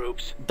out,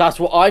 troops. That's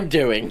what I'm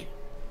doing.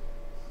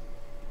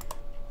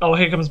 Oh,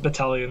 here comes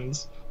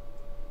battalions.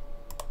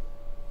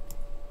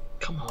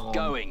 Come on.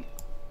 Going.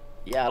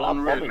 Yeah, I love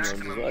En bombing route. runs as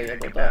Maximum well. Yeah,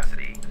 unit about that.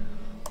 capacity.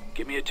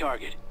 Give me a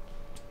target.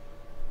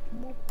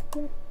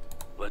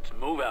 Let's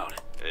move out.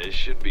 This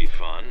should be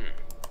fun.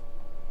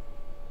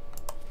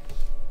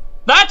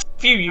 That's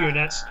a few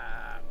units.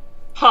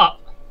 Huh.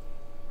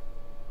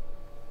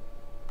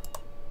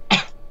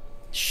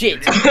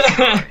 Shit.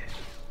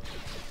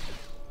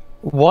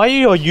 Why are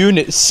your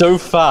units so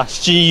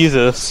fast?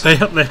 Jesus. They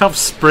have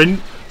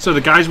sprint, so the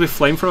guys with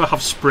flamethrower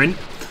have sprint.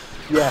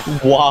 Yes. Storm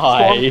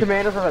Why?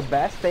 commanders are the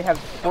best. They have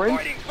sprint,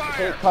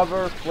 take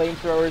cover,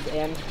 flamethrowers,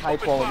 and high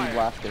quality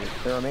blasters.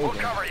 They're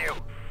amazing.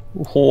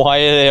 Why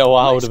are they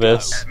allowed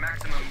this? At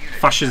maximum unit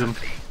Fascism.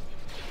 capacity.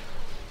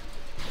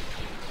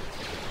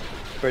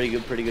 Pretty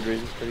good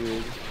reason.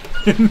 Pretty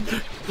good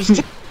reason.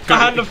 Just the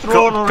hand of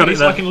Thrawn got already it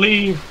so I there. can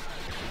leave.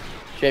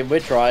 Shame, we're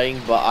trying,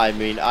 but I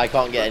mean, I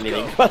can't get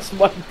anything past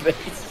my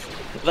base.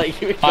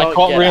 Like, you I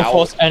can't get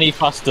reinforce out. any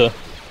faster.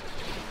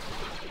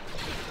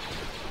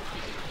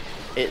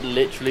 It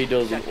literally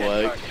doesn't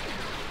work.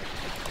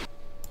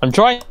 I'm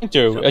trying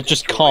to, I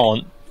just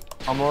can't.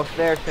 Almost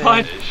there, Shane.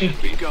 Fine. This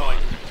should be going.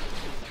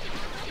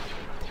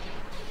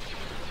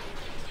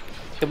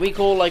 Can we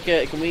call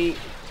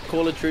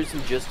a truce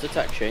and just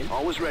attack Shane?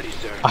 Always ready,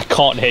 sir. I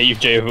can't hear you,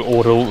 Jay, with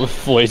order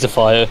laser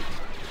fire.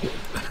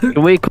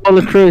 Can we call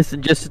a truce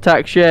and just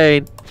attack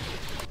Shane?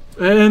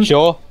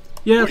 Sure?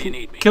 Yeah, Where do you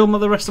need me? kill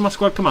the rest of my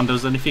squad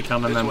commandos then if you can,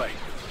 and This then. way.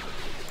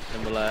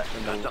 And we'll, Got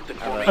something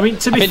for me. I mean,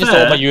 to I be think it's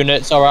all my fair,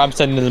 units, alright, I'm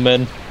sending them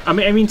in. I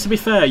mean, to be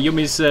fair,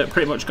 Yummy's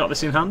pretty much got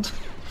this in hand.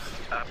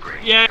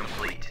 Upgrade Yeah.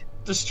 complete.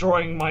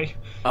 Destroying my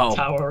Oh.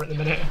 tower at the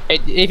minute.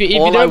 If you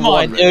All I don't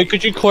want, mind, really.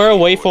 could you clear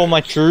away for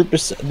my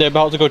troops? They're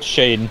about to go to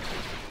Shane.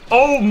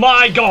 Oh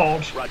my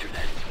god! Roger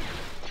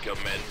that.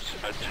 Commence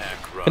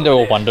attack run. And they're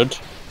all wandered.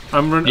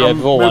 I'm Yeah, moving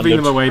they've all them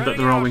landed. away, but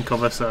they're all in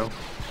cover, so...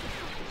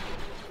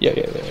 Yeah.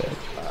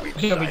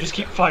 Yummy, just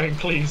keep firing,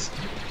 please.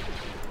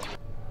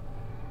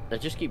 They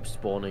just keep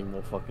spawning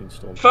more fucking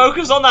storms.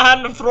 Focus on the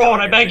hand of Thrawn,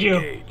 I beg you.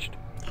 Engaged.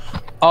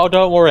 Oh,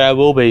 don't worry, I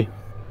will be.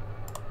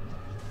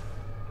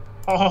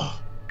 Oh,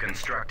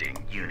 Constructing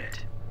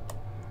unit.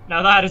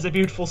 now that is a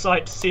beautiful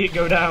sight to see it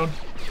go down.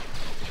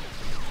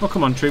 Oh,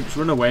 come on, troops,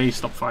 run away,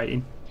 stop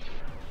fighting.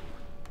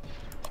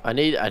 I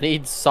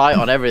need sight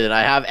on everything.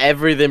 I have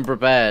everything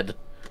prepared.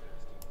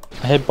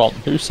 A head bomb.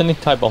 Who's sending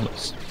TIE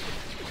bombers?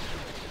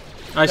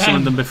 I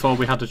summoned them before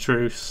we had a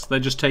truce. They're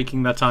just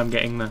taking their time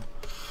getting there.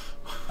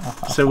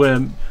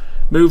 So,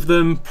 move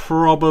them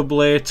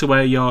probably to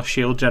where your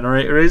shield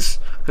generator is,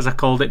 because I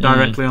called it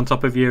directly on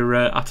top of your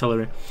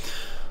artillery.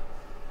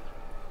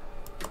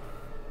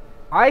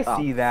 I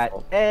see that.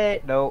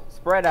 No,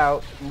 spread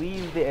out.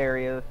 Leave the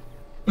area.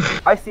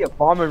 I see a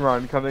bombing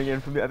run coming in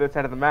from the other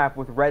side of the map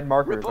with red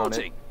markers on it.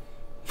 Reporting.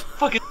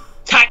 Fucking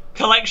tax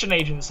collection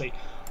agency.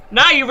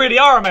 Now you really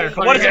are America.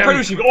 What is it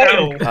producing?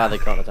 Oil. Ah, they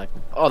can't attack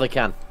me. Oh, they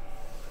can.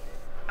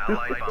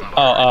 Allied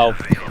Oh.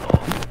 available.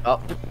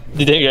 Oh,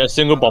 They didn't get a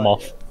single bomb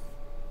off.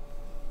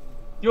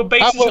 Your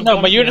base Oh, is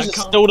no, my units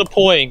are still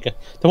deploying.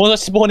 The ones that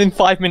spawned in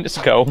 5 minutes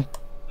ago.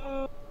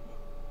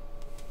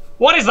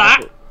 What is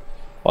that?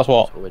 That's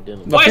what? that's what we're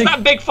dealing with. What is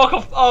that big fuck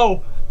off?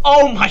 Oh.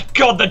 Oh my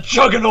god, the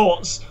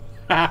juggernauts.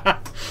 Have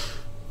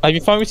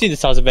you finally seen the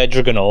size of their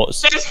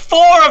juggernauts? There's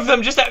 4 of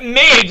them just at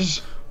mid.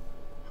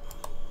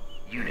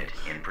 Unit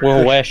in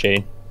Well, production. where,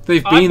 Shane?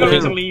 They've I'm been going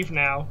there. to leave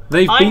now.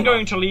 They've I'm been-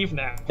 going to leave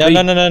now.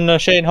 No,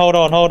 Shane, hold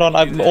on.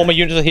 All my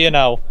units are here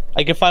now.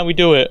 I can finally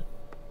do it.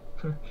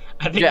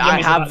 I think Yeah, I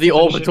Yummy's have about the to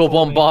finish it orbital for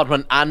me.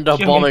 bombardment and a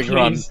Yummy, bombing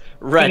run please,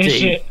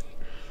 finish ready. it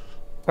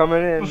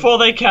Coming in. before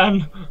they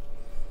can.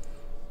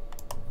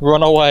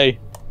 Run away.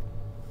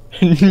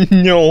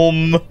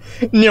 Nom.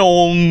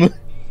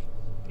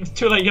 It's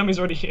too late. Yummy's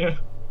already here.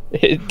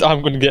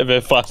 I'm gonna get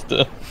there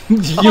faster.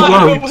 You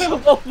won't.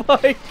 Oh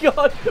my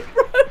god!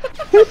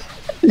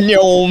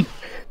 Nom.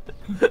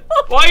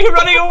 Why are you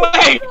running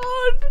away?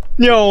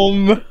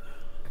 Nom.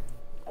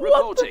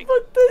 Reporting.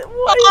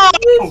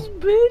 Oh!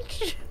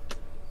 bitch?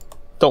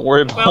 Don't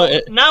worry about Well,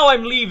 it. now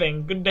I'm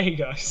leaving. Good day,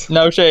 guys.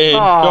 No, Shane, you're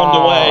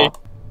on the way.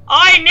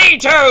 I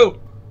need to.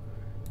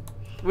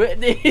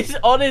 He's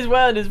on his way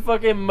on his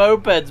fucking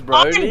mopeds, bro.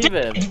 I'm Leave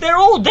dead. him. They're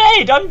all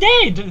dead. I'm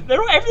dead.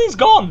 Everything's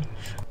gone.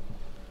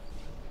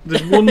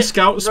 There's one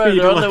scout Bro,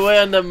 speeder they're on the left. way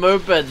on the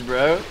mopeds,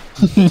 bro.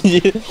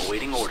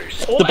 Awaiting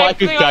orders. All The biker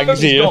everything I gang's own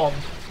is here. gone.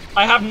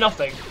 I have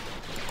nothing.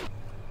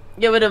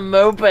 Yeah, with the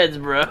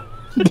mopeds, bro.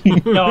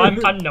 No, I'm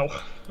no.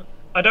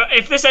 I don't.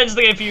 If this ends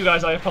the game for you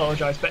guys, I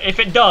apologize. But if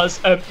it does,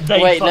 they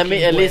Wait, fucking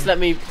at least win. let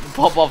me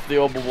pop off the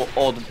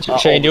orbital.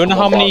 Shane, do you know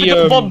how many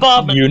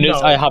Bombardment,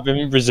 units no. I have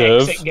in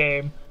reserve? Exit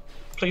game.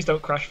 Please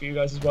don't crash for you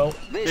guys as well. It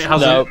This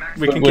hasn't. No,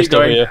 We can we're keep still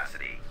going. here.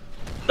 Capacity.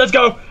 Let's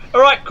go.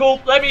 All right,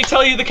 cool. Let me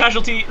tell you the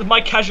casualty. My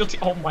casualty.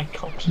 Oh my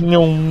god.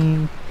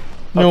 Nom.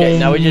 Okay,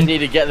 now we just need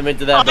to get them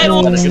into their base. I and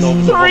lost they can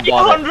orbital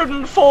bombard it.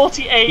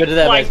 348 Go to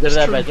their base. Go to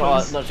their base.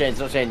 troopers. Oh,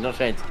 not Shane. Not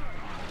Shane.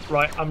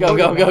 Right, I'm Go.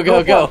 going.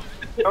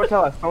 Don't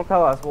tell us. Don't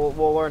tell us. We'll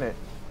learn it.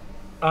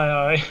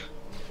 Aye.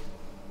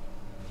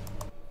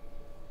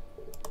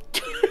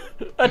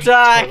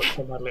 Attack!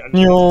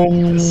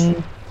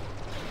 Nom.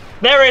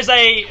 There is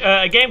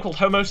a game called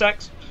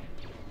Homosex.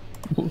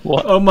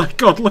 What? Oh my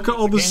god, look at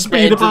all the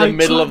speeder into the bikes.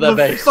 middle what of their the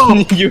base.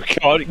 fuck? You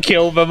can't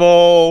kill them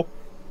all.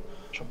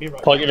 Shall be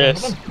right. Plug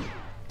this.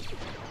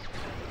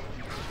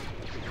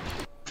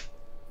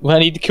 Well, I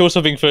need to kill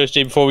something first,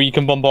 Jay, before you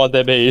can bombard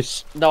their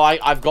base. No,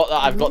 I've got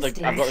that. I've got the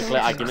clip.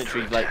 I can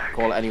literally like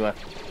call it anywhere,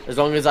 as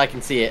long as I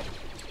can see it.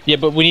 Yeah,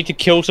 but we need to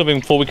kill something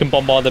before we can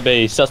bombard the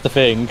base. That's the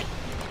thing.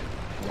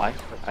 Why?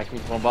 I can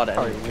bombard it.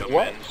 Anyway.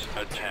 Commence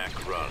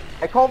attack run.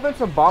 I called in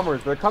some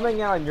bombers. They're coming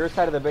in on your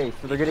side of the base,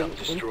 so they're getting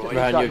instantly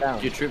Ryan, shot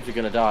down. your troops are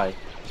gonna die.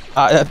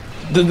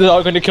 They're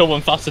not going to kill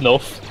them fast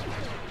enough.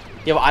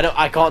 Yeah, but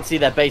I can't see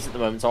their base at the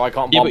moment, so I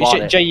can't Yeah, bombard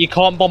but it. Jay, you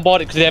can't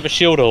bombard it because they have a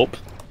shield up.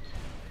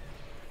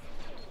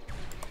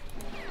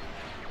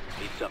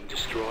 Need something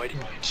destroyed.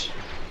 Right.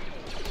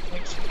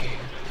 Next game.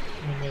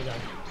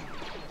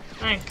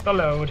 Thank the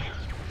load.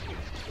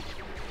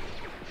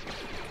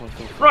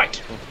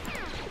 Right.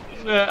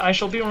 I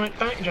shall be right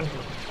back,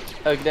 gentlemen.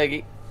 Okie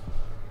dokie.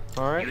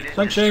 Alright.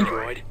 Thanks, Shane.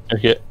 Destroyed.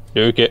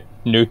 Nuke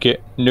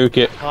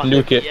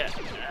it. Yeah.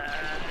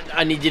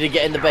 I need you to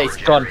get in the base.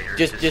 Go on.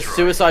 Just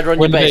suicide run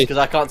your Win the base base. because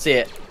I can't see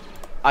it.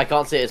 I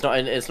can't see it.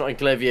 It's not in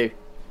clear view.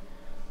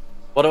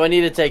 What do I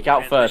need to take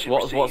out first?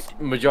 What's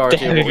The majority?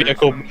 heavy Of what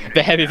vehicle.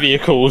 The heavy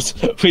vehicles.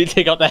 We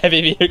take out the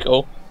heavy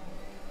vehicle.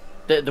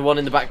 the one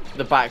in the back, at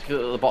the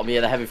bottom,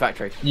 yeah, the heavy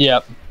factory.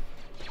 Yep.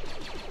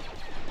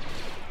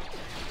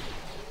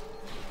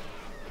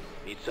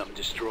 Need something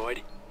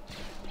destroyed.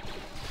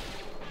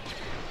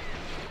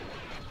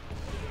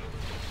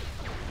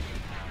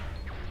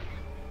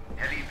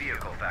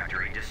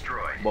 factory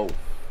destroyed. Whoa.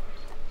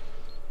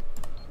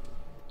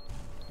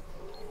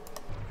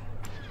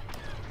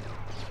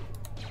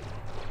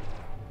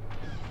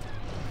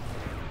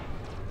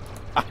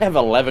 I have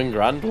 11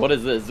 grand. What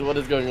is this? What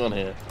is going on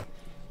here?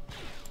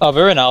 Oh,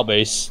 they're in our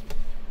base.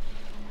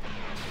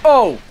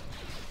 Oh!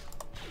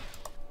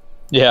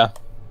 Yeah.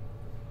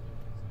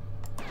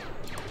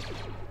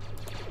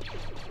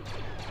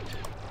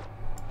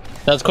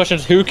 Now the question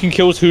is, who can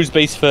kill whose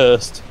base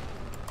first?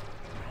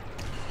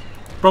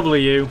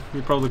 Probably you.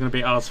 You're probably going to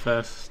be ours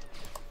first.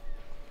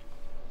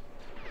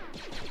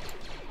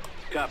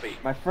 Copy.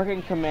 My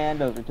freaking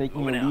commandos are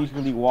taking Moving a out.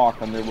 leisurely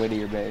walk on their way to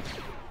your base.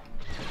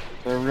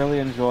 They're really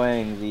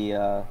enjoying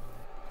the,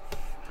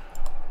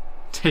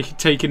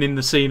 Taking in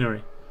the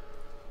scenery.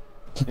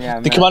 yeah,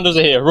 The commandos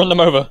are here. Run them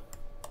over.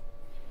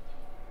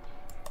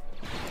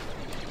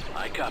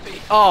 I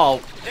copy.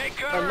 Oh! Take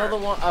cover. Another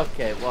one?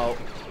 Okay, well...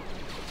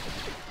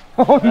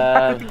 Oh,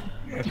 no.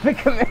 The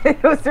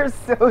commandos are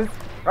so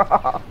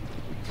strong.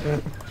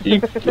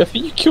 I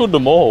think you killed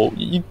them all.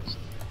 You...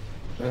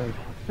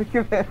 The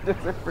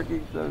commandos are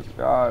freaking so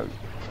strong.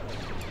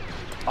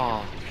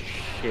 Oh,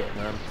 shit,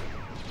 man.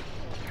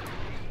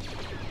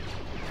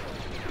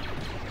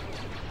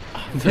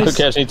 Okay, I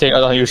just need to take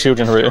out your shield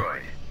generator.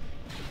 Destroyed.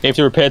 You have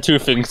to repair 2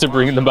 things to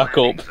bring them back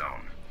up. Zone.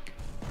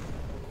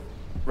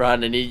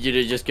 Ryan, I need you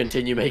to just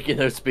continue making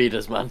those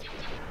speeders, man.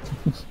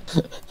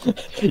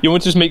 You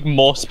want to just make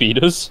more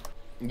speeders?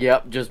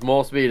 Yep, just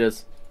more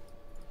speeders.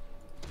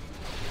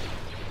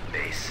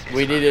 Base is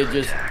We need to under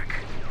just attack.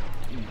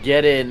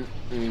 get in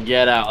and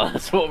get out.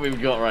 That's what we've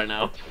got right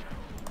now.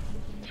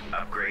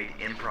 Upgrade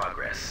in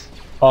progress.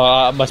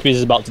 Oh, my speeders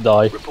is about to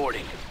die.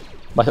 Reporting.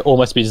 All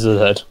my speeders are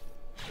dead.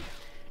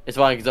 It's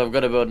fine, because I've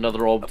got to build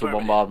another orbital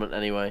Affirmative. bombardment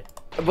anyway.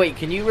 Wait,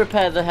 can you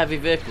repair the heavy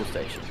vehicle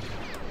station?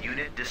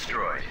 Unit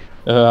destroyed.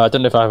 I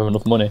don't know if I have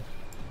enough money.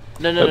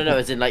 No,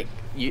 as in, like,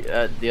 you,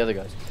 the other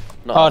guys.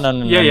 Not Oh us.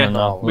 no. Yeah.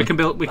 No. We can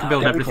build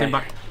everything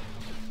back.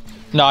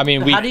 No, I mean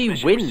So we. how do you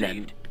win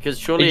then? Because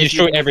surely You if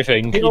destroy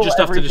everything. You just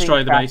have to everything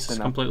destroy the fast base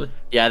enough. completely.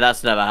 Yeah,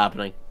 that's never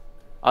happening.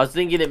 I was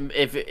thinking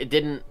if it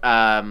didn't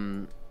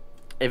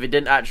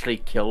actually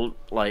kill,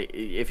 like,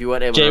 if you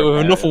weren't able Jay, to with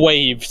repair enough it.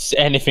 waves,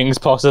 anything's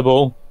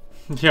possible.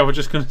 Yeah, we're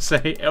just going to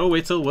say, oh,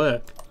 it'll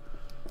work.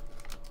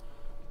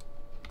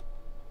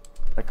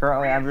 Like,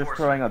 currently, I'm just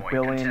throwing a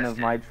Reinforcement point billion of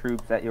contested. my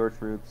troops at your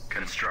troops.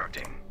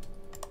 Constructing.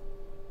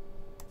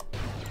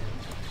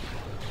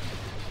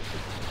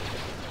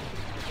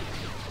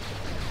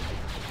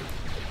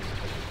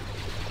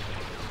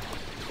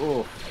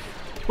 Oh,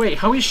 Wait,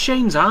 how is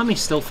Shane's army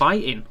still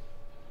fighting?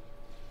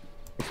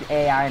 It's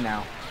AI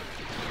now.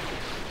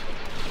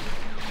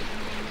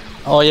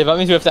 Oh yeah, that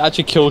means we have to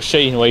actually kill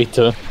Shane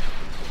later.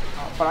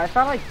 But I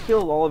thought I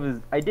killed all of his.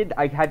 I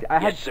had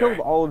Yes, sir. killed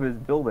all of his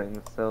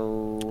buildings.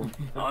 So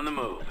On the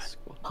move.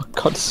 Oh,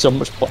 God, so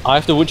much. I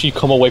have to literally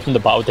come away from the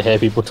battle to hear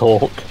people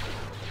talk.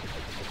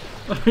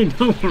 I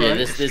know, right? yeah,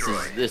 this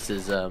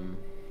is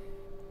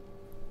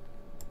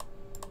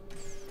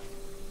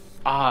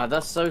Ah,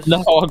 that's so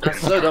No,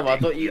 that's so dumb.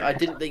 I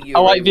didn't think you. I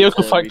were like able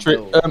vehicle to factory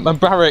rebuild. and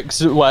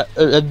barracks. What?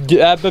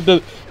 They're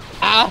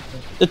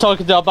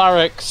talking to our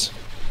barracks.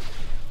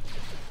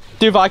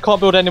 Dude, I can't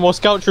build any more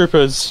scout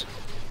troopers.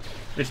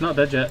 It's not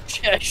dead yet.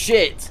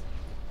 Shit.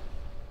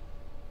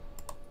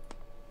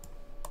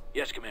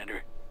 Yes,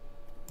 Commander.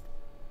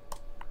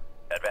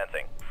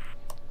 Advancing.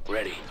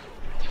 Ready.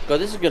 God,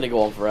 this is gonna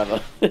go on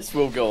forever. This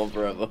will go on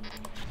forever.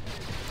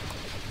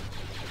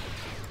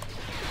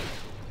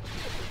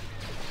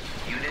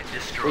 Unit We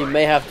destroyed.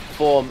 may have to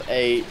form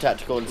a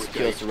tactical and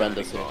secure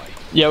surrender soon.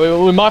 Yeah,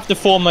 we might have to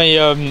form a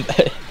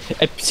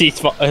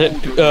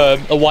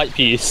a white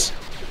piece.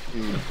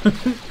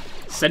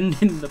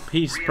 Send in the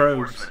peace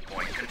probes. Reinforcement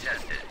point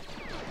contested.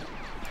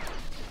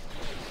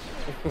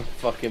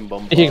 Fucking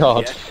bomb. Oh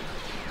God.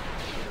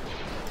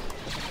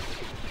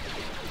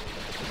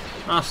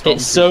 Yes.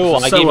 It's so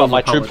laggy, but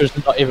my overpowered.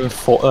 troopers not even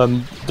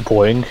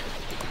deploying.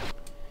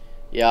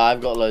 Yeah,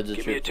 I've got loads of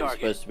Give me a troops that are target.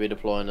 supposed to be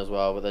deploying as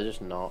well, but they're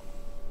just not.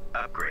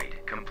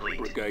 Upgrade complete.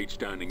 Brigade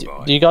standing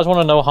by. Do you guys want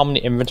to know how many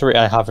inventory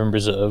I have in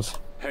reserve?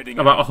 Heading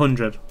About out.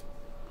 100.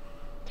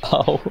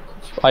 Oh,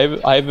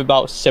 I have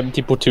about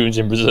 70 platoons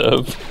in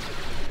reserve.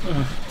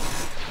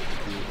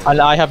 And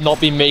I have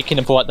not been making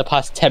them for like the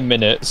past 10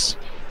 minutes.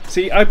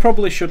 See, I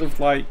probably should have,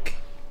 like,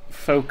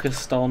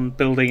 focused on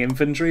building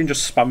infantry and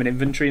just spamming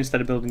infantry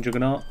instead of building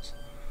juggernauts.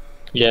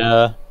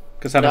 Yeah.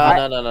 Because No.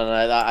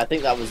 I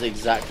think that was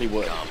exactly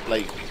what.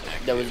 Like,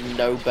 there was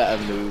no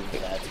better move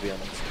there, to be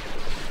honest,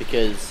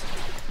 because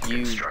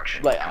you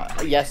Construction like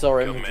complete. yes, our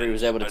infantry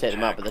was able to take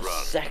them out, but the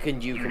Attack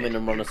second you come in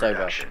and run us over,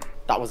 Production.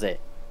 that was it.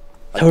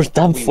 Like, Those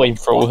damn we were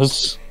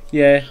flamethrowers.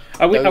 Yeah.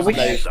 I wish.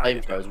 Those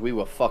flamethrowers, we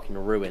were fucking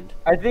ruined.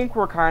 I think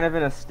we're kind of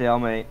in a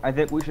stalemate. I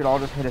think we should all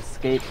just hit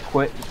escape,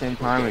 quit at the same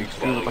time, and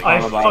see what the I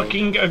fun about it.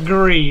 fucking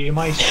agree.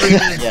 My stream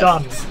is Yeah.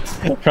 done.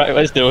 Right,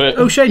 let's do it.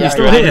 Oh, Shane, Yeah, you're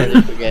still you're here.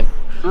 right, good game.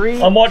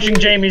 3, I'm watching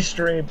Jamie's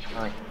stream.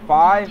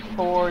 5,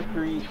 4,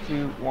 3,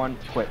 2, 1,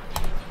 quit.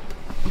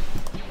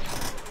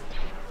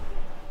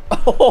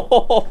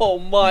 Oh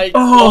my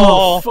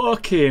Oh, god!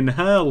 fucking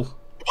hell!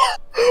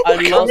 I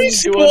many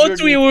lost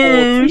squads we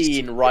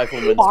 214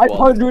 rifleman squads.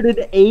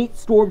 508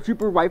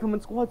 stormtrooper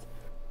rifleman squads.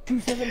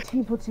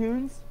 217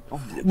 platoons. Oh,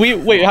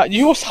 Wait,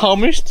 you lost how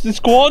many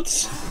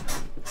squads?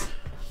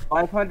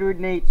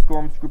 508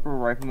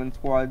 stormtrooper rifleman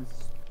squads.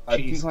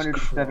 Jesus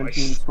 217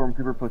 Christ.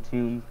 stormtrooper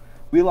platoons.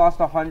 We lost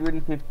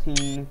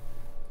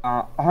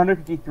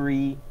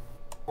 153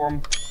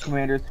 storm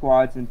commander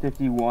squads and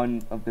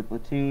 51 of the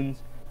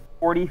platoons.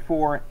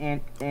 44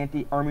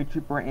 anti-army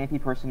trooper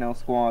anti-personnel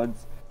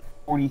squads.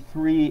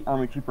 43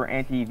 army trooper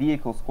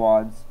anti-vehicle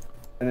squads.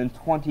 And then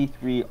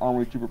 23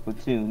 army trooper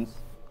platoons.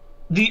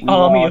 The We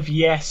army lost- of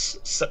yes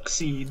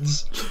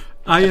succeeds.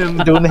 I am.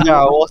 Doing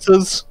the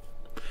horses.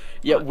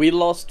 Yeah, we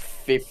lost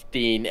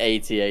 15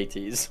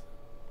 AT-ATs.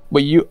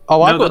 Wait, you?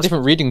 Oh, I've No, got a that's-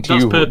 different reading to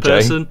That's you, per Jay.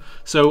 person.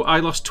 So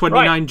I lost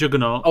 29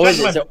 juggernauts. Oh, is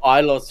it? Gentlemen. So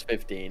I lost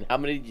 15. How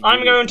many did you I'm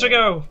lose going to then?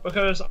 go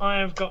because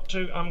I'm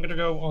going to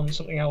go on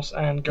something else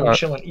and go Alright.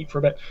 chill and eat for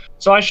a bit.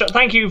 So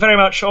thank you very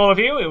much, all of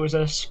you. It was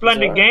a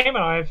splendid alright. game,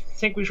 and I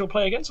think we shall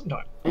play again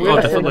sometime. I'm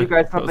gonna send definitely. you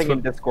guys That was something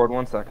in fun. Discord.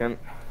 1 second.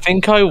 I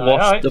think I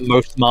lost aye. the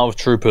most amount of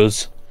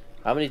troopers.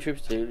 How many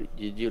troops did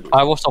you lose?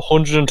 I lost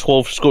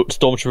 112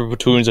 stormtrooper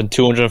platoons and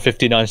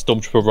 259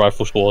 stormtrooper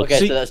rifle squads. Okay,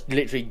 See- so that's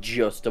literally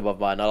just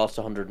above mine. I lost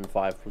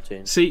 105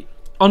 platoons. See,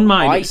 on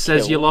mine I it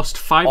says you killed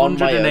lost On my own,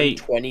 508.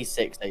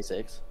 26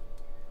 A6.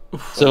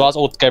 So that's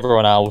all together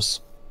on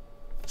ours.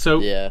 So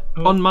Yeah.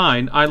 on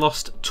mine, I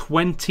lost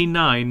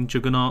 29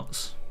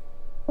 juggernauts.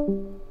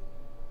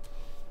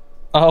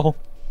 Oh. I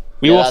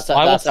That's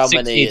lost how 6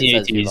 many it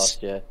says you AT-ATs.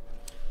 lost, yeah.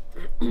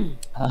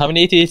 How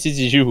many AT-ATs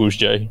did you lose,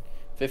 Jay?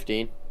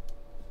 15.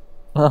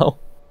 Oh.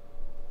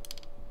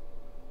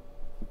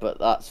 But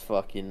that's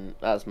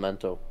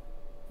mental.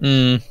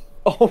 Hmm.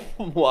 Oh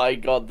my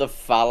god, the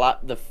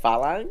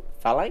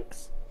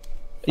phalanx?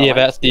 Yeah,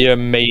 that's the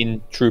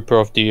main trooper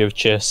of the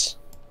Chiss.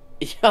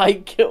 Yeah, I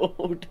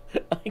killed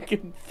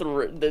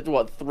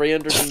 373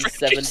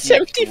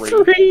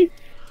 73!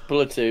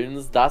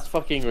 platoons. That's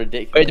fucking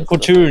ridiculous. Wait, the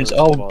platoons.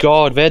 Oh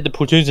god, they're the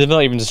platoons, they're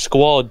not even the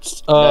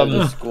squads. No,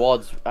 the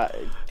squads.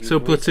 So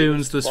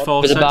platoons, there's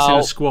 4 There's sets in a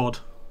about- squad.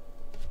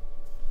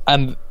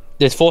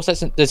 There's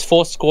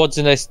 4 squads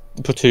in this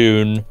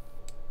platoon,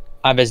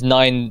 and there's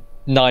nine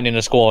in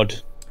a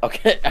squad.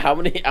 Okay, how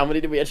many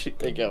did we actually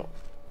take out?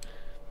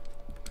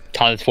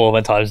 Times 4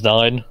 and times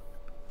 9.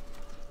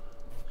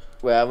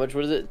 Wait, how much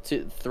was it?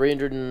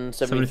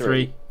 373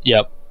 73.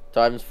 Yep.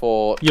 times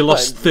 4. You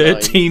lost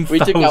times 9. We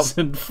took out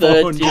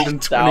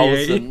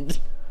 13,428.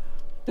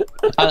 13,000.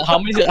 And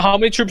how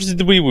many troops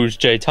did we lose,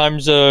 Jay?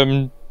 Times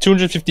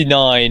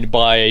 259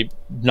 by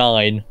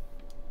 9.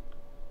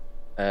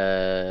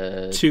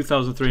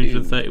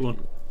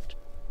 2,331.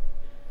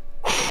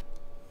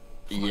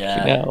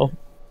 Yeah. Now.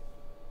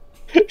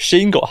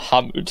 Shane got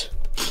hammered.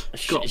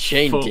 Got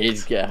Shane fucked.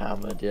 did get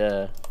hammered,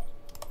 yeah.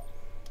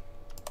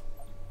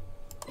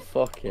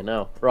 Fucking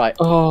hell. Right,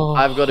 Oh.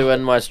 I've got to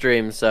end my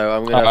stream, so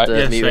I'm gonna have to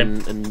Alright, mute yeah,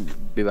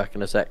 and be back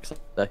in a sec. So.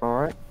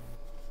 Alright.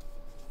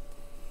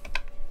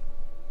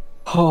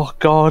 Oh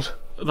god.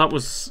 That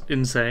was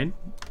insane.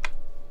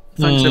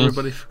 Thanks Mm.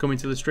 everybody for coming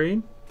to the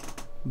stream.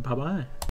 Bye bye.